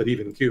States, but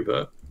even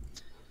Cuba.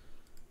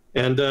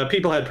 And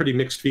people had pretty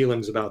mixed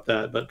feelings about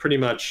that, but pretty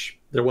much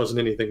there wasn't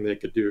anything they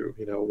could do.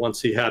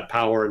 Once he had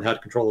power and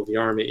had control of the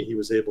army, he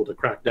was able to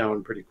crack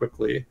down pretty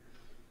quickly.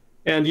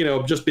 And,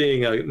 just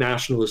being a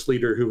nationalist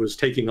leader who was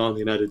taking on the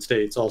United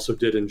States also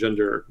did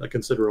engender a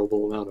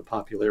considerable amount of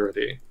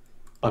popularity,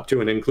 up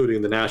to and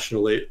including the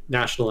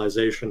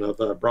nationalization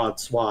of broad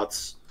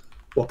swaths,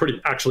 well,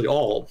 actually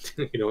all,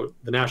 the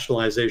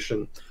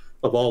nationalization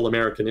of all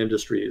American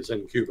industries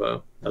in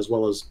Cuba, as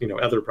well as,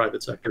 other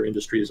private sector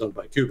industries owned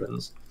by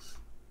Cubans.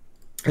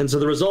 And so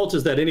the result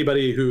is that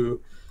anybody who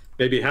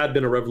maybe had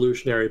been a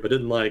revolutionary but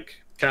didn't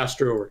like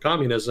Castro or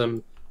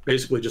communism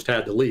basically just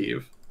had to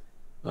leave,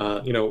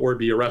 or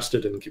be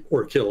arrested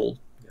or killed.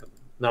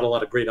 Not a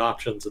lot of great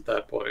options at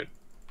that point.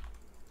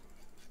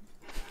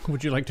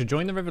 Would you like to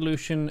join the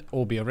revolution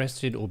or be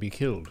arrested or be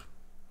killed?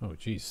 Oh,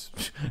 jeez.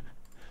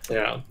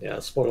 Yeah,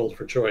 spoiled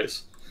for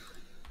choice.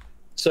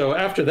 So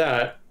after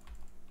that,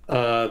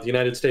 the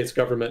United States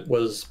government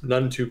was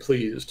none too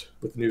pleased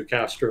with the new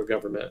Castro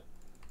government.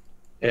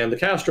 And the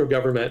Castro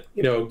government,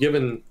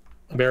 given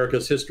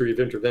America's history of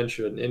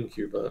intervention in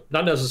Cuba,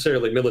 not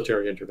necessarily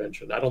military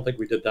intervention. I don't think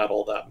we did that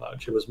all that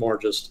much. It was more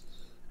just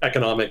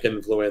economic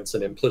influence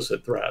and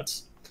implicit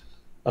threats.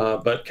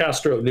 But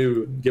Castro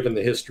knew, given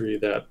the history,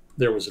 that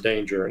there was a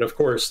danger. And of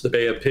course, the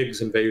Bay of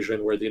Pigs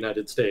invasion, where the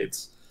United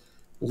States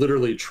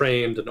literally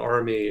trained an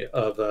army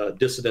of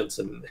dissidents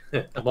and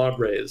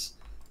emigres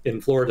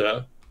in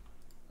Florida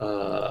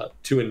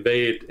to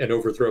invade and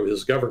overthrow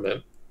his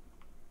government.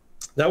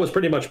 That was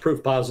pretty much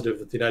proof positive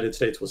that the United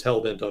States was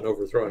hell-bent on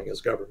overthrowing his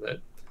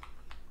government.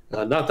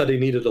 Not that he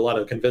needed a lot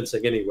of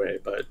convincing anyway,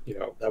 but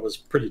that was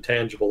pretty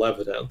tangible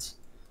evidence.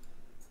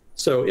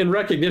 So in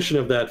recognition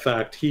of that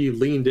fact, he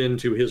leaned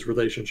into his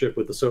relationship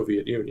with the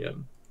Soviet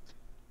Union.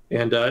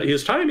 And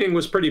his timing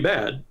was pretty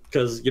bad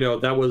because,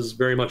 that was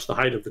very much the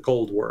height of the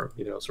Cold War,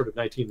 sort of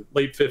late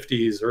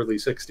 50s, early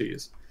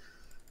 60s.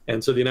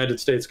 And so the United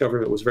States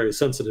government was very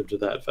sensitive to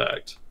that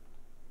fact,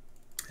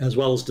 as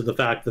well as to the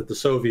fact that the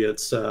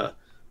Soviets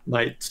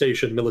might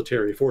station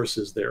military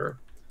forces there.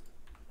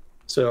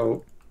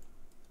 So,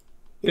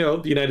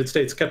 the United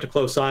States kept a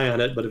close eye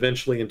on it, but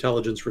eventually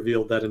intelligence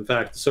revealed that, in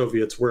fact, the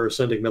Soviets were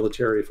sending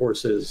military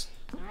forces,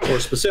 or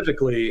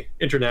specifically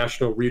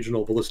international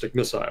regional ballistic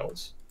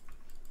missiles.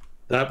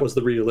 That was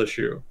the real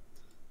issue.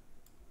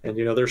 And,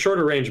 they're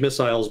shorter range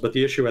missiles, but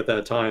the issue at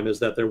that time is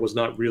that there was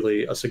not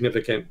really a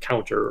significant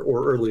counter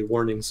or early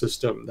warning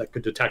system that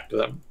could detect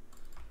them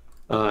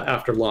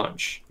after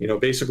launch.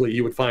 Basically,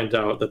 you would find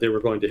out that they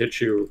were going to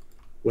hit you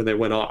when they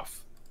went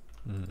off.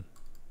 Mm.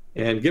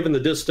 And given the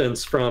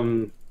distance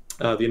from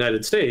the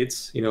United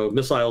States,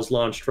 missiles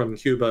launched from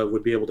Cuba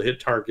would be able to hit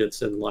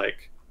targets in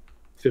like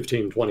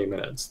 15, 20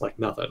 minutes, like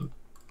nothing.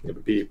 It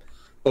would be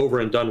over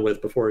and done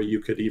with before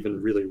you could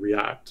even really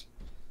react.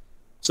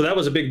 So that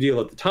was a big deal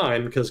at the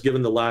time because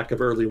given the lack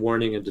of early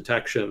warning and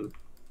detection,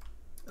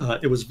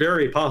 it was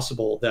very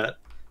possible that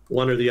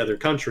one or the other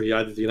country,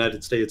 either the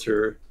United States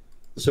or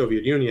the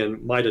Soviet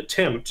Union, might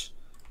attempt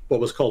what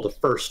was called a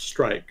first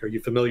strike. Are you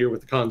familiar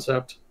with the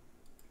concept?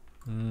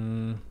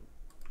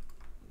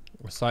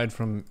 Aside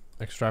from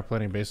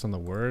extrapolating based on the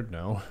word,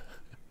 no.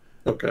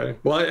 Okay.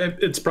 Well,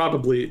 it's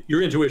probably,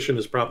 your intuition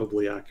is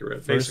probably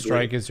accurate. First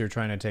strike is you're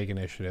trying to take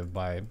initiative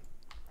by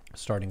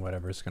starting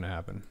whatever's going to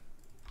happen.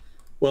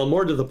 Well,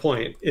 more to the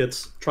point,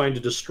 it's trying to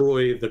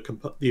destroy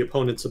the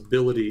opponent's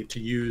ability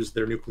to use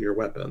their nuclear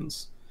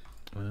weapons.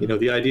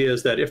 The idea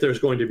is that if there's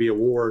going to be a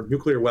war,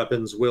 nuclear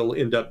weapons will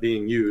end up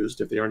being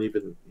used if they aren't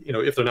even,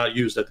 if they're not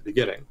used at the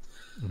beginning.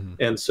 Mm-hmm.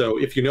 And so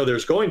if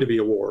there's going to be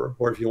a war,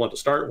 or if you want to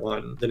start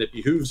one, then it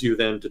behooves you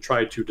then to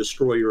try to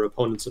destroy your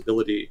opponent's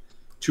ability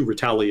to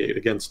retaliate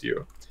against you.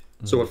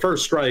 Mm-hmm. So a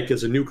first strike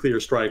is a nuclear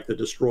strike that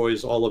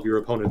destroys all of your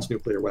opponent's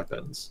nuclear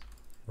weapons.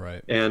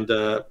 Right. And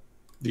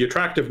the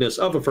attractiveness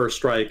of a first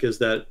strike is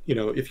that,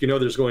 if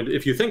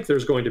you think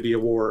there's going to be a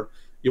war,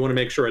 you want to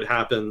make sure it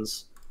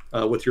happens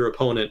with your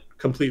opponent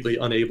completely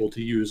unable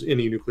to use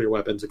any nuclear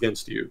weapons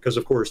against you, because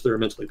of course they're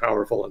immensely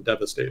powerful and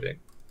devastating.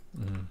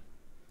 Mm-hmm.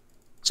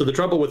 So the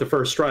trouble with the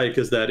first strike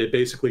is that it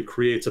basically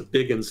creates a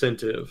big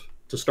incentive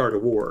to start a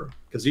war,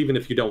 because even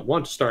if you don't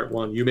want to start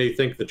one, you may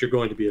think that you're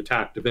going to be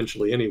attacked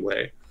eventually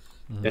anyway,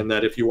 mm-hmm. and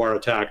that if you are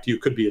attacked, you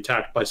could be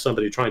attacked by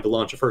somebody trying to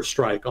launch a first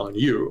strike on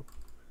you.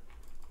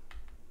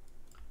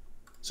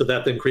 So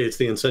that then creates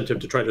the incentive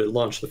to try to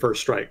launch the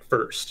first strike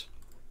first.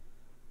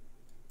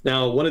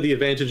 Now, one of the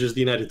advantages the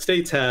United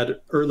States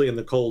had early in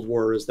the Cold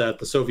War is that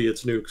the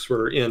Soviets' nukes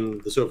were in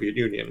the Soviet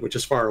Union, which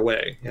is far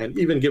away. And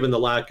even given the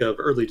lack of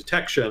early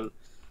detection,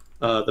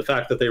 the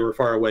fact that they were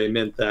far away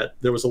meant that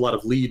there was a lot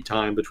of lead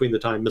time between the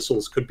time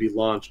missiles could be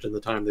launched and the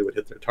time they would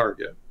hit their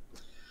target.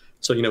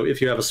 So, if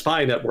you have a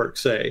spy network,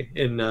 say,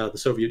 in the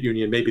Soviet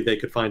Union, maybe they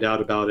could find out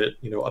about it,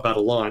 about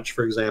a launch,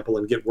 for example,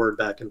 and get word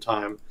back in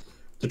time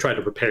to try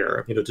to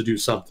prepare, to do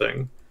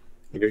something.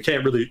 You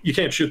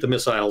can't shoot the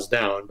missiles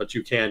down, but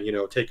you can,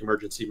 take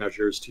emergency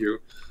measures to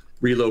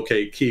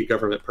relocate key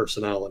government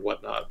personnel and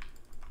whatnot,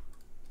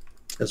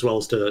 as well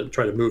as to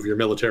try to move your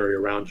military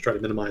around to try to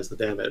minimize the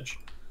damage.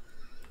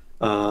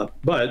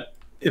 But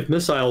if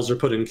missiles are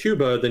put in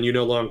Cuba, then you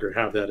no longer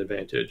have that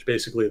advantage.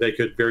 Basically, they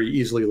could very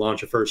easily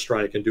launch a first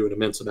strike and do an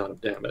immense amount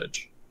of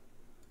damage.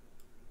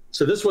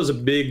 So this was a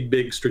big,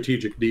 big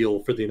strategic deal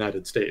for the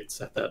United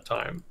States at that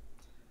time.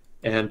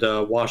 And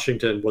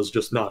Washington was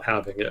just not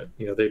having it.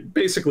 They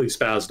basically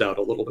spazzed out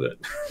a little bit.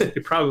 They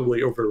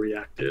probably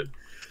overreacted.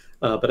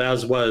 But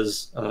as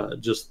was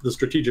just the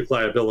strategic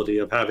liability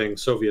of having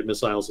Soviet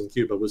missiles in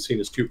Cuba was seen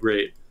as too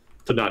great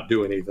to not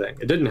do anything.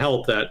 It didn't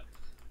help that,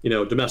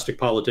 domestic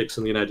politics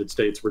in the United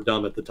States were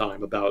dumb at the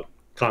time about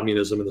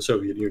communism in the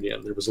Soviet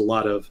Union. There was a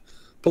lot of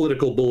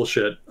political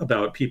bullshit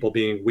about people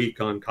being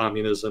weak on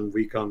communism,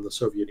 weak on the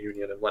Soviet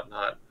Union and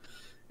whatnot.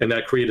 And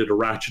that created a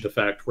ratchet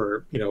effect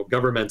where,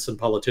 governments and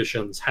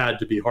politicians had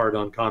to be hard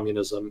on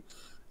communism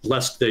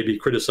lest they be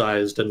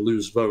criticized and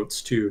lose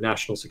votes to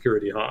national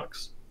security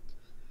hawks.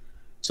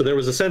 So there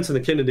was a sense in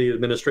the Kennedy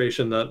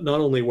administration that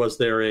not only was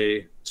there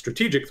a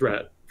strategic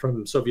threat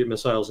from Soviet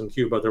missiles in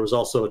Cuba, there was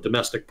also a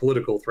domestic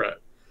political threat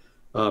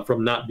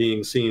from not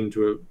being seen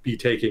to be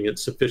taking it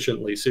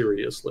sufficiently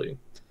seriously.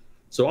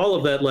 So all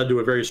of that led to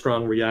a very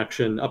strong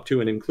reaction up to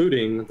and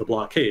including the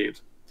blockade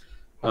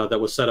that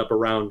was set up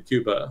around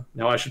Cuba.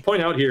 Now, I should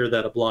point out here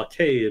that a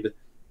blockade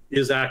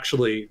is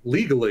actually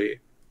legally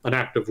an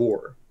act of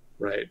war,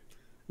 right?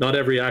 Not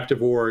every act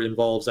of war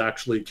involves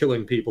actually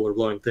killing people or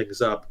blowing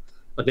things up.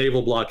 A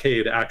naval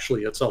blockade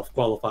actually itself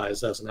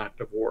qualifies as an act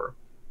of war.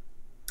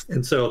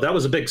 And so that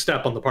was a big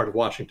step on the part of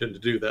Washington to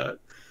do that.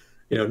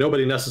 You know,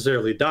 nobody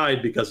necessarily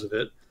died because of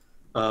it,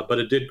 but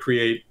it did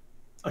create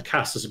a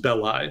casus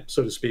belli,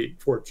 so to speak,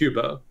 for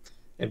Cuba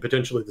and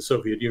potentially the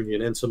Soviet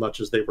Union, in so much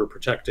as they were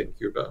protecting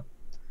Cuba.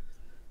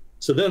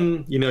 So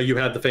then, you know, you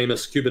had the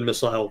famous Cuban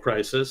Missile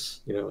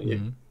Crisis. You know,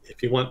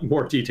 if you want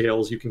more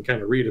details, you can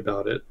kind of read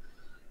about it.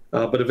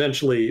 But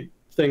eventually,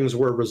 things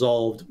were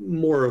resolved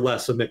more or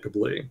less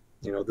amicably.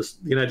 You know, the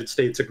United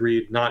States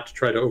agreed not to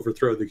try to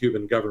overthrow the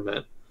Cuban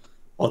government,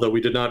 although we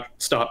did not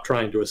stop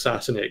trying to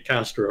assassinate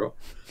Castro.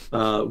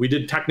 We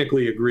did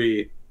technically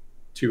agree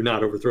to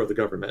not overthrow the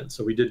government,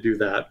 so we did do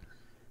that.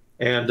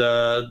 And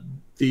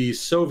the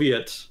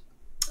Soviet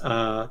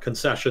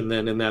concession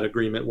then in that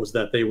agreement was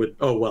that they would,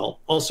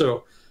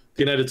 also,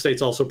 the United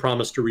States also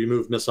promised to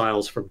remove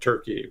missiles from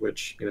Turkey,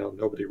 which, you know,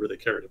 nobody really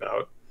cared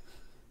about.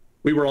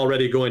 We were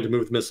already going to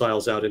move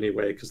missiles out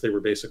anyway because they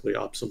were basically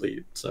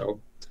obsolete, so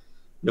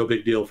no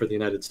big deal for the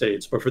United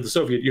States. But for the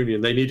Soviet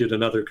Union, they needed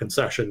another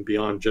concession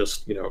beyond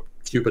just, you know,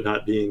 Cuba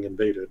not being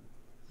invaded.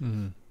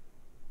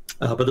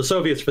 But the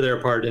Soviets, for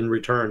their part, in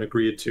return,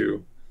 agreed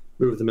to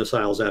move the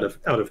missiles out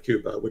of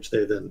Cuba, which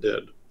they then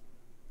did.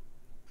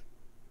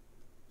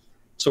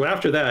 So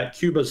after that,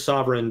 Cuba's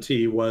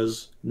sovereignty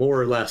was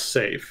more or less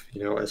safe,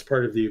 you know, as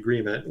part of the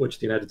agreement, which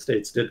the United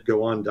States did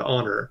go on to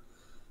honor.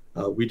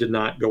 We did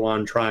not go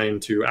on trying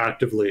to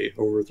actively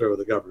overthrow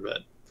the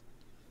government.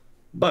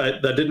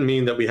 But that didn't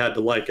mean that we had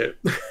to like it.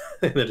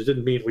 And that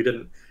didn't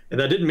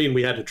mean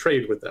we had to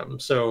trade with them.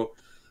 So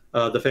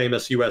the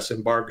famous U.S.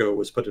 embargo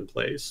was put in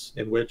place,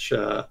 in which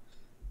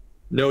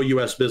no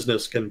U.S.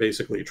 business can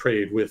basically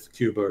trade with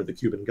Cuba or the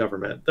Cuban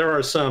government. There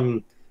are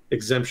some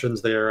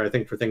exemptions there, I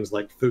think, for things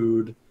like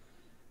food,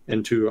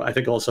 and I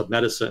think also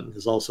medicine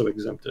is also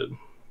exempted.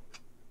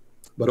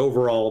 But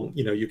overall,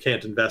 you know, you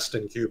can't invest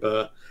in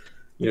Cuba.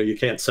 You know, you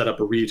can't set up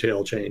a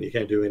retail chain. You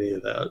can't do any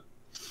of that.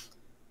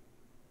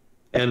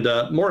 And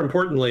more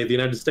importantly, the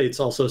United States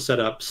also set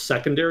up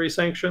secondary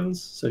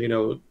sanctions. So, you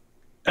know,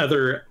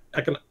 other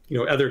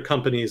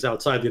companies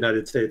outside the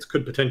United States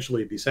could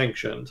potentially be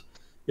sanctioned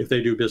if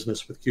they do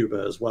business with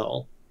Cuba as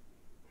well.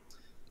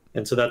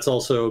 And so that's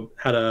also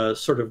had a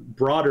sort of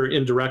broader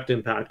indirect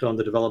impact on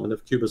the development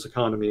of Cuba's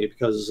economy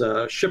because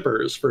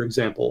shippers, for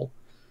example,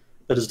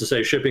 that is to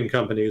say shipping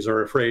companies,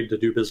 are afraid to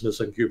do business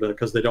in Cuba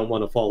because they don't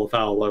want to fall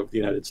afoul of the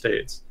United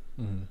States.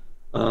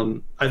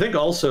 I think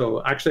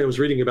also, actually, I was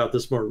reading about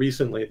this more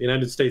recently. The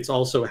United States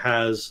also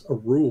has a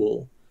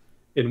rule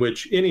in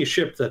which any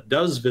ship that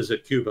does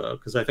visit Cuba,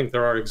 because I think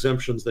there are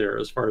exemptions there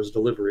as far as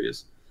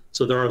deliveries.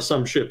 So there are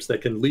some ships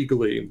that can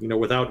legally, you know,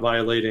 without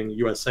violating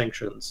U.S.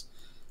 sanctions,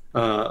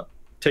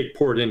 take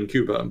port in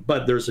Cuba.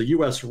 But there's a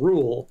U.S.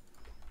 rule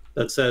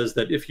that says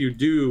that if you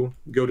do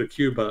go to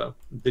Cuba,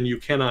 then you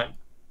cannot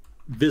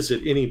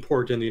visit any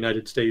port in the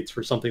United States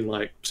for something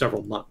like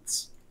several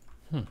months.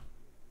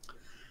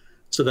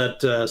 So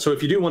that so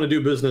if you do want to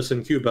do business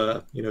in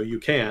Cuba, you know, you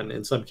can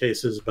in some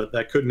cases, but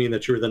that could mean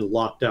that you're then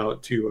locked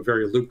out to a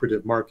very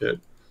lucrative market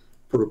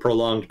for a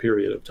prolonged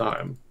period of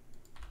time.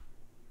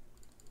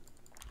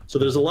 So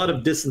there's a lot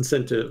of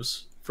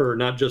disincentives for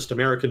not just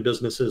American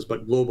businesses,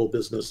 but global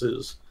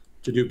businesses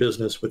to do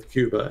business with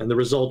Cuba. And the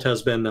result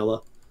has been a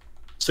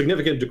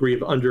significant degree of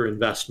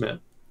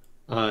underinvestment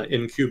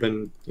in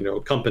Cuban, you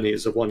know,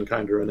 companies of one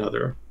kind or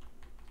another.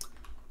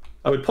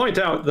 I would point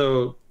out,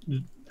 though,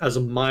 as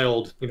a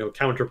mild, you know,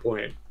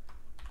 counterpoint,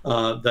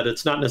 that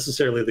it's not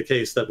necessarily the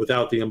case that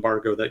without the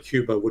embargo that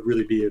Cuba would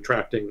really be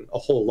attracting a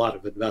whole lot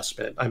of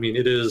investment. I mean,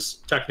 it is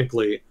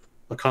technically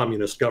a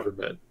communist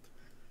government.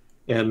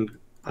 And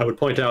I would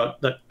point out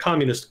that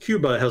communist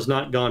Cuba has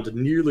not gone to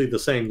nearly the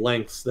same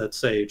lengths that,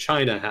 say,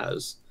 China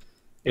has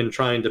in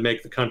trying to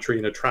make the country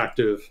an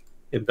attractive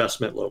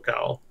investment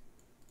locale.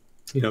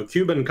 You know,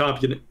 Cuban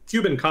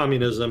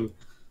communism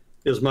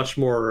is much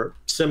more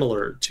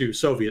similar to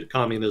Soviet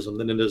communism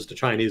than it is to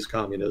Chinese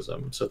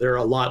communism. So they're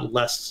a lot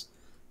less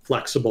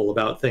flexible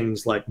about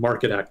things like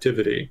market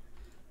activity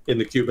in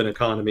the Cuban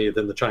economy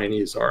than the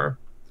Chinese are.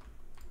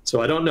 So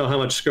I don't know how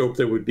much scope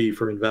there would be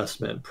for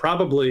investment.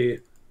 Probably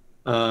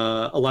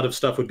a lot of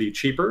stuff would be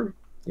cheaper,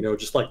 you know,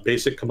 just like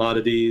basic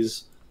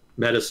commodities,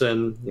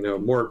 medicine, you know,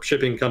 more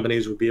shipping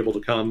companies would be able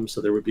to come,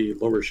 so there would be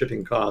lower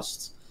shipping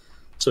costs.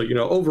 So, you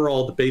know,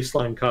 overall, the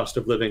baseline cost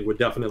of living would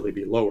definitely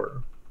be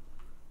lower.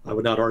 I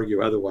would not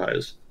argue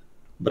otherwise,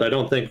 but I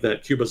don't think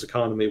that Cuba's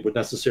economy would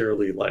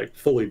necessarily like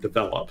fully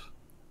develop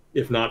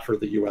if not for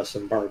the U.S.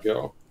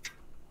 embargo.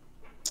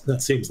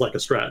 That seems like a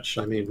stretch.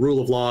 I mean, rule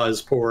of law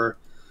is poor.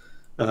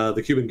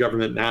 The Cuban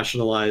government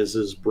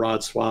nationalizes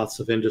broad swaths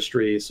of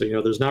industry. So,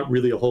 there's not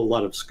really a whole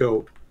lot of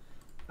scope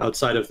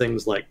outside of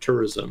things like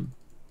tourism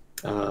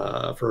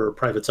for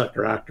private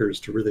sector actors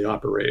to really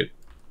operate.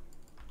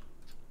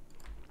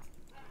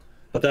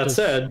 But that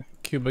said,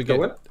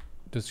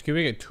 does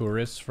Cuba get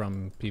tourists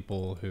from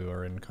people who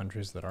are in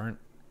countries that aren't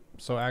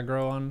so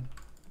aggro on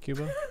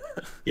Cuba?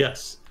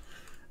 Yes.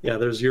 Yeah,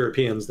 there's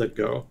Europeans that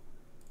go.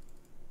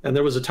 And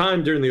there was a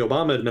time during the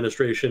Obama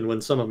administration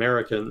when some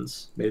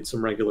Americans made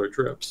some regular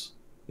trips.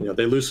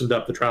 They loosened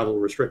up the travel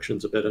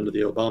restrictions a bit under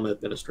the Obama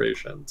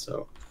administration.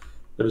 So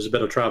there was a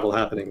bit of travel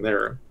happening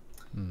there.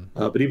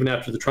 But even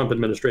after the Trump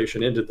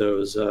administration ended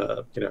those,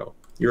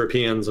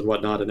 Europeans and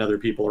whatnot and other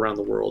people around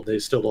the world, they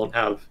still don't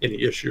have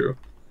any issue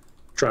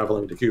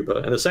traveling to Cuba.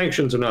 And the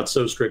sanctions are not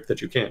so strict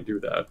that you can't do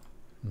that.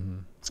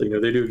 So,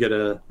 they do get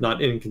a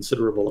not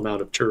inconsiderable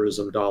amount of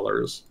tourism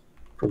dollars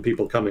from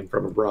people coming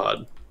from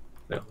abroad,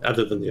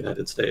 other than the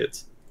United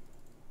States.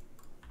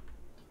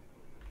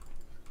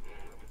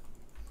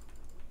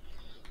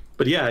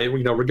 But yeah,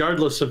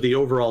 regardless of the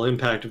overall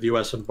impact of the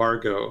U.S.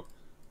 embargo,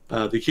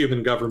 the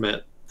Cuban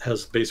government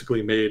has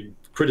basically made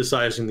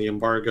criticizing the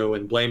embargo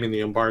and blaming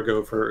the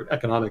embargo for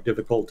economic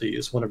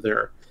difficulties one of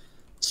their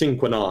sine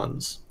qua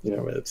nons.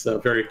 It's a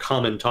very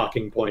common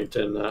talking point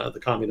in the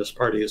Communist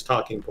Party's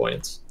talking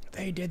points.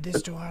 They did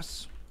this to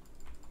us.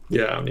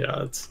 Yeah,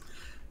 it's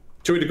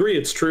to a degree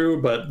it's true,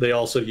 but they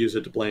also use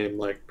it to blame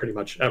like pretty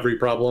much every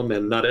problem,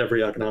 and not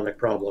every economic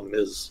problem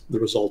is the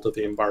result of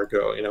the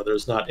embargo.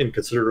 There's not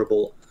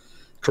inconsiderable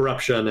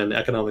corruption and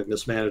economic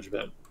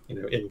mismanagement,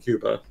 in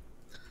Cuba.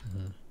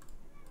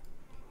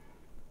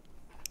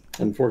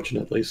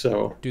 Unfortunately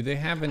so. Do they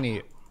have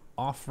any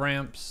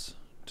off-ramps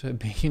to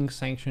being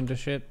sanctioned to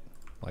shit?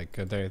 Like,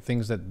 are there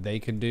things that they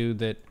could do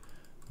that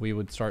we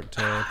would start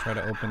to try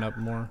to open up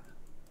more?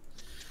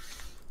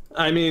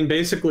 I mean,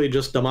 basically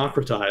just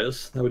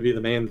democratize. That would be the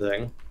main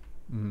thing.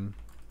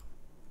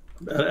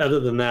 Other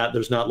than that,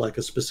 there's not like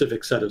a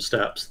specific set of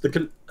steps.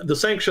 The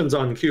sanctions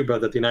on Cuba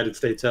that the United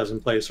States has in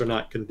place are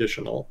not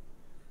conditional.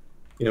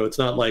 It's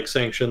not like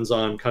sanctions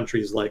on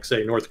countries like,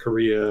 say, North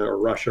Korea or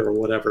Russia or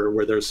whatever,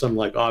 where there's some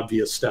like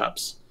obvious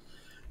steps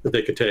that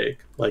they could take.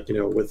 Like,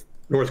 with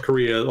North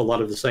Korea, a lot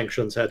of the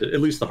sanctions at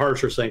least the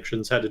harsher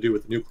sanctions had to do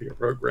with the nuclear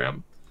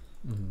program.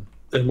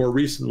 And more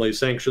recently,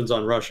 sanctions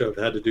on Russia have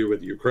had to do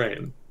with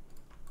Ukraine.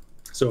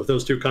 So if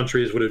those two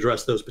countries would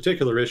address those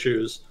particular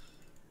issues,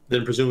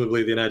 then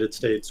presumably the United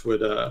States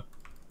would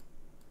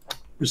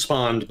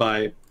respond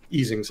by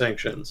easing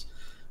sanctions.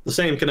 The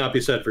same cannot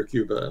be said for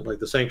Cuba. Like,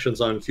 the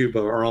sanctions on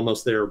Cuba are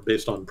almost there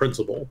based on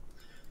principle.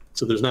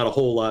 So there's not a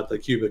whole lot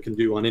that Cuba can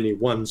do on any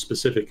one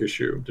specific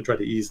issue to try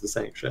to ease the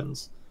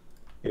sanctions.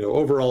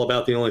 Overall,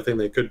 about the only thing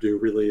they could do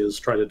really is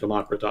try to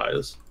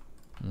democratize.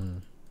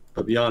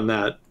 But beyond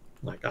that,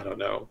 like, I don't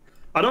know.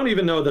 I don't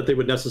even know that they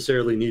would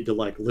necessarily need to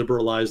like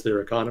liberalize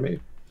their economy.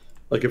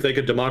 Like, if they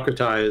could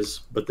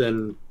democratize, but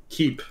then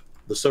keep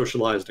the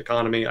socialized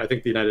economy, I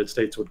think the United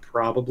States would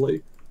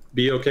probably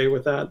be okay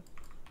with that.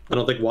 I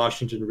don't think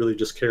Washington really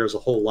just cares a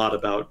whole lot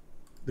about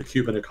the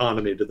Cuban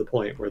economy to the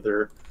point where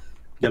they're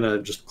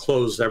gonna just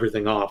close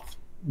everything off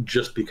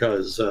just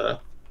because the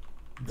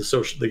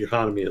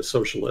economy is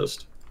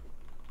socialist.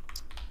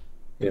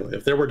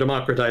 If there were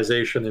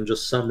democratization and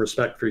just some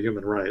respect for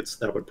human rights,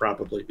 that would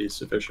probably be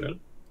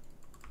sufficient.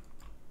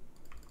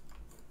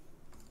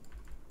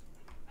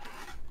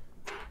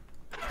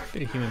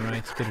 Bit of human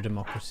rights, bit of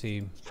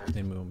democracy,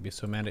 they won't be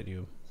so mad at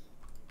you.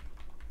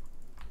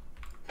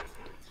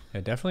 Yeah,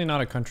 definitely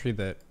not a country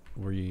that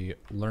we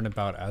learn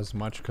about as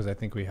much, because I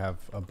think we have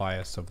a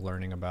bias of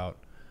learning about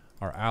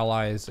our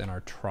allies and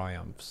our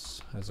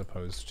triumphs as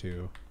opposed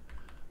to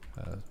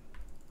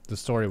the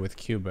story with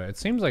Cuba. It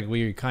seems like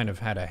we kind of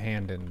had a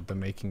hand in the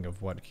making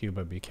of what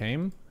Cuba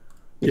became.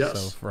 Yes.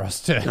 So for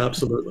us to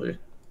absolutely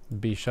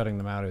be shutting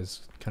them out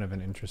is kind of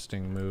an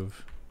interesting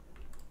move.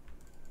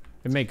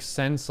 It makes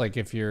sense, like,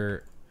 if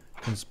you're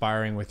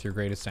conspiring with your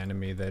greatest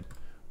enemy, that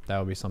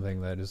would be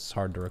something that is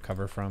hard to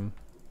recover from.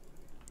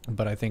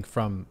 But I think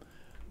from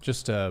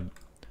just a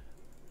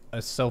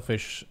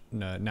selfish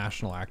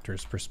national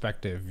actor's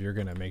perspective, you're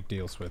going to make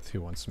deals with who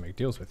wants to make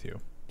deals with you.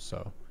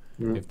 So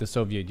if the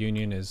Soviet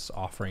Union is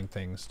offering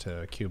things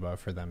to Cuba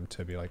for them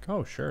to be like,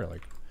 oh, sure,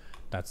 like,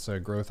 that's a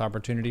growth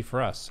opportunity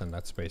for us. And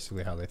that's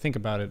basically how they think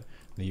about it.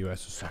 The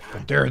U.S. is like,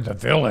 but they're the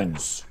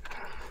villains.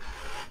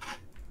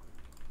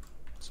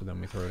 So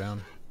then we throw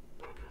down.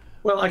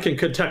 Well, I can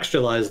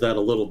contextualize that a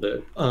little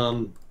bit.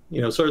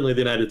 Certainly the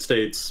United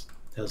States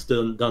has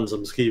done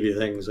some skeevy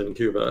things in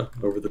Cuba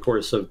over the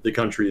course of the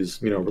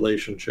country's,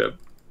 relationship.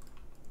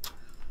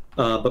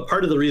 But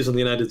part of the reason the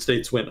United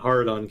States went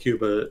hard on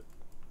Cuba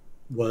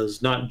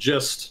was not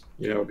just,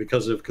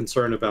 because of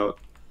concern about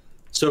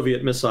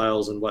Soviet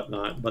missiles and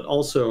whatnot, but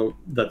also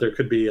that there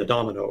could be a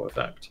domino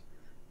effect.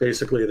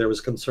 Basically, there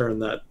was concern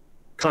that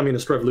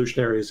communist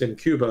revolutionaries in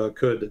Cuba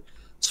could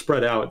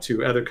spread out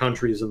to other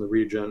countries in the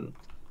region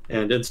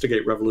and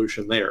instigate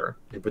revolution there,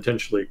 and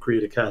potentially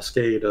create a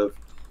cascade of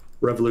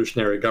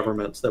revolutionary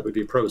governments that would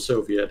be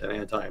pro-Soviet and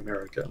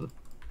anti-American.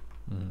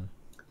 Mm.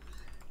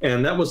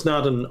 And that was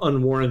not an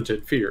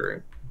unwarranted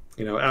fear.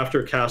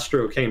 After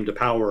Castro came to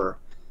power,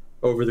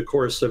 over the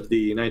course of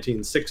the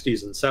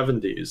 1960s and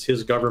 70s,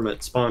 his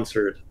government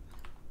sponsored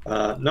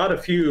not a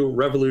few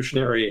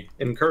revolutionary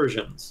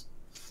incursions.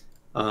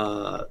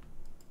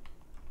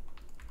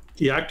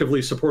 He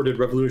actively supported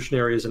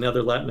revolutionaries in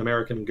other Latin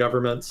American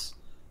governments.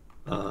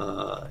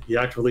 He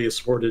actively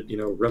supported,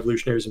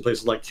 revolutionaries in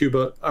places like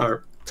Cuba,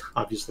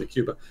 obviously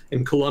Cuba,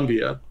 in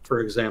Colombia, for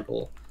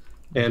example.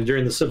 And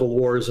during the civil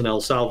wars in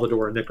El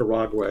Salvador and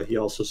Nicaragua, he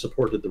also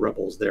supported the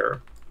rebels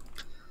there.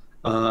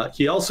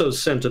 He also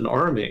sent an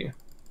army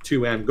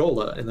to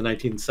Angola in the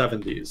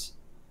 1970s.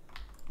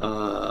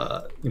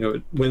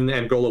 When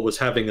Angola was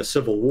having a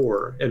civil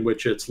war in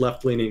which its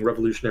left-leaning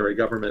revolutionary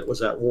government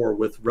was at war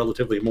with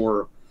relatively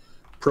more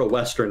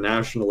pro-Western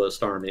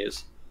nationalist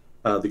armies,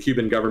 the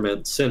Cuban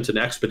government sent an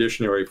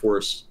expeditionary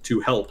force to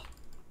help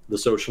the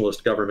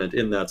socialist government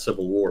in that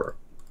civil war.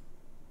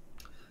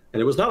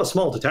 And it was not a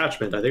small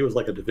detachment. I think it was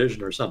like a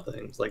division or something.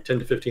 It was like 10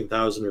 to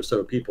 15,000 or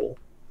so people.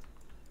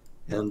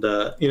 And,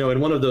 in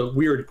one of the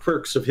weird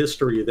quirks of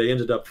history, they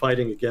ended up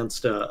fighting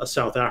against a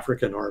South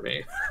African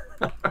army.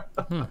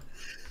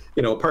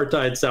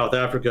 Apartheid South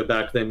Africa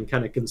back then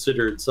kind of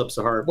considered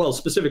sub-Saharan, well,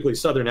 specifically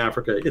Southern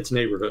Africa, its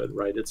neighborhood,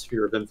 right, its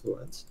sphere of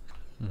influence.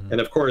 Mm-hmm.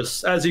 And of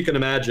course, as you can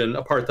imagine,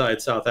 apartheid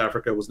South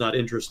Africa was not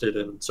interested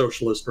in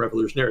socialist and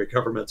revolutionary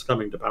governments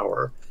coming to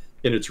power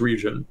in its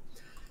region.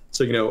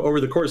 So, over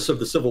the course of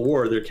the Civil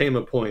War, there came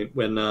a point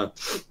when the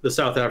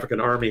South African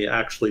army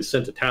actually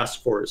sent a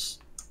task force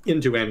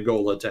into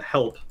Angola to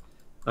help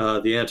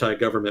the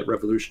anti-government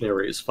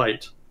revolutionaries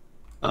fight.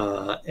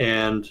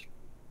 And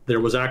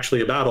there was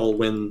actually a battle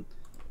when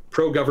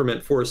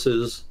pro-government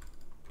forces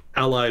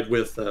allied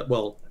with,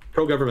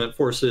 pro-government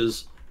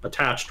forces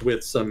attached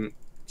with some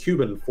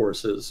Cuban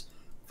forces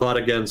fought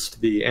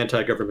against the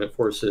anti-government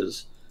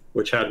forces,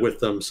 which had with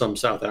them some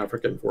South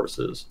African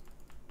forces.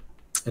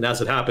 And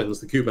as it happens,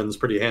 the Cubans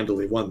pretty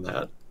handily won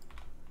that.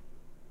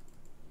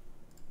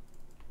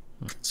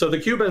 So the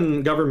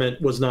Cuban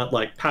government was not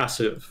like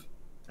passive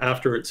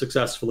after it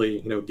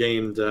successfully,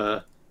 gained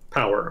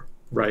power,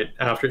 right?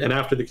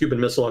 After the Cuban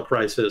Missile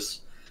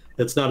Crisis,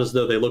 it's not as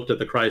though they looked at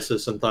the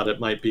crisis and thought it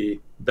might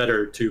be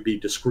better to be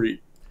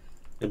discreet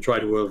and try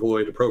to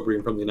avoid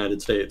opprobrium from the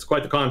United States.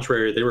 Quite the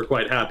contrary, they were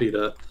quite happy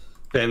to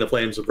fan the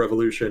flames of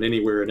revolution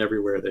anywhere and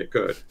everywhere they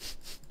could.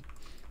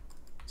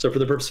 So from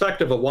the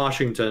perspective of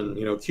Washington,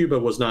 Cuba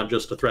was not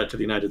just a threat to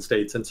the United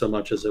States in so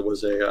much as it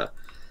was a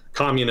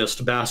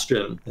communist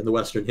bastion in the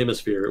Western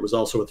Hemisphere. It was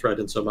also a threat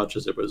in so much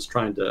as it was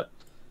trying to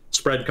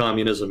spread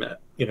communism,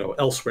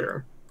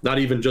 elsewhere, not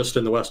even just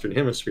in the Western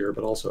Hemisphere,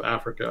 but also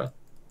Africa.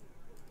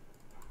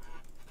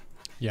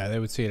 Yeah, they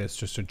would see it as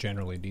just a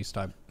generally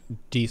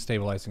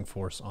destabilizing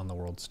force on the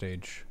world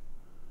stage.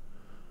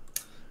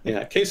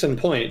 Yeah, case in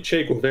point,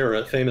 Che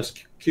Guevara, famous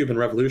Cuban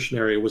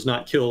revolutionary, was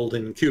not killed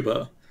in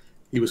Cuba.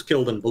 He was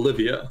killed in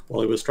Bolivia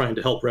while he was trying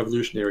to help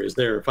revolutionaries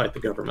there fight the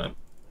government.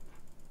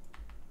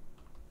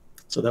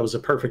 So that was a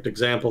perfect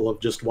example of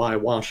just why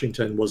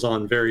Washington was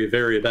on very,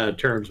 very bad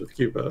terms with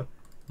Cuba.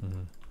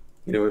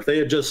 Mm-hmm. If they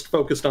had just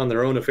focused on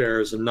their own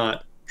affairs and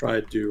not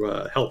tried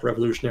to help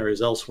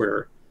revolutionaries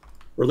elsewhere,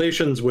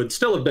 relations would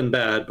still have been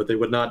bad, but they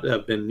would not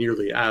have been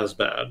nearly as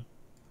bad.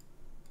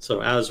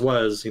 So as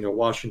was,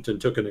 Washington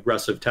took an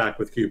aggressive tack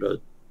with Cuba,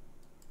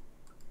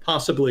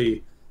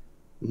 possibly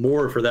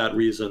more for that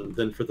reason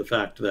than for the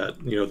fact that,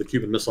 the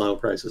Cuban Missile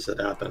Crisis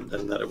had happened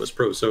and that it was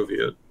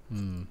pro-Soviet.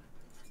 Mm.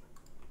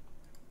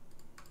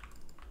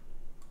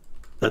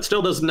 That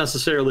still doesn't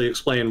necessarily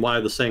explain why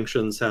the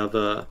sanctions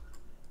have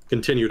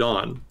continued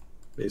on,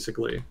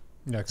 basically.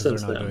 Yeah, because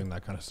they're not doing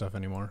that kind of stuff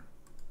anymore.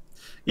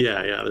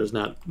 Yeah. There's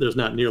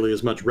not nearly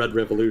as much red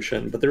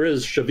revolution, but there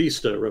is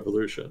Chavista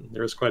revolution.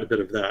 There is quite a bit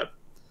of that.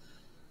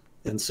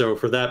 And so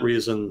for that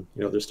reason,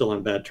 they're still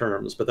on bad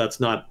terms. But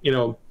that's not,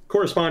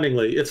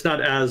 correspondingly, it's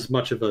not as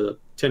much of a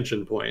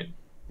tension point.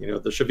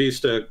 The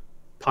Chavista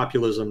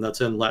populism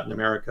that's in Latin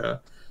America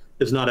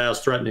is not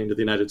as threatening to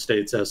the United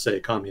States as,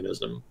 say,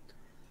 communism.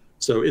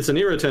 So it's an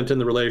irritant in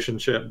the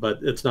relationship, but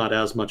it's not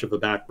as much of a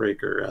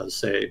backbreaker as,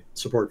 say,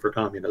 support for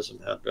communism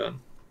had been.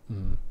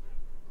 Mm.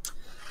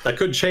 That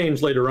could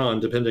change later on,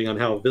 depending on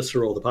how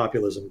visceral the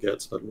populism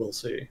gets, but we'll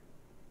see.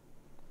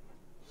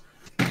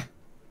 How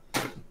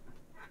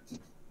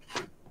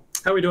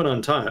are we doing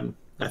on time?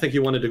 I think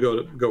you wanted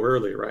to go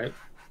early, right?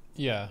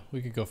 Yeah,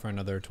 we could go for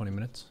another 20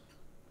 minutes.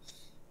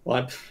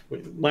 Well,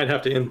 we might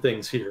have to end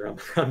things here.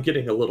 I'm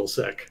getting a little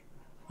sick.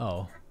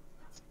 Oh,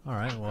 all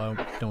right. Well,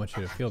 I don't want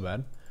you to feel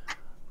bad.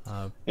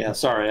 Yeah,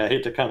 sorry. I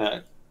hate to kind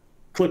of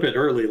clip it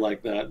early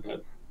like that,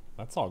 but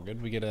that's all good.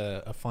 We get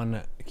a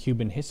fun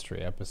Cuban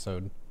history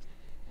episode.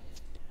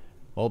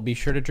 Well, be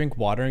sure to drink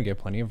water and get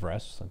plenty of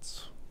rest.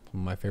 That's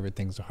one of my favorite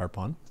things to harp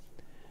on.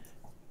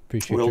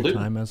 Appreciate your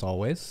time as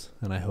always,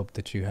 and I hope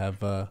that you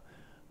have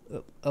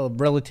a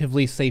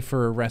relatively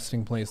safer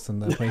resting place than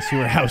the place you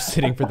were house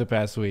sitting for the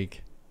past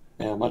week.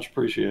 Yeah, much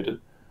appreciated.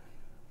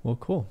 Well,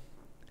 cool.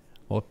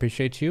 Well,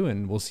 appreciate you,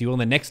 and we'll see you on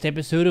the next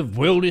episode of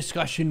World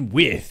Discussion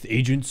with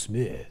Agent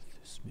Smith.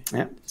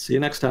 Yeah, see you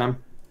next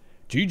time.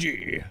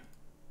 GG.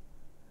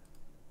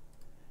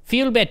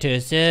 Feel better,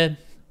 sir.